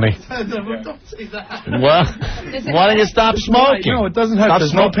casino, Tony. Don't say that. Well, why don't you stop smoking? No, it doesn't hurt.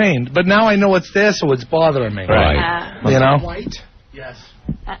 There's no pain. But now I know it's there, so it's bothering me. Right. White? Yes.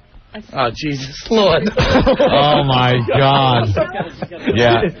 Oh, Jesus Lord. Oh, my God.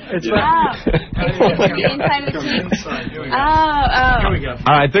 Yeah. inside of the teeth. Oh. Here we go.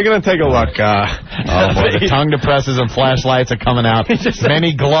 All right, they're going to take a look. Oh, boy, the tongue depressors and flashlights are coming out.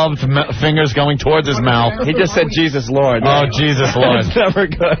 Many gloved fingers going towards his mouth. He just said Jesus Lord. Oh, Jesus Lord. That's never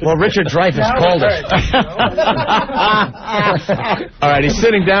good. Well, Richard Dreyfuss called it. All right, he's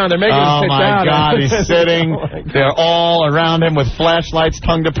sitting down. They're making him sit down. Oh, my God, he's sitting. They're all around him with flashlights,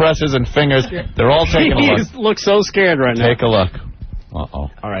 tongue depressors, and fingers. They're all taking a look. He looks so scared right now. Take a look. Uh-oh.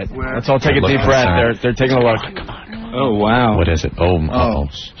 All right, let's all take a deep breath. They're taking a look. Oh, wow. What is it? Oh,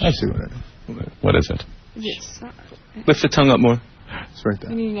 I see what it is. What is it? Lift the tongue up more. It's right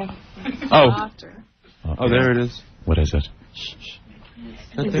there. Oh, there it is. What is it?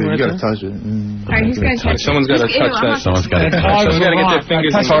 You gotta touch it. Alright, who's gonna touch it? Someone's gotta touch that. Someone's gotta touch it. Someone's gotta get their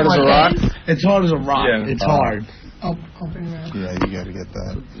fingers as hard as a rock. It's hard as a rock. Yeah. It's hard. Yeah, you gotta get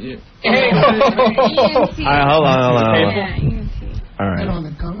that. Hold on. All right.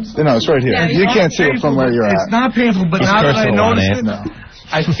 No, it's right here. You can't see it from where you're at. It's not painful, but now that I notice it, No.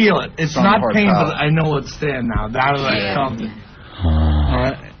 I feel it. It's Some not part painful. out. I know it's there now. Now that I felt it. All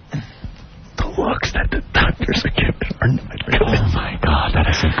right. The looks that the doctors are giving are not good. Oh, my God, that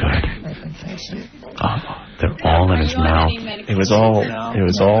isn't good. They're all in his mouth. It was all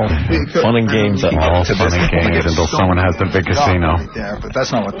fun and games. All fun and games until someone has the big casino. Yeah, but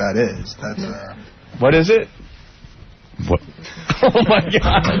that's not what that is. That's What is it? What? Oh, my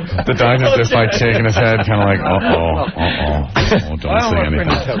God. The doctor's just like shaking his head, kind of like, oh, don't say anything.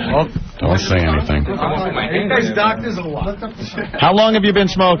 Don't say anything. You guys doctors or what? How long have you been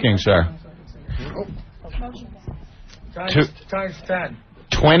smoking, sir? Times 10.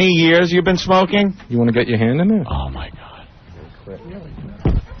 20 years you've been smoking? You want to get your hand in there? Oh, my God.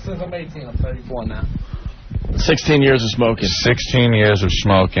 Since I'm 18, I'm 34 now. 16 years of smoking. 16 years of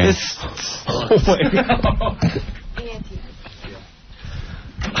smoking. Oh, my God.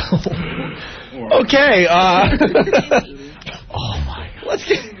 Okay, oh, my God.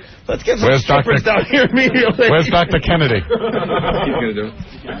 Let's get some Where's strippers down here immediately. Where's Dr. Kennedy? He's gonna do it.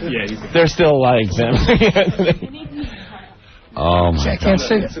 Yeah, They're still examining Anthony. Oh, my I can't God.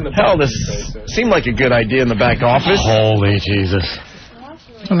 see it. Hell, this seemed like a good idea in the back office. Holy Jesus.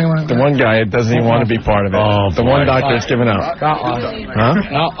 The one guy doesn't even want to be part of it. Oh, the one doctor is giving up.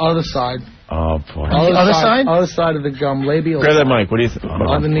 Huh? Other side. Oh, boy. Other side? Other side of the gum. Labial. Grab that mic. What do you think?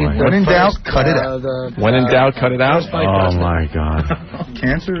 Underneath. When in doubt, cut it out. When in doubt, cut it out? Oh, my God.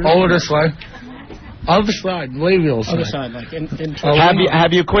 Cancer? Over this way. Other side. Labial side. Other side, like in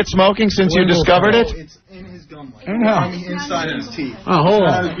Have you quit smoking since you discovered it? It's in his gum. On the inside of his teeth. Oh, hold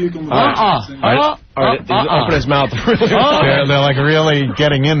on. Open his mouth. They're like really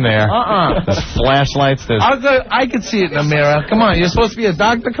getting in there. There's flashlights. There's... I can see it in the mirror. Come on, you're supposed to be a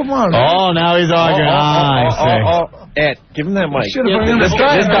doctor. Come on. Oh, now he's arguing. I see. Ed, give him that mic. This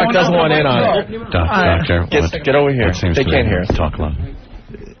doc doesn't want in on it. Doctor, Get over here. They can't hear us. Talk loud.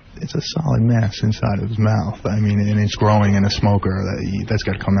 It's a solid mass inside of his mouth. I mean, and it's growing in a smoker. That's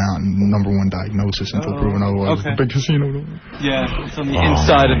got to come out. And number one diagnosis until proven otherwise. Okay. Big casino. Yeah, it's on the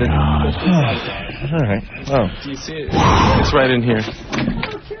inside of it. All right. Oh. Do you see it? It's right in here.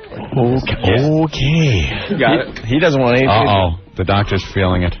 Okay. Got it. He doesn't want anything. Uh-oh. The doctor's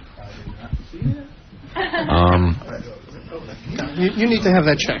feeling it. You need to have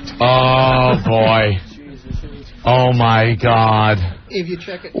that checked. Oh, boy. Oh, my God. If you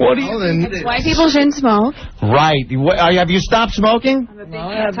check it, what do you It's why people shouldn't smoke. Right. Have you stopped smoking? I'm a big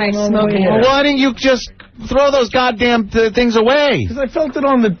anti-smoking. Well, why didn't you just throw those goddamn things away? Because I felt it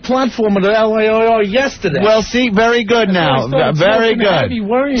on the platform of the LAOR yesterday. Well, see, very good now. Very good.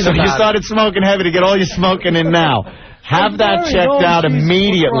 So you started smoking heavy to get all your smoking in now. Have that checked out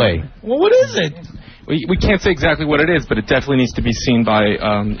immediately. Well, what is it? We can't say exactly what it is, but it definitely needs to be seen by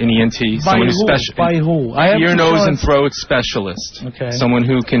an ENT, someone who's By who? Ear, nose, and throat specialist. Okay. Someone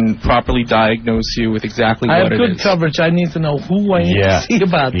who can properly diagnose you with exactly what it is. I have good coverage. I need to know who I need to see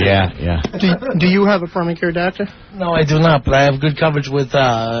about this. Yeah. Do you have a primary care doctor? No, I do not, but I have good coverage with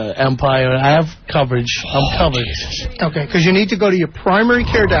Empire. I have coverage. I'm covered. Okay, because you need to go to your primary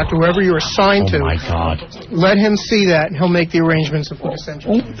care doctor, whoever you're assigned to. Oh, my God. Let him see that, and he'll make the arrangements of what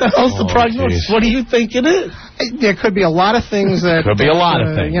essentially. What the hell's the prognosis? What do you think it is? There could be a lot of things that could be a lot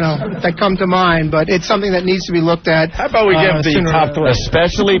of things, that come to mind, but it's something that needs to be looked at. How about we give the top three?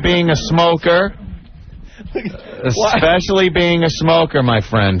 Especially being a smoker. Especially being a smoker, my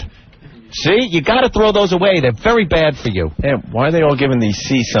friend. See, you got to throw those away. They're very bad for you. Yeah, why are they all giving the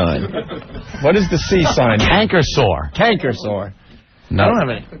C sign? What is the C sign? Canker sore. Canker sore. No. I don't have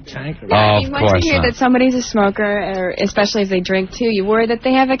any canker. Once you hear that somebody's a smoker, or especially if they drink too, you worry that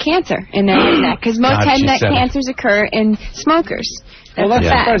they have a cancer in their head and neck, because most head and neck cancers occur in smokers. Well, that's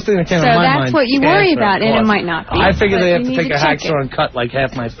the first thing that came to my mind. So that's what you worry about, and it might not be. I figure they have to take a hacksaw and cut like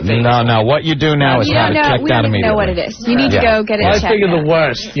half my face. No. What you do now is have it checked out immediately. We don't know what it is. You need to go get it checked out. I figure the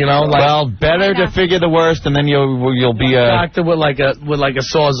worst, you know. Like, well, better to figure the worst, and then you'll be a doctor with like a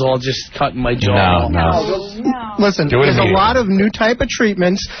sawzall just cutting my jaw. No. Listen, there's a lot of new type of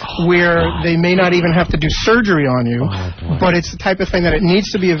treatments where they may not even have to do surgery on you, but it's the type of thing that it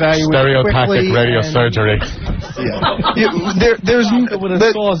needs to be evaluated Stereotactic radiosurgery.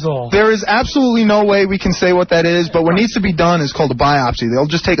 There is absolutely no way we can say what that is, but what needs to be done is called a biopsy. They'll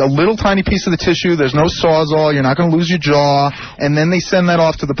just take a little tiny piece of the tissue. There's no sawzall. You're not going to lose your jaw. And then they send that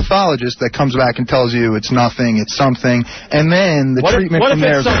off to the pathologist that comes back and tells you it's nothing, it's something. And then the treatment from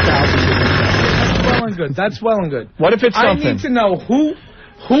there is That's well and good. What if it's something? I need to know who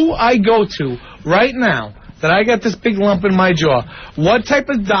I go to right now that I got this big lump in my jaw. What type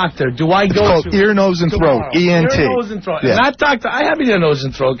of doctor do I go to? It's called ear, nose, and throat. ENT. Ear, nose, and throat. Yeah. Not doctor. I have an ear, nose,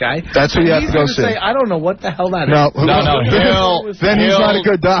 and throat guy. That's who you have to go see. Say, I don't know what the hell that is. No. Then he's not a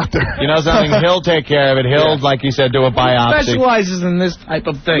good doctor. You know something? He'll take care of it. He'll, like you said, do a biopsy. Specializes in this type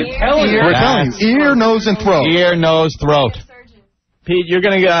of thing. We're telling you, ear, nose, and throat. Ear, nose, throat. Pete, you're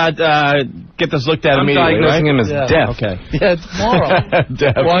going to get this looked at immediately, right? I'm diagnosing him as deaf. Okay. Yeah, tomorrow.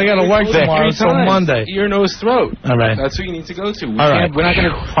 Well, I got to work tomorrow until Monday. Ear, nose, throat. All right. That's who you need to go to. We're not going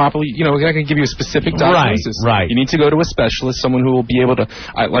to properly, we're not going to give you a specific diagnosis. Right. You need to go to a specialist, someone who will be able to,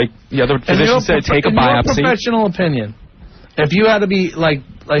 like the other physician said, take a biopsy. In your professional opinion, if you had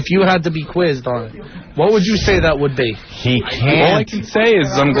to be quizzed on it, what would you say that would be? He can't. All I can say is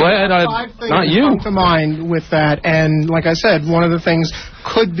I'm glad not you. Come to mind with that, and like I said, one of the things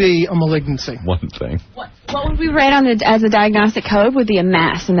could be a malignancy. One thing. What would we write on as a diagnostic code would be a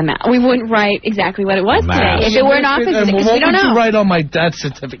mass in the mouth. We wouldn't write exactly what it was today if it were not physical. What we don't would know. you write on my death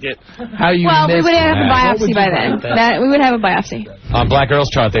certificate? How you? Well, we would have a biopsy by then. We would have a biopsy. On Black Earl's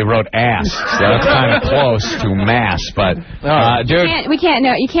chart, they wrote ass. So that's kind of close to mass, but dude, we can't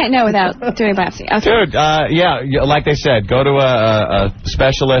know. You can't know without doing a biopsy. Okay. Dude, like they said, go to a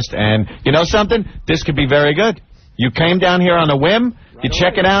specialist, and you know something? This could be very good. You came down here on a whim. You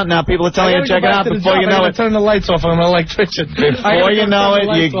check it out. Now people are telling you to check it out. Before you know it, turn the lights off. I'm an electrician. Before you know it,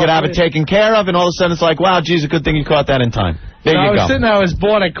 you could have it taken care of, and all of a sudden it's like, wow, geez, a good thing you caught that in time. There you go. I was sitting there. I was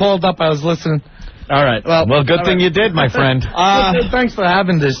bored. I called up. I was listening. All right. Well, good thing you did, my friend. Thanks for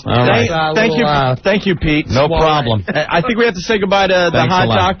having this. All right. Thank you, Pete. No problem. I think we have to say goodbye to the hot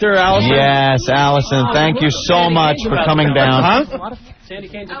doctor, Allison. Yes, Allison. Thank you so much for coming down. Huh? Sandy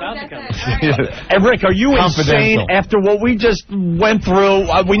Kane's about to come. Hey, Rick, are you insane? After what we just went through,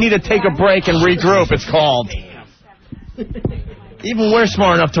 we need to take a break and regroup, it's called. Even we're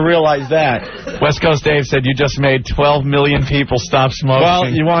smart enough to realize that. West Coast Dave said you just made 12 million people stop smoking. Well,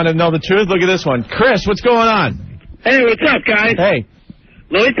 you want to know the truth? Look at this one. Chris, what's going on? Hey, what's up, guys? Hey.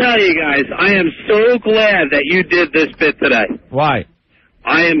 Let me tell you guys, I am so glad that you did this bit today. Why?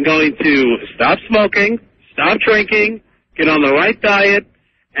 I am going to stop smoking, stop drinking, get on the right diet,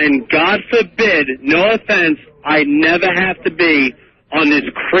 and God forbid, no offense, I never have to be on this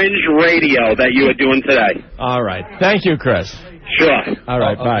cringe radio that you are doing today. All right. Thank you, Chris. Sure. All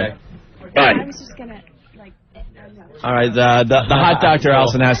right, bye. Bye. I was just going to, all right, the hot doctor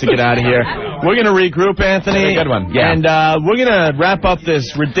Allison has to get out of here. We're going to regroup, Anthony. Good one. Yeah. And we're going to wrap up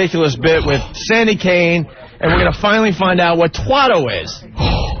this ridiculous bit with Sandy Kane, and we're going to finally find out what Twatto is.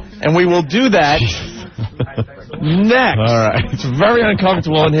 And we will do that next. All right. It's very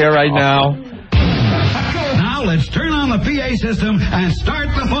uncomfortable in here right now. Now let's turn on the PA system and start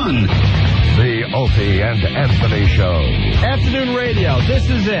the fun. The Opie and Anthony Show. Afternoon radio. This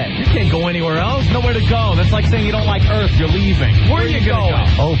is it. You can't go anywhere else. Nowhere to go. That's like saying you don't like Earth. You're leaving. Where are you going?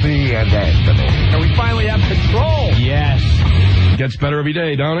 Opie and Anthony. And we finally have control. Yes. Gets better every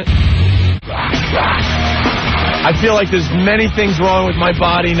day, don't it? I feel like there's many things wrong with my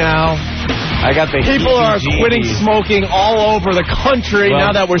body now. I got the people are quitting smoking all over the country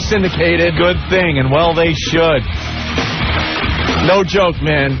now that we're syndicated. Good thing, and well, they should. No joke,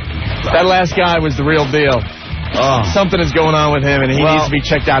 man. That last guy was the real deal. Something is going on with him, and he needs to be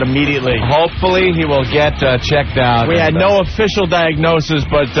checked out immediately. Hopefully, he will get checked out. We had no official diagnosis,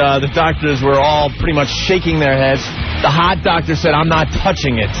 but the doctors were all pretty much shaking their heads. The hot doctor said, "I'm not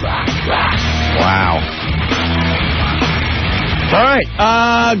touching it." Wow. All right,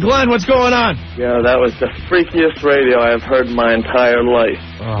 Glenn, what's going on? Yeah, that was the freakiest radio I've heard in my entire life.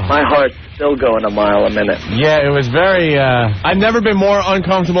 My heart's still going a mile a minute. Yeah, it was very, I've never been more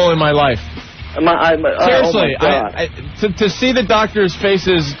uncomfortable in my life. Seriously, to see the doctors'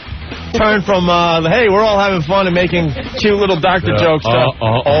 faces turn from, hey, we're all having fun and making cute little doctor jokes,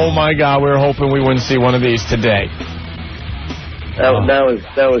 oh my God, we were hoping we wouldn't see one of these today.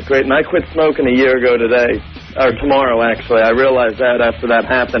 That was great. And I quit smoking a year ago today. Or tomorrow, actually. I realized that after that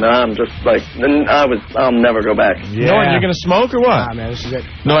happened. I'm just like, I'll never go back. Yeah. Norton, you're going to smoke or what? Nah, man, this is it.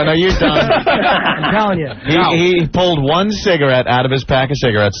 No, you're done. I'm telling you. He pulled one cigarette out of his pack of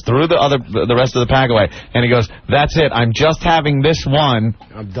cigarettes, threw the rest of the pack away, and he goes, that's it. I'm just having this one.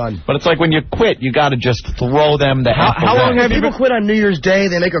 I'm done. But it's like when you quit, you got to just throw them the hell away. How long have people quit on New Year's Day?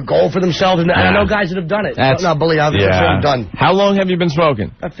 They make a goal for themselves, and I know guys that have done it. No, believe me, I'm done. How long have you been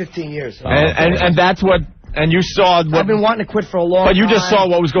smoking? About 15 years. And that's what... And you saw what... I've been wanting to quit for a long time. But you just saw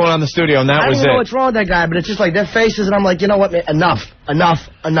what was going on in the studio, and that was it. I don't know what's wrong with that guy, but it's just like their faces, and I'm like, you know what, man, enough.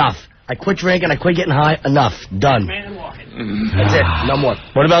 I quit drinking, I quit getting high, enough. Done. That's it, no more.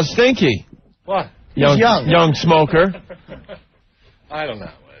 What about Stinky? What? He's young. Young smoker. I don't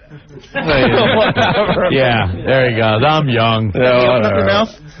know. Yeah, there he goes. I'm young.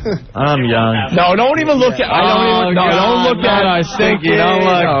 I'm young. No, don't even look at. Don't look at us, Stinky. Don't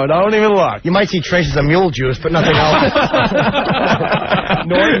look. No, don't even look. You might see traces of mule juice, but nothing else.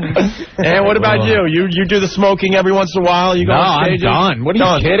 And what about you? You do the smoking every once in a while. You go on stages? I'm done. What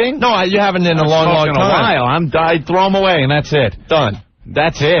are you kidding? No, you haven't in a long time. I throw them away, and that's it. Done.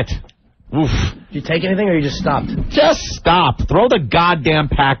 That's it. Oof. Did you take anything, or you just stopped? Just stop. Throw the goddamn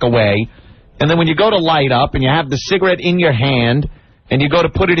pack away, and then when you go to light up and you have the cigarette in your hand and you go to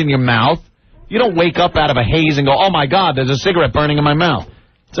put it in your mouth, you don't wake up out of a haze and go, oh, my God, there's a cigarette burning in my mouth.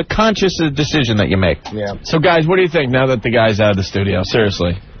 It's a conscious decision that you make. Yeah. So, guys, what do you think now that the guy's out of the studio?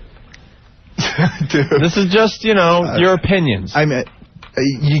 Seriously. Dude. This is just, your opinions. I mean,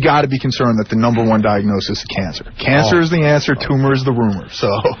 you got to be concerned that the number one diagnosis is cancer. Cancer is the answer, tumor is the rumor, so...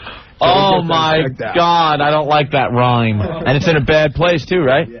 Oh, my God, I don't like that rhyme. And it's in a bad place, too,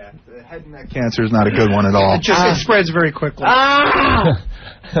 right? Yeah, the head and neck cancer is not a good one at all. It spreads very quickly.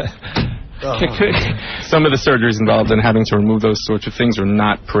 Some of the surgeries involved in having to remove those sorts of things are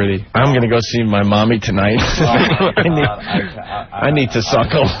not pretty. I'm going to go see my mommy tonight. I need to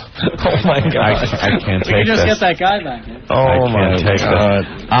suckle. Oh, my God. I can't take this. You just get that guy back. Oh, my God.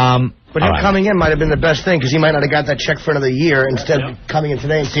 But him coming in might have been the best thing, because he might not have got that check for another year, instead of coming in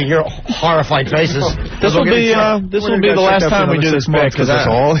today and seeing your horrified faces. This will be the last time we do this bit, because I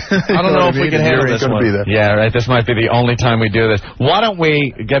don't know if we can handle this one. Yeah, right. This might be the only time we do this. Why don't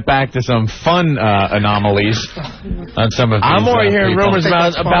we get back to some fun anomalies on some of these I'm already hearing rumors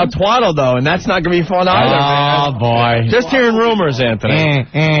about Twaddle, though, and that's not going to be fun either, man. Oh, boy. Just hearing rumors, Anthony.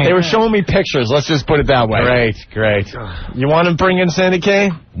 They were showing me pictures. Let's just put it that way. Great. You want to bring in Sandy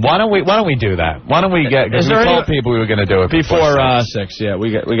K? Why don't we do that? Why don't we get... Because we told people we were going to do it before 6. Yeah,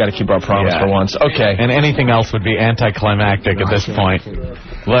 we got to keep our promise for once. Okay. And anything else would be anticlimactic at this point.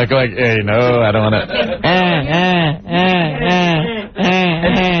 Like, hey, no, I don't want to...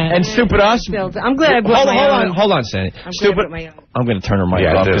 And Stupid Us... I'm glad I brought my own. Hold on, Sandy. I'm going to turn her mic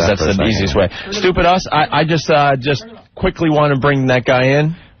off, because that's the easiest way. Stupid Us, I just quickly want to bring that guy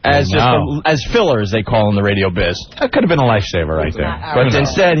in. As filler, as they call in the radio biz. That could have been a lifesaver right there. But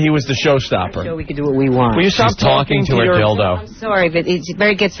instead, he was the showstopper. So we could do what we want. Will you stop talking to her dildo? I'm sorry, but he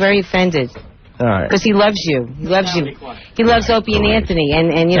gets very offended. All right. Because he loves you. He loves you. He loves Opie and Anthony.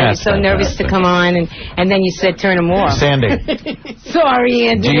 And he's so nervous to come on. And then you said turn him off. Sandy. Sorry,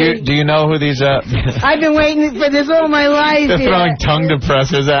 Anthony. Do you know who these... I've been waiting for this all my life. They're throwing tongue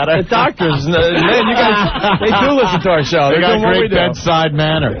depressors at her. The doctors, man, you guys, they do listen to our show. They got great bedside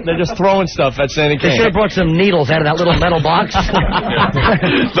manner. They're just throwing stuff at Sandy King. They should have brought some needles out of that little metal box.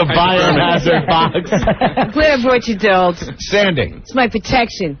 The biohazard box. I'm glad I brought you dolls. Sandy. It's my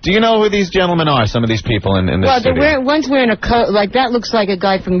protection. Do you know who these gentlemen are, some of these people in this studio? One's wearing a coat, like that looks like a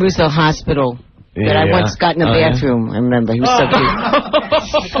guy from Roosevelt Hospital that I once got in a bathroom. I remember. He was so cute.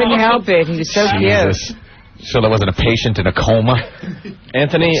 I couldn't help it. He was so cute. So there wasn't a patient in a coma?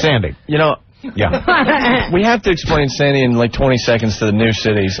 Anthony. Sandy. Yeah. We have to explain Sandy in like 20 seconds to the new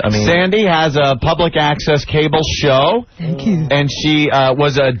cities. I mean, Sandy has a public access cable show. Thank you. And she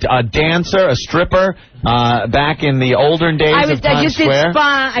was a dancer, a stripper, back in the olden days of Times Square.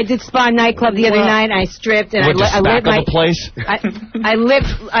 I did Spa nightclub the other night. I stripped and I lit my place. I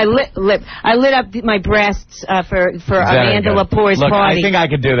lit up my breasts for Amanda Lepore's party. I think I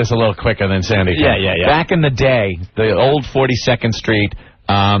could do this a little quicker than Sandy. Yeah. Back in the day, the old 42nd Street.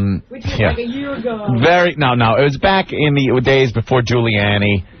 Which was like a year ago. No, it was back in the days before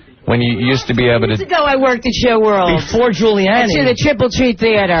Giuliani. when you used to be able Years to... ago, I worked at Show World. Before Giuliani. To the Triple Tree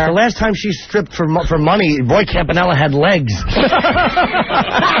Theater. The last time she stripped for money, Roy Campanella had legs. You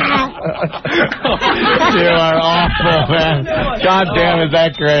are awful, man. God damn, is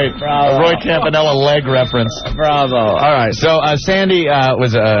that great. Bravo. Roy Campanella leg reference. Bravo. All right, so Sandy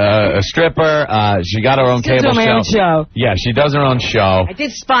was a stripper. She got her own cable my own show. Yeah, she does her own show. I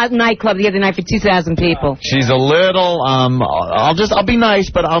did Spot Nightclub the other night for 2,000 people. She's a little, I'll be nice,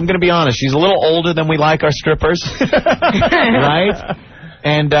 but I'm going to be honest. She's a little older than we like our strippers. Right?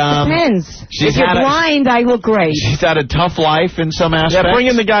 And depends. If you're blind, I look great. She's had a tough life in some aspects. Yeah, bring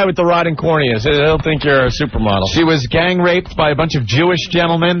in the guy with the rotting corneas. He'll think you're a supermodel. She was gang raped by a bunch of Jewish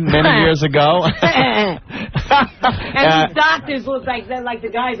gentlemen many years ago. And these doctors look like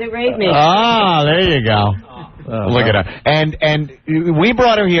the guys that raped me. Ah, there you go. Look at her. And we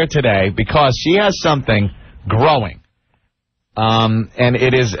brought her here today because she has something growing. And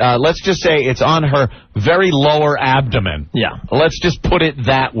it is, let's just say it's on her very lower abdomen. Yeah. Let's just put it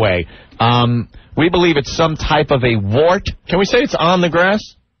that way. We believe it's some type of a wart. Can we say it's on the grass?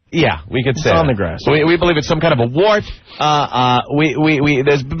 Yeah, we could say it's on the grass. We believe it's some kind of a wart.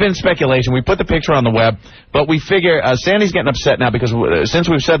 There's been speculation. We put the picture on the web, but we figure Sandy's getting upset now because since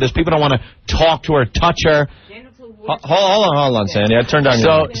we've said this, people don't want to talk to her, touch her. Hold on, Sandy. I turned on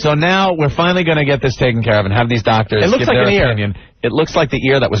your mic. So now we're finally going to get this taken care of and have these doctors give their opinion. It looks like the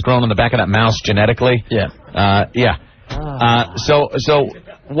ear that was grown on the back of that mouse genetically. Yeah. So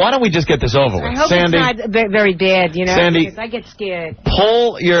why don't we just get this over with? I hope Sandy, it's not very bad, you know, Sandy, because I get scared.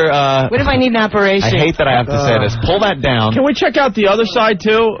 pull your... what if I need an operation? I hate that I have to say this. Pull that down. Can we check out the other side,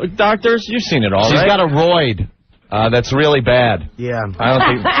 too, doctors? You've seen it all, She's right? got a roid. That's really bad. Yeah.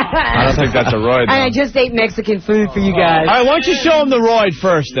 I don't think that's a roid. I just ate Mexican food for you guys. All right, why don't you show him the roid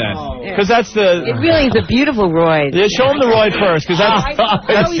first, then? Because that's the... It really is a beautiful roid. Yeah, show him the roid first, because that's...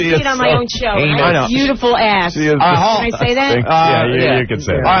 I always see it on my own show. I know. Beautiful ass. Can I say that? You can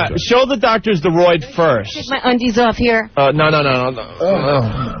say that. All right, show the doctors the roid first. Take my undies off here. No.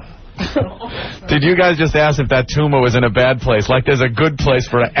 Did you guys just ask if that tumor was in a bad place? Like there's a good place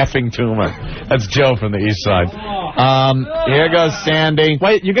for an effing tumor. That's Joe from the east side. Here goes Sandy.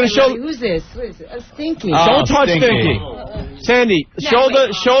 Wait, you're going to show... Who's this? Stinky. Don't touch Stinky. Sandy, show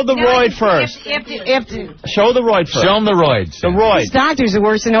the roid first. Show the roid first. Show him the roids. The roid. These doctors are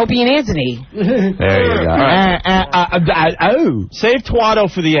worse than Opie and Anthony. There you go. Save Twato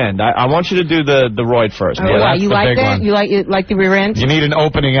for the end. I want you to do the roid first. Oh, yeah, you like that? You like the rear end? You need an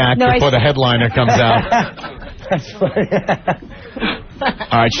opening act before the headliner comes out. That's funny.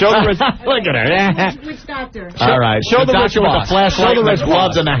 All right, show the... Look at her. Which doctor? All right, show the doctor with the flashlight and the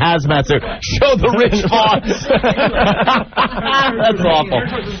gloves and the hazmat suit. Show the rich boss. That's awful.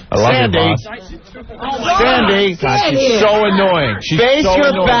 I love Sandy. Sandy. God, she's so annoying. Face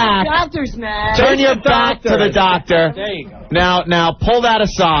your back. Doctor's mad. Turn your back to the doctor. There you go. Now pull that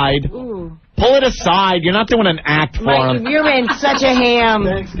aside. Ooh. Pull it aside. You're not doing an act for him. You're in such a ham.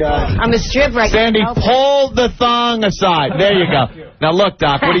 Thanks, guys. I'm a stripper. Sandy, pull the thong aside. There you go. Now look,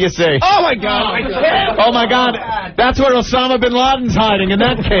 Doc, what do you see? Oh, my God. Oh, my God. That's where Osama bin Laden's hiding, in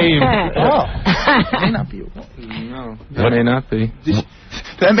that cave. May not be. No, that may not be.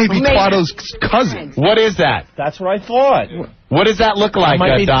 That may be Twato's cousin. What is that? That's what I thought. What does that look like, That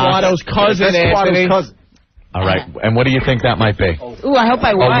might be Doc? Twato's cousin, Anthony. All right, and what do you think that might be? Ooh, I hope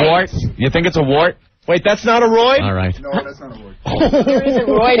I won. A wart? You think it's a wart? Wait, that's not a roid? All right. No, that's not a word. There is a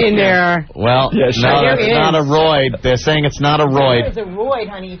roid in there. Well, no, it's not a roid. They're saying it's not a roid. There's a roid,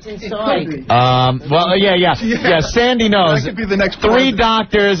 honey. It's inside. Well, yeah. Sandy knows. That could be the next 3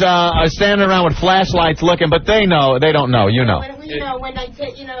 doctors are standing around with flashlights looking, but they know. They don't know. You know.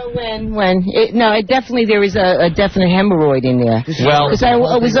 Definitely there is a definite hemorrhoid in there. Well, because I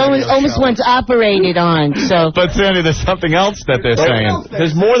was almost once operated on. So. But Sandy, there's something else that they're saying.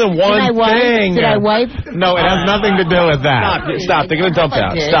 There's more than one thing. Did I wipe? No, it has nothing to do with that. Stop. They're going to dump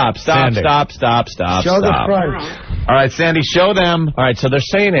out. Stop. Show the front. All right, Sandy, show them. All right, so they're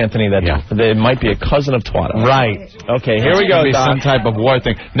saying, Anthony, that they might be a cousin of Twato. Right. Okay, here we go, Doc. Some type of war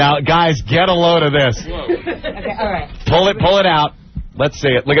thing. Now, guys, get a load of this. Okay, all right. Pull it out. Let's see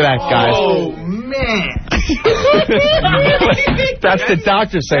it. Look at that, guys. Oh, man. That's the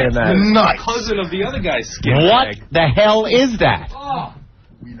doctor saying that. Nice. Cousin of the other guy's skin. What the hell is that?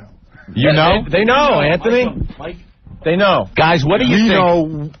 We know. You know? They know, Anthony. They know. Guys, what do you think? We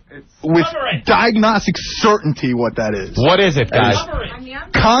know with diagnostic certainty what that is. What is it, guys?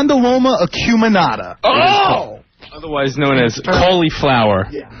 Condyloma acuminata. Oh! Otherwise known as cauliflower.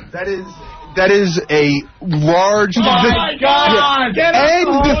 Yeah, that is a large... Oh, my God! And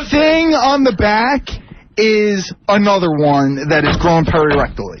the thing on the back is another one that is grown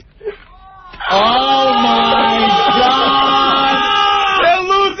perirectally. Oh, my God. They're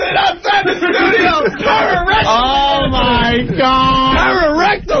losing outside the studio. Oh, my God.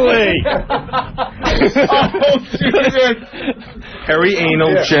 Pararectally. Oh, Jesus.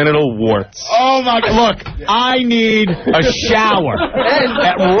 Perianal genital warts. Oh, my God. Look, I need a shower.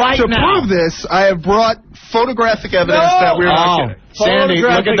 Right to now. prove this, I have brought photographic evidence that we're not kidding. Sandy,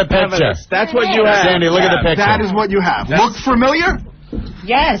 look at the picture. That's what you have. Sandy, look at the picture. That is what you have. Look familiar?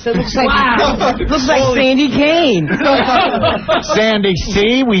 Yes, it looks like looks like Sandy Kane. Sandy,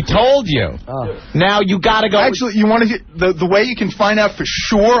 see, we told you. Now you got to go. Actually, you want to get the way you can find out for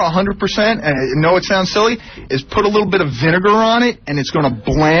sure 100%. And I know it sounds silly, is put a little bit of vinegar on it, and it's going to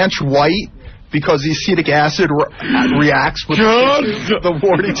blanch white. Because the acetic acid reacts with the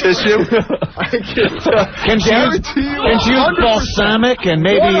warty tissue. Can she use balsamic and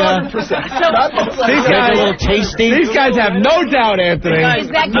maybe these guys, a little tasty? These guys have no doubt, Anthony.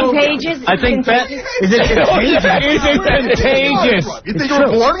 Is that contagious? I think that Is it contagious? is it contagious? You think you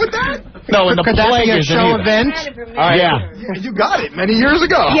were born with that? No, in the plague is show event. Yeah. You got it many years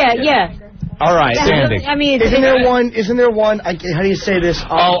ago. Yeah. All right, Sandy. I mean, Isn't there one? How do you say this?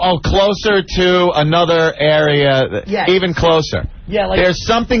 Closer to another area, Yes. even closer. Yeah, like there's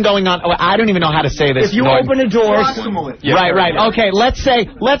something going on. Oh, I don't even know how to say this. if you open the doors. Right. Okay, let's say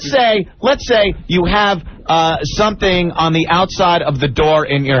you have something on the outside of the door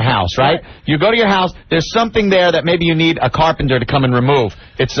in your house, right? You go to your house, there's something there that maybe you need a carpenter to come and remove.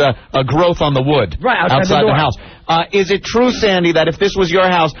 It's a growth on the wood outside the house. Is it true, Sandy, that if this was your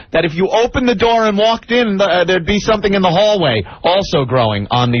house, that if you opened the door and walked in, there'd be something in the hallway also growing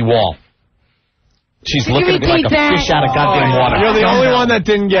on the wall? She's looking at me like a fish out of goddamn water. You're the only one that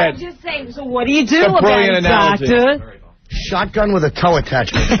didn't get. I'm just saying, so what do you do A about brilliant it, analogy. doctor? Shotgun with a toe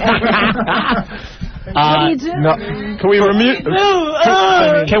attachment. What do you do? No,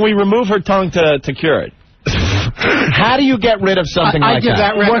 can we remove her tongue to cure it? How do you get rid of something I like give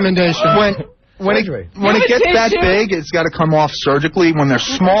that recommendation. When it gets that big, it's got to come off surgically. When they're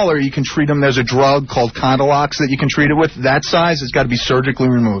smaller, you can treat them. There's a drug called Condylox that you can treat it with. That size, it's got to be surgically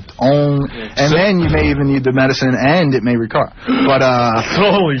removed. And then you may even need the medicine, and it may recur. But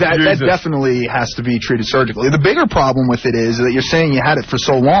that definitely has to be treated surgically. The bigger problem with it is that you're saying you had it for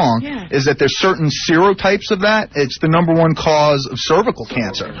so long, is that there's certain serotypes of that. It's the #1 cause of cervical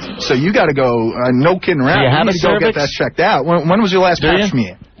cancer. So you got to go, no kidding around. You need to go get that checked out. When was your last pap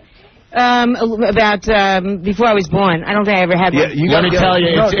smear? About before I was born. I don't think I ever had one. Let me tell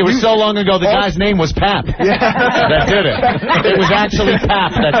you, it was so long ago, the guy's name was Pap. That did it. It was actually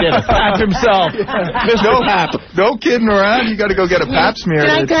Pap that did it. Pap himself. No kidding around. You got to go get a pap smear.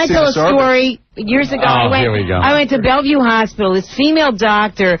 Can I tell a story? Years ago, here we go. I went to Bellevue Hospital. This female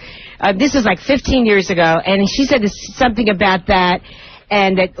doctor, this is like 15 years ago, and she said something about that.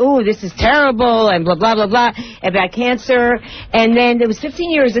 And that, this is terrible, and blah, blah, blah, blah, about cancer. And then it was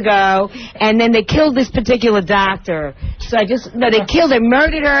 15 years ago, and then they killed this particular doctor. So they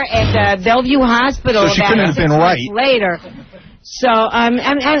murdered her at Bellevue Hospital. So she couldn't have been right. Later. So I'm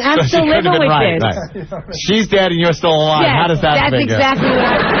still living with this. Right. She's dead and you're still alive. Yes, How does that that's figure? Exactly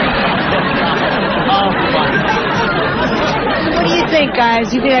what What do you think,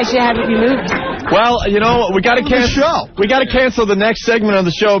 guys? You think I should have it removed? Well, we got to cancel. We got to cancel the next segment of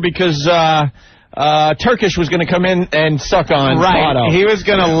the show because Turkish was going to come in and suck on Otto. He was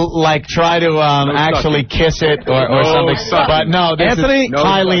going to try to actually kiss it or something. But no, this Anthony, is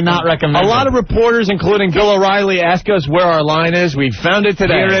highly not recommended. A lot of reporters, including Bill O'Reilly, ask us where our line is. We found it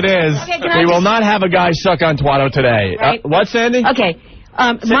today. Here it is. Okay, we will not have a guy suck on Twatto today. Right. What, Sandy? Okay.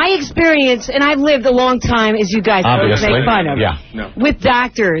 My experience, and I've lived a long time, as you guys Obviously. make fun of, with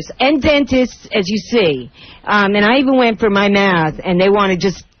doctors and dentists, as you see. And I even went for my mouth, and they want to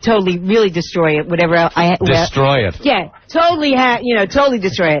just totally, really destroy it, whatever Destroy it. Yeah, totally, totally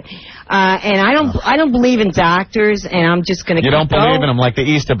destroy it. And I don't believe in doctors, and I'm just going to. You don't believe in them like the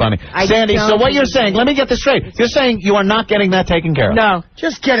Easter Bunny, Sandy. So what you're saying? Let me get this straight. You're saying you are not getting that taken care of. No,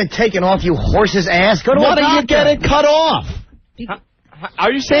 just get it taken off, you horse's ass. Go to Why a doctor. don't you get it cut off?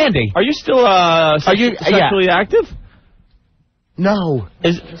 Are you Sandy? Are you still sexually active? No.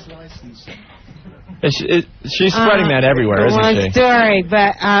 She's spreading that everywhere, isn't she? Long story,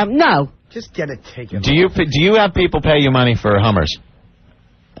 but no. Just get it taken off. Do you have people pay you money for Hummers?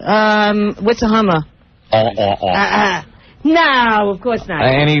 What's a Hummer? No, of course not.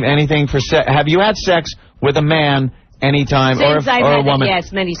 Anything for sex? Have you had sex with a man anytime or a woman?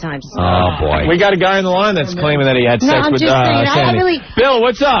 Yes, many times. Oh boy. We got a guy on the line that's claiming that he had sex with Sandy. Really... Bill,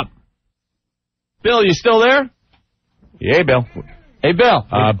 what's up? Bill, you still there? Yeah, Bill. Hey, Bill.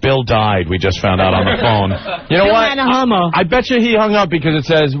 Bill died. We just found out on the phone. You know Bill what? had a Hummer. I bet you he hung up because it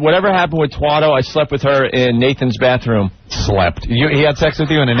says, whatever happened with Twato, I slept with her in Nathan's bathroom. Slept. He had sex with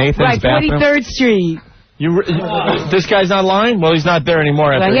you in a Nathan's bathroom? Right, 43rd Street. This guy's not lying? Well, he's not there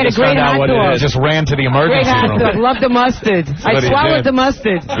anymore. Well, he had a great hot dog. Just ran to the emergency Great hot room. dog. Loved the mustard. I swallowed the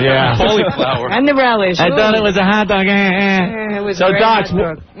mustard. Yeah. Cauliflower. And the relish. I thought it was a hot dog. It was So, a great Doc,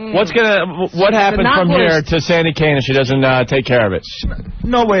 hot dog. what happened from here knockwurst. to Sandy Kane if she doesn't take care of it?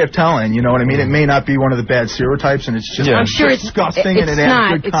 No way of telling, you know what I mean? It may not be one of the bad stereotypes, and it's just I'm sure it's disgusting, and it's it adds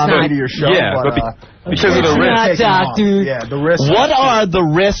not, good it's comedy not. to your show. Yeah, but, because of the risk. Dude. Yeah, the risk. What are the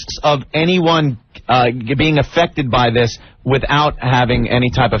risks of anyone being affected by this without having any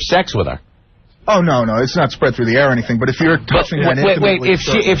type of sex with her? Oh, no, it's not spread through the air or anything, but if you're touching that intimately... Wait,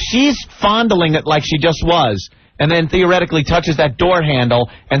 if she's fondling it like she just was, and then theoretically touches that door handle,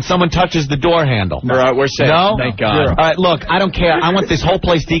 and someone touches the door handle. No. We're safe. No? Thank God. All right, look, I don't care. I want this whole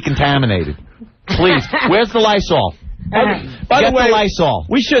place decontaminated. Please. Where's the Lysol? By Get the way, the Lysol.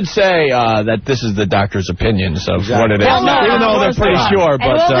 we should say that this is the doctor's opinions of what it is. Well, no, even though they're pretty sure, and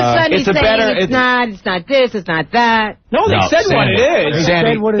all of a but sudden it's he's a saying better. it's not this, it's not that. No, they said what it is.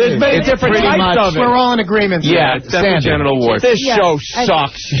 Sandy, There's many different types of it. We're all in agreement. Yeah, It's definitely genital warts. This show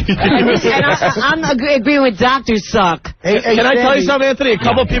sucks. I'm agreeing with doctors suck. Can I tell you something, Anthony? A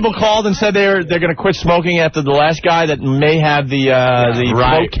couple of people called and said they're going to quit smoking after the last guy that may have the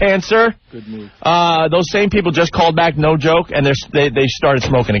throat cancer. Good move. Those same people just called back, no joke, and they started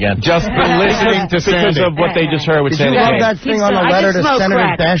smoking again. Just listening to because Sandy. of what they just heard with Did you Sandy love Kane. that thing on the letter to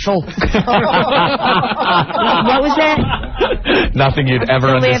Senator Daschle? What was that? Nothing you'd ever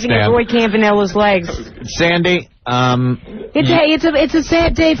Laughing at understand. Roy Campanella's legs. Sandy, It's a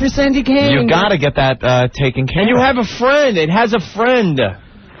sad day for Sandy Kane. you got to get that taken care of. And you have a friend. It has a friend.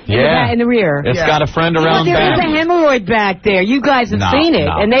 In the rear. It's got a friend around there back. is a hemorrhoid back there. You guys have seen it,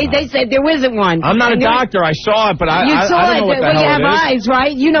 and they said there isn't one. I'm not a doctor. I saw it, but I You saw I don't know it. what the Well, hell you have it is. eyes,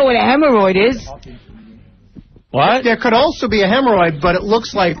 right? You know what a hemorrhoid is. What? There could also be a hemorrhoid, but it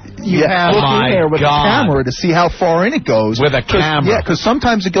looks like you have... Look in there with a camera to see how far in it goes. With a camera. Yeah, because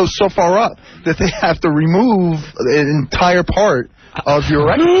sometimes it goes so far up that they have to remove an entire part of your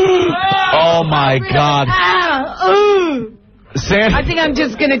rectum. Oh, my God. Sandy, I think I'm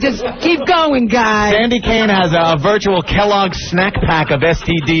just going to keep going, guys. Sandy Kane has a virtual Kellogg's snack pack of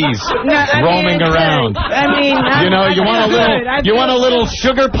STDs roaming around. You want a little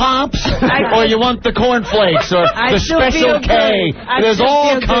sugar pops, or you want the cornflakes, or the Special K. There's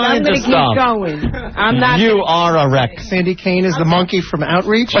all kinds of stuff. I'm going to keep going. I'm not. You are a wreck. Sandy Kane is the monkey from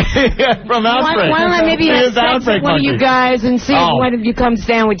Outreach. Yeah, from Outbreak. Why don't I maybe have sex with one of you guys and see if one of you comes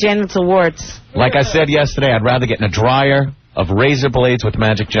down with genital warts? Like I said yesterday, I'd rather get in a dryer of razor blades with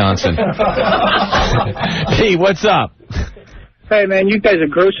Magic Johnson. P, what's up? Hey, man, you guys are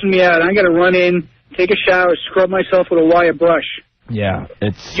grossing me out. I got to run in, take a shower, scrub myself with a wire brush. Yeah,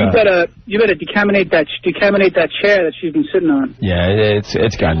 it's. You better decaminate that chair that she's been sitting on. Yeah, it's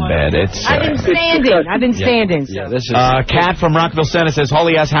gotten bad. It's. I've been standing. Yeah, this is. Kat from Rockville Center says,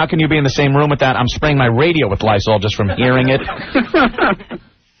 Holly asks, how can you be in the same room with that? I'm spraying my radio with Lysol just from hearing it.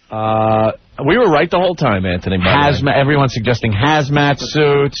 We were right the whole time, Anthony. Hazmat. Everyone's suggesting hazmat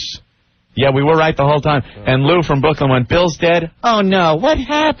suits. Yeah, we were right the whole time. And Lou from Brooklyn went, Bill's dead? Oh, no. What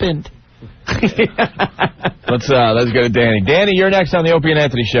happened? Let's go to Danny. Danny, you're next on the Opie and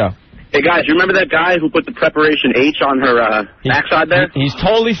Anthony show. Hey, guys, you remember that guy who put the preparation H on her backside there? He's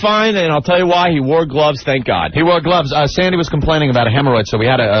totally fine, and I'll tell you why. He wore gloves, thank God. He wore gloves. Sandy was complaining about a hemorrhoid, so we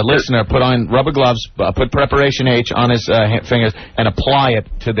had a listener put on rubber gloves, put preparation H on his fingers, and apply it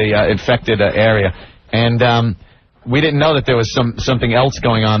to the infected area. And we didn't know that there was something else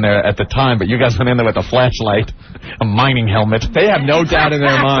going on there at the time, but you guys went in there with a flashlight, a mining helmet. They have no doubt in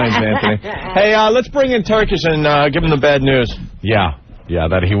their minds, Anthony. Hey, let's bring in Turkish and give him the bad news. Yeah,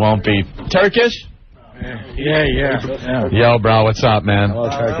 that he won't be. Turkish? Yeah. Yo, bro, what's up, man? Hello,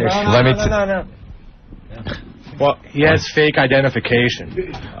 Turkish. Let me. Well, he has fake identification. He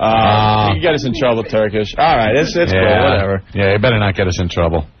can get us in trouble, Turkish. All right, it's cool, whatever. Yeah, you better not get us in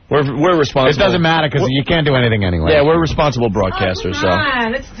trouble. We're responsible. It doesn't matter because you can't do anything anyway. Yeah, we're responsible broadcasters. Come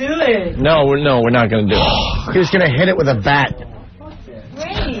on, let's do it. No, we're not going to do it. He's going to hit it with a bat.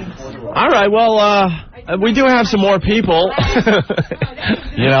 Great. All right, well, we do have some more people.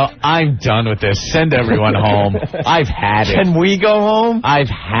 You know, I'm done with this. Send everyone home. I've had it. Can we go home? I've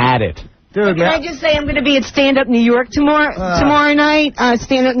had it. Dude, Can I just say I'm going to be at Stand Up New York tomorrow night?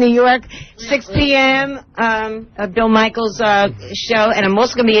 Stand Up New York, 6 p.m. Bill Michaels' show, and I'm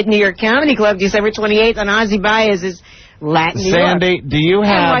also going to be at New York Comedy Club December 28th on Ozzie Baez's Latin New Sandy, York. do you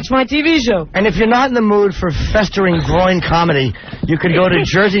have... And watch my TV show. And if you're not in the mood for festering groin comedy, you could go to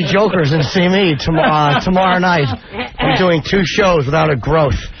Jersey Jokers and see me tomorrow night. I'm doing 2 shows without a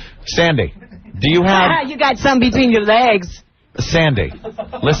growth. Sandy, do you have... You got some between your legs. Sandy,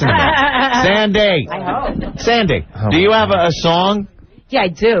 listen to me. Sandy. I hope. Sandy, do you have a song? Yeah, I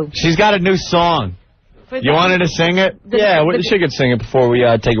do. She's got a new song. You want her to sing it? Yeah, she could sing it before we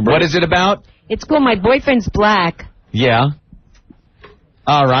take a break. What is it about? It's called My Boyfriend's Black. Yeah.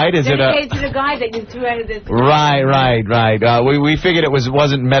 All right. Is it a... Dedicated to the guy that you threw out of this... Right. We figured it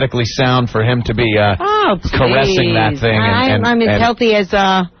wasn't medically sound for him to be caressing that thing. I'm as healthy as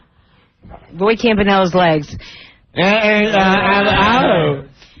Roy Campanella's legs.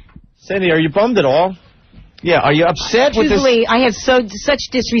 Sandy, are you bummed at all? Yeah, are you upset with this? Usually, I have such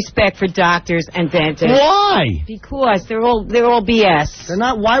disrespect for doctors and dentists. Why? Because they're all BS. They're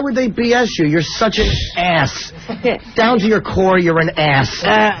not. Why would they BS you? You're such an ass. Down to your core, you're an ass.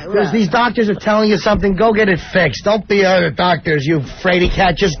 These doctors are telling you something. Go get it fixed. Don't be other doctors, you fraidy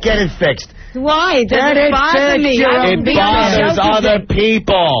cat. Just get it fixed. Why? It doesn't bother me. It bothers other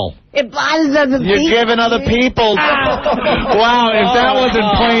people. It bothers other people. You're giving other people... Wow, if that wasn't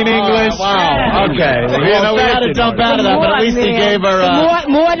plain English... Wow, okay. We had to jump out of that, but at least he gave her...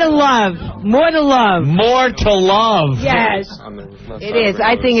 More to love. More to love. More to love. Yes. It is.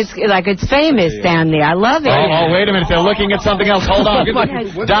 I think it's famous down there. I love it. Oh, wait a minute. They're looking at something else. Hold on.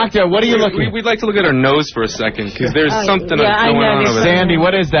 Doctor, what are you looking at? We'd like to look at her nose for a second, because there's something going on over there. Sandy,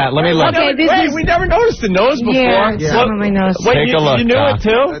 what is that? Let me look. Okay, we never noticed the nose before. Yeah, some of my nose. Wait, Take a look, you knew it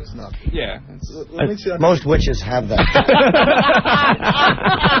too? Yeah. Most witches have that.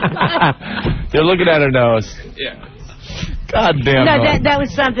 You're looking at her nose. Yeah. God damn. No, that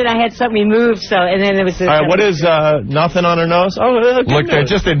was something. I had something removed, and then there was... All right, what is nothing on her nose? Oh, look, they're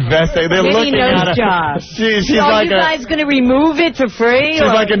just investing. They're looking at her. Job. She's are like you guys going to remove it for free?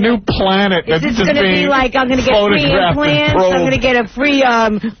 She's like a new planet. Is this going to be like I'm going to get free implants? I'm going to get a free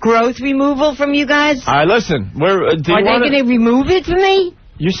growth removal from you guys? All right, listen. Are they going to remove it for me?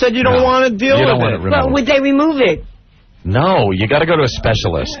 You said you don't want to deal with it. Well, would they remove it? No, you got to go to a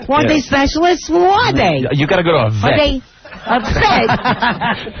specialist. Are they specialists? Who are they? You got to go to a vet. Are they a vet?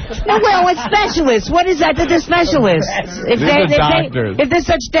 No, well, what specialists? What is that? They're specialists. If they're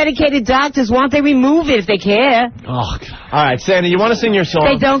such dedicated doctors, why don't they remove it if they care? Oh, God. All right, Sandy, you want to sing your song?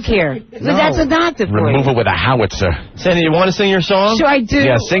 They don't care. No. That's a doctor for Remove it with a howitzer. Sandy, you want to sing your song? Sure, I do.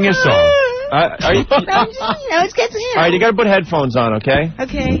 Yeah, sing your song. Let's get to him. All right, you got to put headphones on, okay?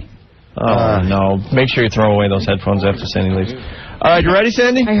 Okay. Oh, no. Make sure you throw away those headphones after Sandy leaves. All right, you ready,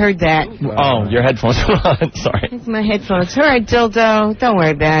 Sandy? I heard that. Oh, your headphones are on. Sorry. It's my headphones. All right, dildo. Don't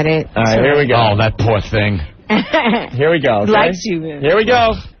worry about it. All right, here we go. Oh, that poor thing. Here we go, okay? Likes you, man. Here we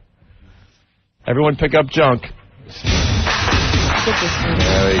go. Everyone pick up junk. There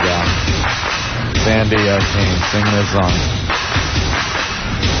we go. Sandy Kane singing this song.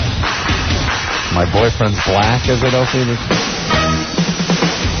 My boyfriend's black, is it, Opie?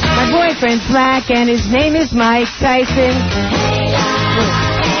 My boyfriend's black and his name is Mike Tyson.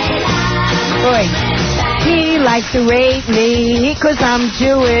 Boy, he likes to rape me because I'm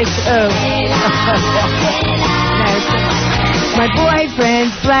Jewish. Oh. My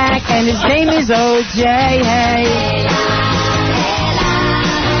boyfriend's black and his name is OJ. Hey.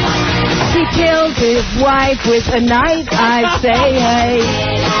 He killed his wife with a knife, I say, hey.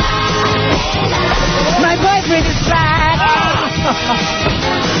 My boyfriend is black.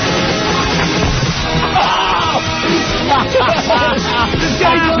 This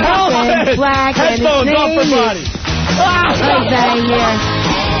guy's helping. Black Headphones and off her body.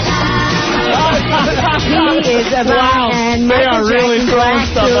 He is a black and they are really throwing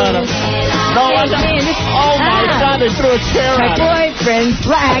stuff at him. No, oh my God, they threw a chair at him. My boyfriend's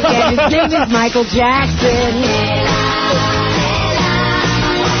black and his name is Michael Jackson.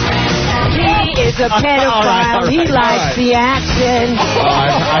 He is a pedophile. He likes the action.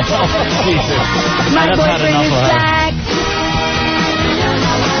 Jesus. My boyfriend is black.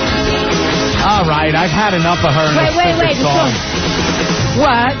 All right, I've had enough of her. Wait.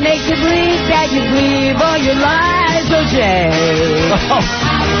 What makes you believe that you believe all your lies, OJ?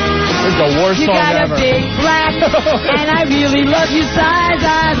 This is the worst you song got ever. A big black, and I really love you size,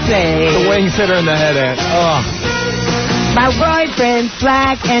 I say. The wings hit her in the head, Aunt. Oh. My boyfriend's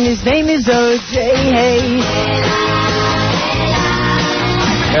black, and his name is OJ. Hey.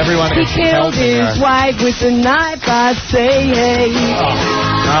 Everyone he killed his wife with a knife, I say, hey. Oh.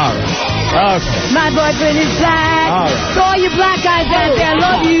 All right. Okay. My boyfriend is black. All right. So all you black guys out there, I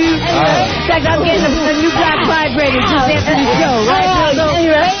love you. In fact, I'm getting a new black vibrator just after the show, right?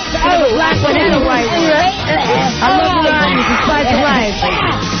 Black one and a white one. I love you.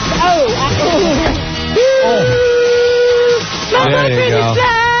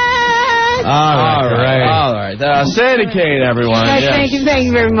 All right. Sandy Kane, everyone. Yes, Yes. thank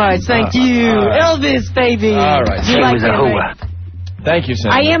you very much. Thank you. Elvis, baby. All right. You like that, right? Thank you,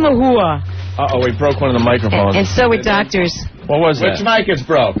 Sandy. I am a hooah. Uh-oh, we broke one of the microphones. And so are doctors. What was that? Which mic is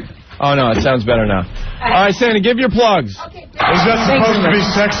broke? Oh, no, it sounds better now. All right, Sandy, give your plugs. Is that supposed to be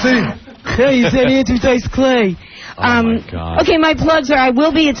sexy? Hey, you said Anti-Taste Clay. God. Okay, my plugs are I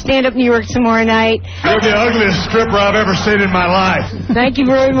will be at Stand Up New York tomorrow night. You're the ugliest stripper I've ever seen in my life. Thank you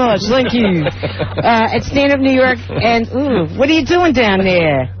very much. Thank you. At Stand Up New York. And, what are you doing down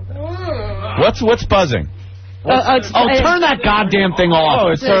there? What's buzzing? Turn that goddamn thing off.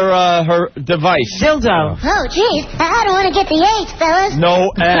 Oh, it's her device. Dildo. Oh, jeez. I don't want to get the AIDS, fellas. No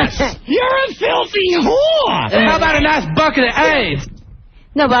S. You're a filthy whore. How about a nice bucket of AIDS?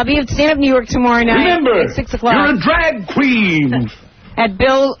 No, Bobby, you have to Stand Up New York tomorrow night Remember, at 6 o'clock. you're a drag queen. At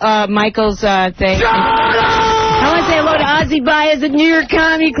Bill Michaels' thing. I want to say hello to Ozzy Baez at New York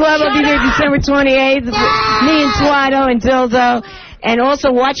Comedy Club. I'll be there December 28th. Me and Twato and Dildo. And also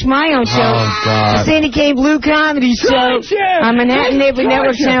watch my own show, the Sandy Kane Blue Comedy Show on Manhattan Neighborhood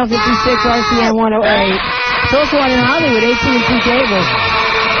Network, Channel 56, RCN 108. It's also on in Hollywood, AT&T Cable.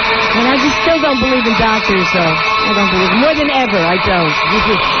 And I just still don't believe in doctors, so I don't believe more than ever. I don't.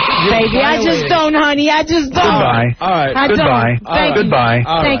 Baby, I just don't, honey. I just don't. Goodbye. All right. I Goodbye. Don't. Goodbye.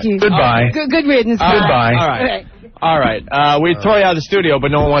 Thank you. Goodbye. Good riddance. Goodbye. All right. All right. We throw you out of the studio,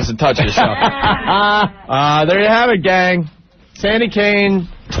 but no one wants to touch your stuff. There you have it, gang. Sandy Kane,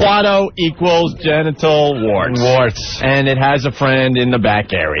 Twato equals genital warts. And it has a friend in the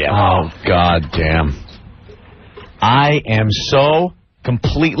back area. Oh, God damn. I am so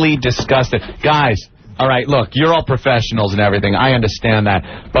completely disgusted. Guys, all right, look, you're all professionals and everything. I understand that.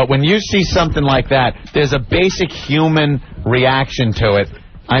 But when you see something like that, there's a basic human reaction to it.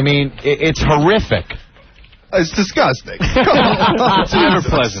 I mean, it's horrific. It's disgusting. It's never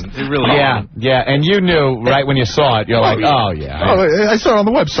pleasant. It really is. Yeah, and you knew right when you saw it. You're like, oh, yeah. I saw it on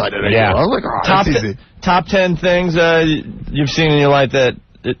the website. Yeah. I was like, that's easy. Top 10 things you've seen in your life that...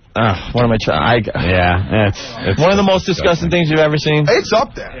 what am I trying? It's one of the most disgusting things you've ever seen. It's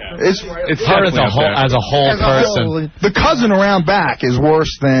up there. It's her as a whole person. The cousin around back is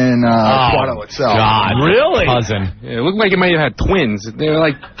worse than Twato itself. God, really? Cousin. Yeah, it looked like it might have had twins. They were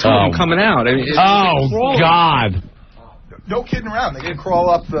like two of them coming out. I mean, God. No kidding around. They can crawl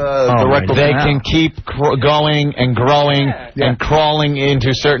up the rectal They canal. can keep going and growing and crawling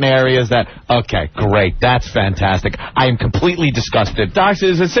into certain areas that... Okay, great. That's fantastic. I am completely disgusted. Doc,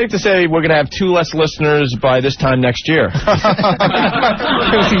 is it safe to say we're going to have 2 less listeners by this time next year?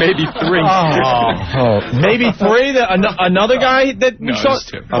 Maybe 3. Maybe 3? Another guy that... No, just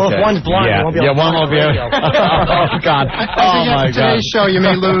 2. Well, if one's blind, you won't be able to one will be able Oh, God. Oh, my God. Today's show, you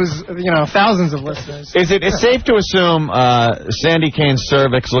may lose, thousands of listeners. Is it safe to assume Sandy Kane's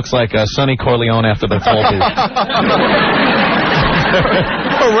cervix looks like Sonny Corleone after the Folkies?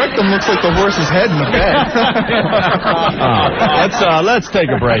 Her rectum looks like the horse's head in the bed. Let's take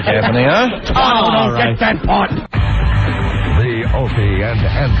a break, Anthony, huh? Don't get that part. The Opie and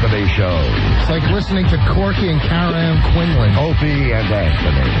Anthony Show. It's like listening to Corky and Karen Quinlan. Opie and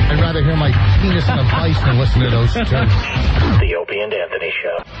Anthony. I'd rather hear my penis in a vice than listen to those two. The Opie and Anthony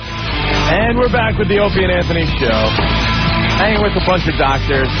Show. And we're back with the Opie and Anthony Show. Hanging with a bunch of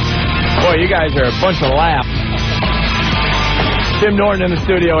doctors. Boy, you guys are a bunch of laughs. Tim Norton in the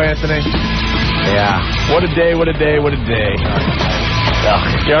studio, Anthony. Yeah. What a day, what a day, what a day.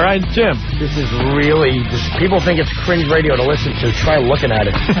 You all right, Jim? This is really... people think it's cringe radio to listen to. Try looking at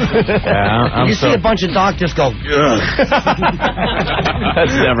it. Yeah, you see a bunch of doctors go, ugh.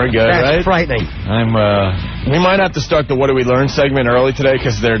 That's never good, That's right? frightening. We might have to start the What Do We Learn segment early today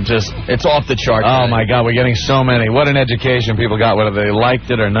because it's off the chart. Oh, my God, we're getting so many. What an education people got, whether they liked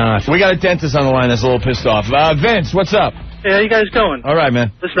it or not. We got a dentist on the line that's a little pissed off. Vince, what's up? Hey, how you guys doing? All right,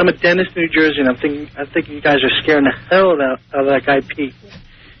 man. Listen, I'm a dentist in New Jersey, and I'm thinking you guys are scaring the hell out of that guy Pete.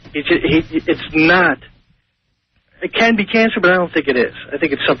 It's not. It can be cancer, but I don't think it is. I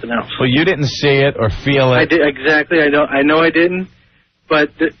think it's something else. Well, you didn't see it or feel it. I did exactly. I know I didn't,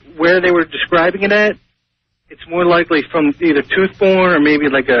 but where they were describing it at, it's more likely from either tooth-borne or maybe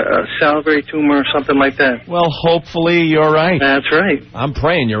like a salivary tumor or something like that. Well, hopefully you're right. That's right. I'm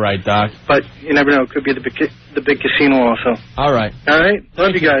praying you're right, Doc. But you never know. It could be the big casino also. All right. All right.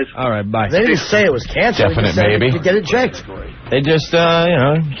 Love you guys. All right. Bye. They didn't say it was cancer. Definite they maybe. You get it checked. They just,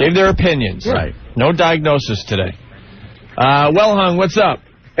 gave their opinions. Yeah. Right. No diagnosis today. Well hung, what's up?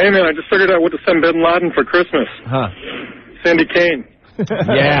 Hey, man, I just figured out what to send Bin Laden for Christmas. Huh. Sandy Kane.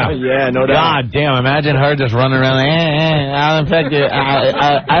 Yeah, no doubt. God damn, imagine her just running around I'll infect you.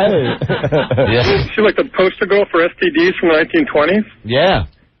 Yeah. She like the poster girl for STDs from the 1920s? Yeah.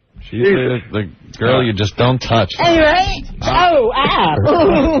 She's the girl you just don't touch. Anyway,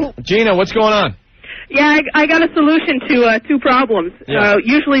 Gina, what's going on? Yeah, I got a solution to two problems. Yeah.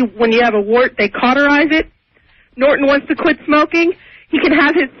 Usually when you have a wart, they cauterize it. Norton wants to quit smoking. He can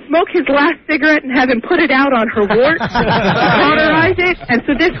have smoke his last cigarette and have him put it out on her wart, cauterize it, and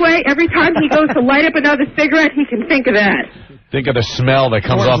so this way, every time he goes to light up another cigarette, he can think of that. Think of the smell that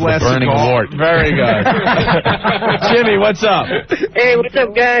comes off the burning wart. Very good. Jimmy, what's up? Hey, what's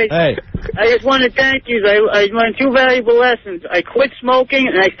up, guys? Hey. I just want to thank you. I learned two valuable lessons. I quit smoking,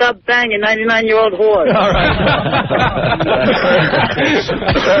 and I stopped banging 99-year-old whores. All right.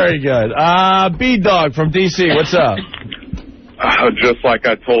 Very good. B-Dog from D.C., what's up? Just like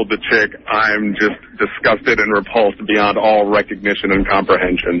I told the chick, I'm just disgusted and repulsed beyond all recognition and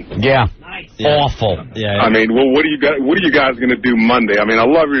comprehension. Yeah. Awful. Yeah. I mean, well, what are you guys going to do Monday? I mean, I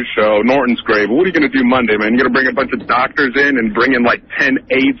love your show. Norton's great. But what are you going to do Monday, man? You going to bring a bunch of doctors in and bring in like 10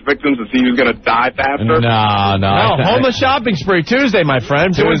 AIDS victims to see who's going to die faster? No, homeless shopping spree Tuesday, my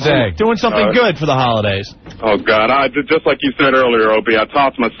friend. Tuesday. Doing something good for the holidays. Oh, God. Just like you said earlier, Opie, I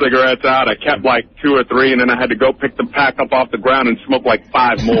tossed my cigarettes out. I kept like 2 or 3, and then I had to go pick the pack up off the ground and smoke like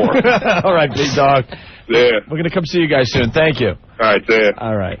 5 more. All right, big dog. Yeah. We're going to come see you guys soon. Thank you. All right, see ya.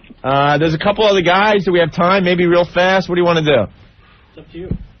 All right. There's a couple other guys. Do we have time? Maybe real fast? What do you want to do? It's up to you.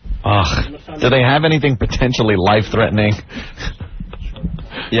 Do they have anything potentially life-threatening?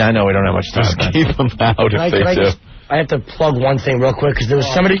 Yeah, I know. We don't have much time. Just keep them out if they do. I have to plug one thing real quick because there was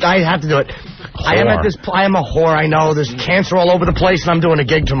somebody. I have to do it. I am a whore. I know there's cancer all over the place, and I'm doing a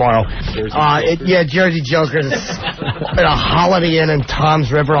gig tomorrow. Jersey Jokers. It's at a Holiday Inn in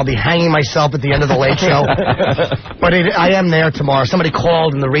Toms River. I'll be hanging myself at the end of the late show. But I am there tomorrow. Somebody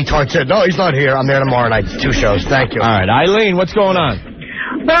called and the retard said, "No, he's not here." I'm there tomorrow night. 2 shows. Thank you. All right, Eileen, what's going on?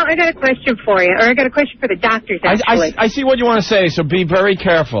 Well, I got a question for you, or I got a question for the doctors, actually. I see what you want to say, so be very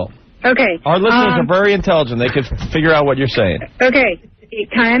careful. Okay. Our listeners are very intelligent. They can figure out what you're saying. Okay.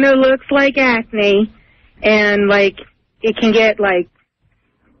 It kind of looks like acne, and, like, it can get, like,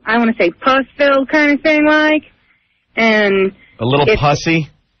 I want to say pus-filled kind of thing, like, and... A little pussy?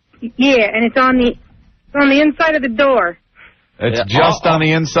 Yeah, and it's on the inside of the door. It's just on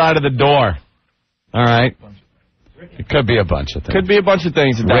the inside of the door. All right. It could be a bunch of things. Could be a bunch of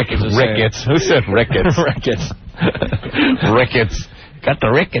things. Rickets. Who said rickets? Rickets. Rickets. Got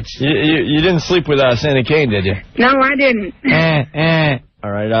the rickets. You didn't sleep with Sandy Kane, did you? No, I didn't.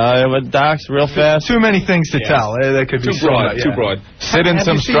 All right, docs, real fast. Too many things to tell. That could be too broad. Sit in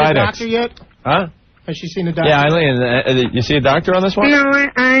some Stridex. Have you seen a doctor yet? Huh? Has she seen a doctor? Yeah, Eileen, you see a doctor on this one? No,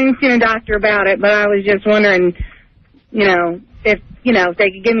 I ain't seen a doctor about it, but I was just wondering, if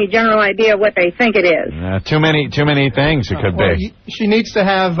they could give me a general idea of what they think it is. Too many things it could be. She needs to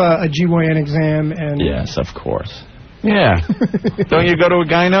have a GYN exam. And yes, of course. Yeah. Don't you go to a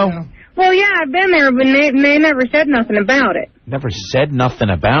gyno? Well, yeah, I've been there, but they never said nothing about it. Never said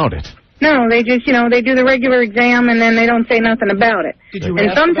nothing about it. No, they just, they do the regular exam, and then they don't say nothing about it. Did you and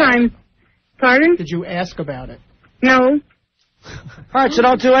ask sometimes, pardon? Did you ask about it? No. All right, so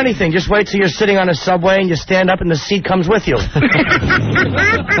don't do anything. Just wait till you're sitting on a subway and you stand up and the seat comes with you.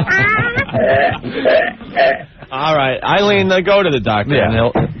 All right, Eileen, go to the doctor, and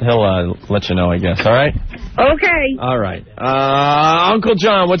he'll let you know, I guess. All right? Okay. All right. Uncle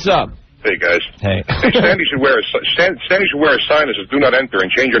John, what's up? Hey, guys. Hey. Sandy should wear a sign that says "Do not enter" and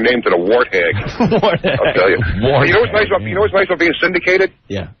change your name to the Warthag. Warthag. I'll tell you. You know what's nice about being syndicated?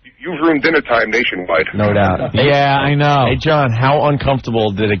 Yeah. You've ruined dinner time nationwide. No doubt. Yeah, I know. Hey, John, how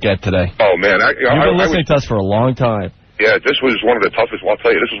uncomfortable did it get today? Oh, man. You've been listening to us for a long time. Yeah, this was one of the toughest. Well, I'll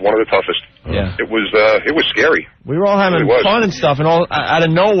tell you, this was one of the toughest. Yeah. It was scary. We were all having fun and stuff, and all out of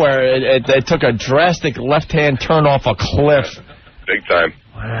nowhere, it took a drastic left-hand turn off a cliff. Big time.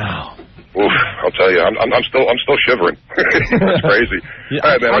 Wow. Oof, I'll tell you, I'm still shivering. It's crazy. Yeah, all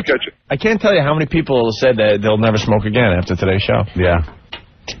right, man, I'll catch you. I can't tell you how many people said that they'll never smoke again after today's show. Yeah.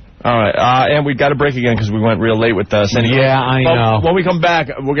 All right, and we got to break again because we went real late with Sandy. Yeah, I know. When we come back,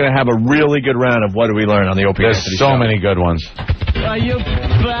 we're going to have a really good round of what do we learn on the Opie Anthony There's so show. many good ones. Are you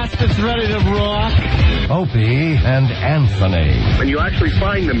bastards ready to rock? Opie and Anthony. And you actually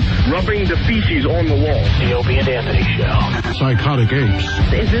find them rubbing the feces on the wall. The Opie and Anthony Show. Psychotic apes.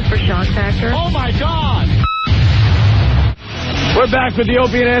 Is this for shock factor? Oh, my God! We're back with the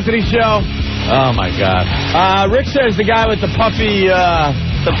Opie and Anthony Show. Oh, my God. Rick says the guy with the puffy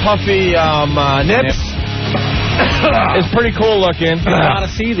nips is pretty cool looking. I want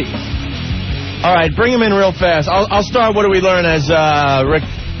to see these. All right, bring him in real fast. I'll start What Do We Learn as Rick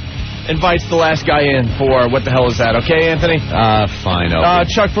invites the last guy in for What the Hell Is That, okay, Anthony? Fine,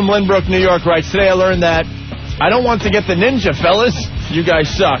 Chuck from Lynbrook, New York writes, today I learned that I don't want to get the ninja, fellas. You guys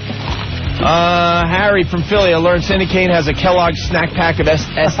suck. Harry from Philly, I learned Sandy Kane has a Kellogg snack pack of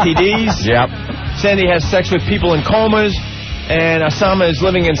STDs. Yep. Sandy has sex with people in comas. And Osama is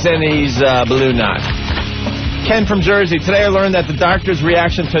living in Sandy's balloon knot. Ken from Jersey, today I learned that the doctor's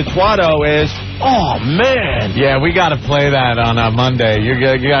reaction to Twatto is, oh, man. Yeah, we got to play that on Monday. You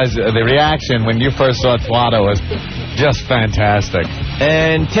guys, the reaction when you first saw Twatto was just fantastic.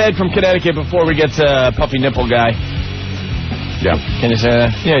 And Ted from Connecticut, before we get to Puffy Nipple Guy. Yeah. Can you say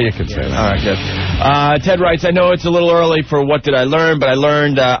that? Yeah, you can say that. All right, good. Ted writes, I know it's a little early for what did I learn, but I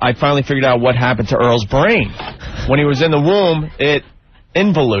learned I finally figured out what happened to Earl's brain. When he was in the womb, it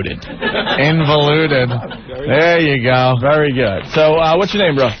involuted. Involuted. There you go. Very good. So, what's your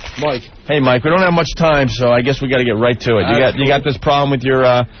name, bro? Mike. Hey, Mike, we don't have much time, so I guess we got to get right to it. You got this problem with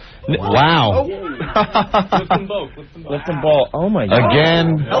your... Wow. Lift and ball. Oh, my God.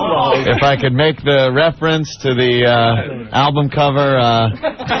 Again, if I could make the reference to the album cover.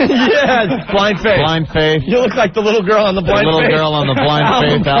 Yeah, Blind Faith. Blind Faith. You look like the little girl on the Blind Faith. The little girl on the Blind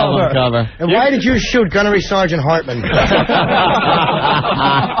Faith album cover. And why did you shoot Gunnery Sergeant Hartman? Wow.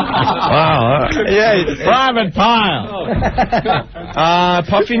 Yeah, Private Pile.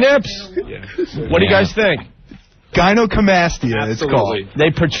 Puffy Nips. What do you guys think? Gynecomastia, it's called.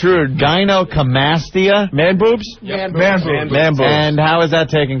 They protrude. Gynecomastia? Man boobs? Man boobs. And how is that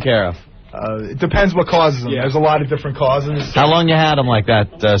taken care of? It depends what causes them. There's a lot of different causes. How long you had them like that,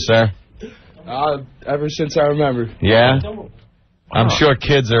 sir? Ever since I remember. Yeah? I'm sure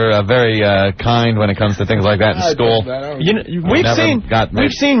kids are very kind when it comes to things like that in school. We've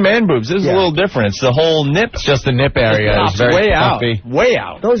seen man boobs. This is a little different. It's the whole nip. It's just the nip area is very way puffy. Out. Way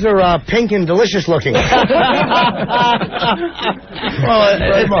out. Those are pink and delicious looking. Well,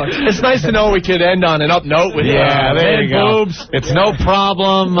 it's nice to know we could end on an up note with there you go. boobs. It's no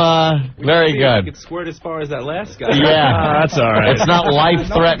problem. Very good. You could squirt as far as that last guy. Yeah, that's all right. It's not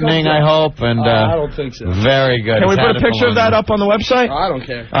life-threatening, I hope. And I don't think so. very good. Can we put a picture of that up on the website? I don't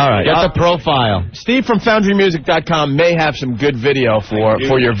care. All right. Get the profile. Steve from FoundryMusic.com may have some good video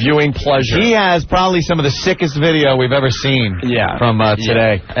for your viewing pleasure. He has probably some of the sickest video we've ever seen from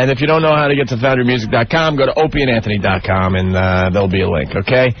today. And if you don't know how to get to FoundryMusic.com, go to OpieandAnthony.com and there'll be a link,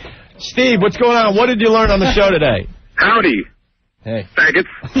 okay? Steve, what's going on? What did you learn on the show today? Howdy. Hey. Faggots.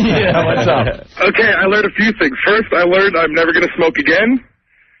 Yeah, what's up? Okay, I learned a few things. First, I learned I'm never going to smoke again.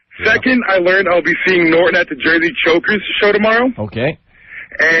 Second, I learned I'll be seeing Norton at the Jersey Chokers show tomorrow. Okay.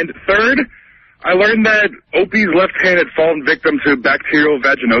 And third, I learned that Opie's left hand had fallen victim to bacterial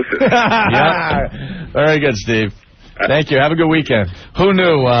vaginosis. Yeah. Very good, Steve. Thank you. Have a good weekend. Who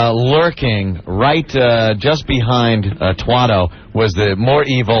knew lurking right just behind Twatto was the more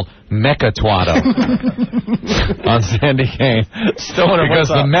evil Mecha Twatto on Sandy Kane? Stoner, because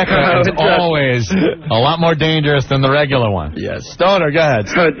the Mecha is always a lot more dangerous than the regular one. Yes. Stoner, go ahead.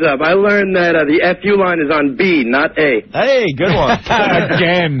 What's up? I learned that the FU line is on B, not A. Hey, good one.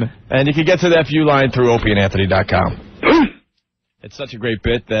 Again. And you can get to the FU line through OpieandAnthony.com. It's such a great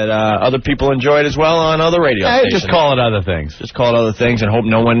bit that other people enjoy it as well on other radio stations. Just call it other things. Just call it other things and hope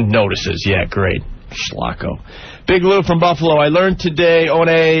no one notices. Yeah, great. Schlocko. Big Lou from Buffalo. I learned today on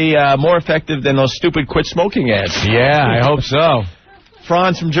more effective than those stupid quit smoking ads. Yeah, I hope so.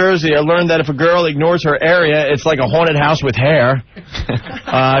 Franz from Jersey. I learned that if a girl ignores her area, it's like a haunted house with hair. 2,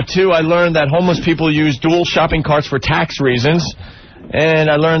 I learned that homeless people use dual shopping carts for tax reasons. And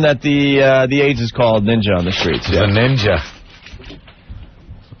I learned that the AIDS is called Ninja on the streets. The Ninja.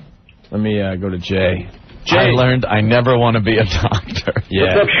 Let me go to Jay. Jay. I learned I never want to be a doctor.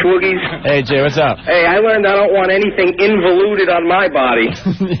 Yeah. What's up, Schwoogies? Hey, Jay, what's up? Hey, I learned I don't want anything involuted on my body.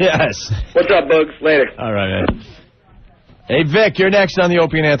 Yes. What's up, Bugs? Later. All right, man. Hey, Vic, you're next on the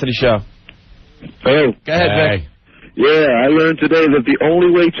Opie and Anthony show. Hey. Go ahead, Vic. Yeah, I learned today that the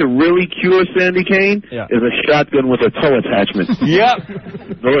only way to really cure Sandy Kane is a shotgun with a toe attachment. Yep.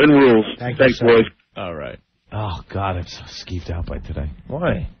 Norton rules. Thanks, boys. All right. Oh, God, I'm so skeeved out by today.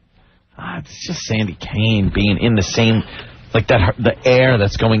 Why? It's just Sandy Kane being in the same, like that, the air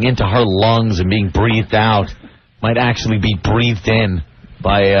that's going into her lungs and being breathed out might actually be breathed in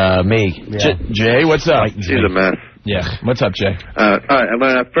by me. Yeah. Jay, what's up? She's a mess. Yeah. What's up, Jay? All right, I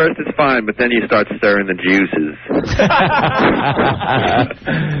learned at first it's fine, but then you start stirring the juices.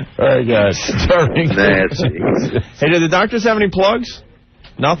 Very good. Stirring. Nasty. Hey, did the doctors have any plugs?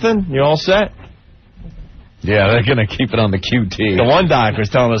 Nothing? You all set? Yeah, they're going to keep it on the QT. The one doctor was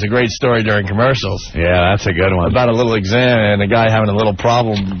telling us a great story during commercials. Yeah, that's a good one. About a little exam and a guy having a little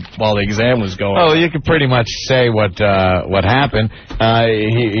problem while the exam was going. Oh, you could pretty much say what happened.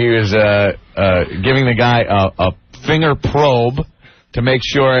 He was giving the guy a finger probe to make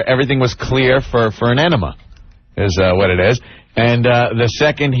sure everything was clear for an enema, is what it is. And the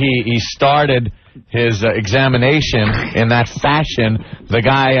second he started his examination in that fashion, the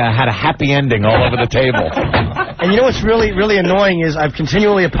guy had a happy ending all over the table. And you know what's really, really annoying is I've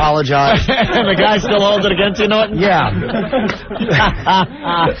continually apologized. And the guy still holds it against you, Norton? Yeah.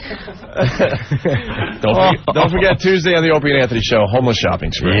 Don't forget Tuesday on the Opie and Anthony Show, homeless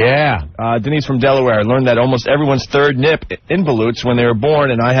shopping spree. Yeah. Denise from Delaware learned that almost everyone's third nip involutes when they were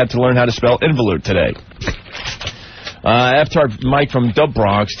born, and I had to learn how to spell involute today. F-Tart Mike from Dub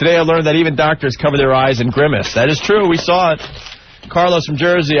Bronx. Today I learned that even doctors cover their eyes and grimace. That is true. We saw it. Carlos from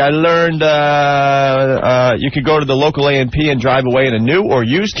Jersey. I learned you could go to the local A&P and drive away in a new or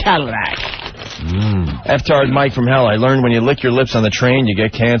used Cadillac. F-Tart Mike from Hell. I learned when you lick your lips on the train, you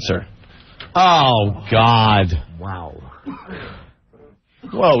get cancer. Oh, God. Wow.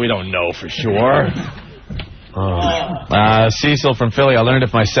 Well, we don't know for sure. Cecil from Philly, I learned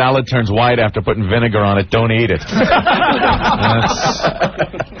if my salad turns white after putting vinegar on it, don't eat it. That's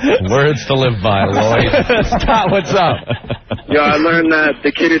words to live by, Lloyd. Scott, what's up? Yeah, I learned that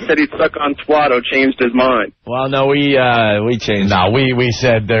the kid who said he sucked on Twatto changed his mind. Well, no, we changed. No, we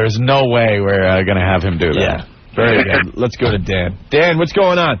said there's no way we're going to have him do that. Yeah, very good. Let's go to Dan. Dan, what's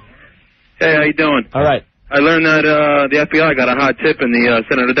going on? Hey, how you doing? All right. I learned that the FBI got a hot tip in the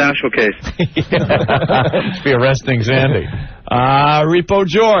Senator Daschle case. Should be arresting Sandy. Repo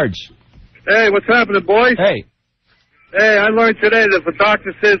George. Hey, what's happening, boys? Hey. Hey, I learned today that if a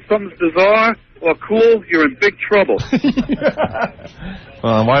doctor says something's bizarre or cool, you're in big trouble.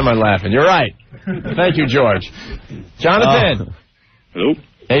 Well, why am I laughing? You're right. Thank you, George. Jonathan. Hello?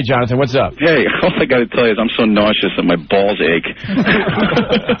 Hey, Jonathan, what's up? Hey, all I got to tell you is I'm so nauseous that my balls ache.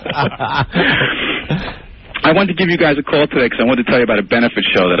 I wanted to give you guys a call today because I wanted to tell you about a benefit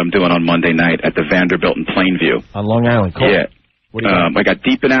show that I'm doing on Monday night at the Vanderbilt in Plainview. On Long Island, cool. Yeah. What do you got? I got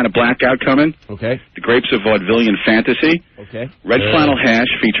Deep and Out of Blackout coming. Okay. The Grapes of Vaudevillian Fantasy. Okay. Red Flannel Hash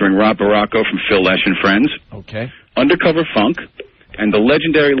featuring Rob Baracco from Phil Lesh and Friends. Okay. Undercover Funk. And the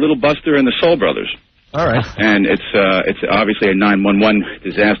legendary Little Buster and the Soul Brothers. All right. And it's obviously a 911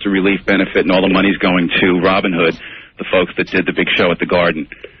 disaster relief benefit, and all the money's going to Robin Hood, the folks that did the big show at the Garden.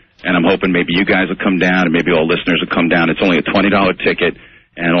 And I'm hoping maybe you guys will come down, and maybe all listeners will come down. It's only a $20 ticket,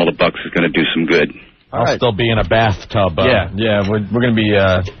 and all the bucks is going to do some good. I'll still be in a bathtub. Yeah, we're going to be.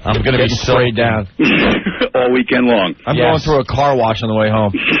 I'm going to be sprayed down all weekend long. I'm going through a car wash on the way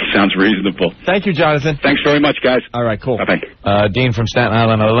home. Sounds reasonable. Thank you, Jonathan. Thanks very much, guys. All right, cool. Bye-bye. Dean from Staten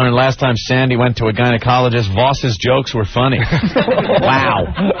Island. I learned last time Sandy went to a gynecologist, Voss's jokes were funny. Wow.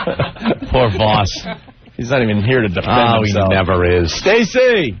 Poor Voss. He's not even here to defend himself. He never is.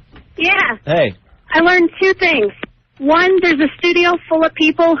 Stacy. Yeah. Hey. I learned two things. One, there's a studio full of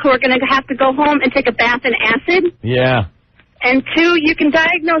people who are going to have to go home and take a bath in acid. Yeah. And two, you can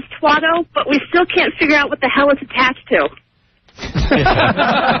diagnose Twatto, but we still can't figure out what the hell it's attached to.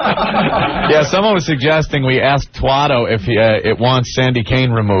 Yeah, someone was suggesting we ask Twatto if it wants Sandy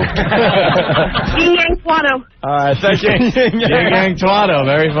Kane removed. Yin Yang Twatto. All right, thank you. Yin Yang Twatto,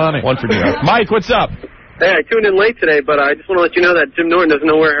 very funny. One for Joe. Mike, what's up? Hey, I tuned in late today, but I just want to let you know that Jim Norton doesn't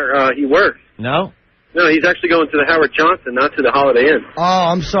know where he works. No? No, he's actually going to the Howard Johnson, not to the Holiday Inn.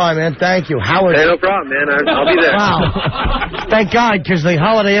 Oh, I'm sorry, man. Thank you. Howard. Hey, no problem, man. I'll be there. Wow. Thank God, because the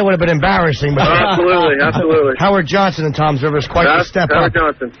Holiday Inn would have been embarrassing. But Absolutely. Howard Johnson in Tom's River is quite the step Howard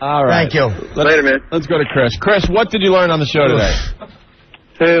up. Johnson. All right. Thank you. Later, man. Let's go to Chris. Chris, what did you learn on the show today?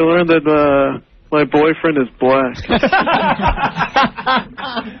 Hey, I learned that my boyfriend is black.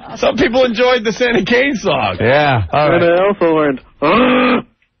 Some people enjoyed the Sandy Kane song. Yeah. All right. And I also learned,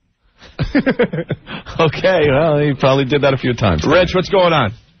 Okay, well, he probably did that a few times. Rich, what's going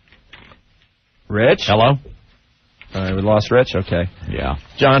on? Rich? Hello? All right, we lost Rich? Okay. Yeah.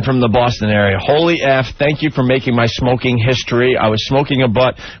 John from the Boston area. Holy F, thank you for making my smoking history. I was smoking a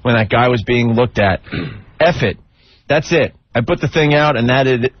butt when that guy was being looked at. F it. That's it. I put the thing out, and that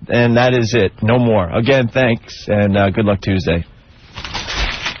is it. No more. Again, thanks, and good luck Tuesday.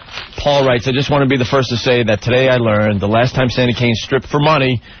 Paul writes, I just want to be the first to say that today I learned the last time Sandy Kane stripped for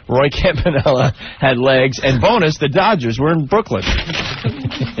money, Roy Campanella had legs, and bonus, the Dodgers were in Brooklyn.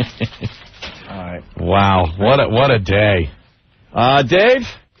 All right. Wow, what a day. Dave?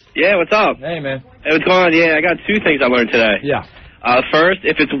 Yeah, what's up? Hey, man. Hey, what's going on? Yeah, I got two things I learned today. Yeah. First,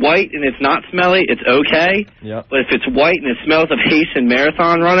 if it's white and it's not smelly, it's okay. Yep. But if it's white and it smells of Haitian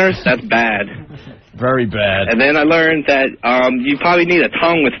marathon runners, that's bad. Very bad. And then I learned that you probably need a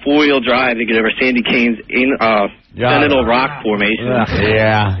tongue with four-wheel drive to get over Sandy Kane's genital rock formation.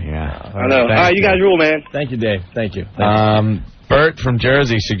 Yeah. I know. All right, you guys rule, man. Thank you, Dave. Thank you. Bert from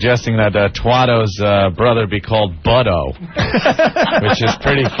Jersey suggesting that Twato's brother be called Butto, which is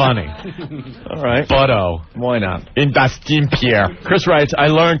pretty funny. All right. Butto. Why not? In Bastien Pierre. Chris writes, I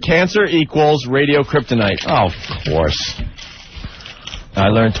learned cancer equals radio kryptonite. Oh, of course. I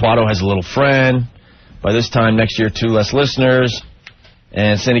learned Twato has a little friend. By this time next year, 2 less listeners.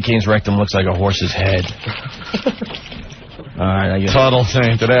 And Sandy Kane's rectum looks like a horse's head. All right, I guess. Tuttle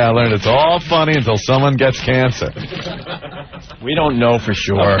saying today, I learned it's all funny until someone gets cancer. We don't know for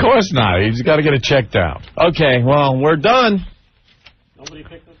sure. Of course not. He's got to get it checked out. Okay, well, we're done. Nobody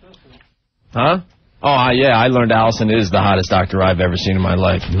picked up this one. Huh? Oh, yeah, I learned Allison is the hottest doctor I've ever seen in my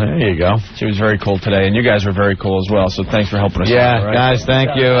life. There you go. She was very cool today, and you guys were very cool as well, so thanks for helping us out. Yeah, right? guys, thank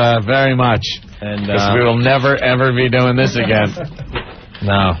you very much. And we will never, ever be doing this again.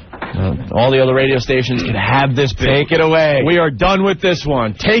 No. All the other radio stations can have this bit. Take it away. We are done with this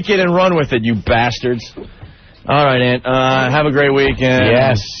one. Take it and run with it, you bastards. All right, Ant. Have a great weekend.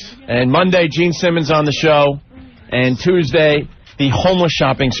 Yes. And Monday, Gene Simmons on the show. And Tuesday, the Homeless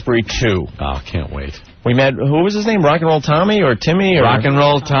Shopping Spree 2. Oh, can't wait. We met, who was his name? Rock and Roll Tommy or Timmy? Or Rock and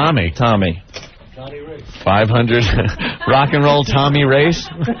Roll Tommy. Tommy. 500 Rock and Roll Tommy race.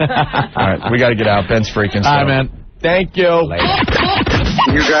 All right, we got to get out. Ben's freaking. All right, man. Thank you.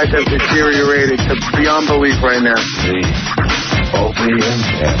 You guys have deteriorated to beyond belief right now. The Opie and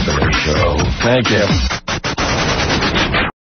Anthony Show. Thank you.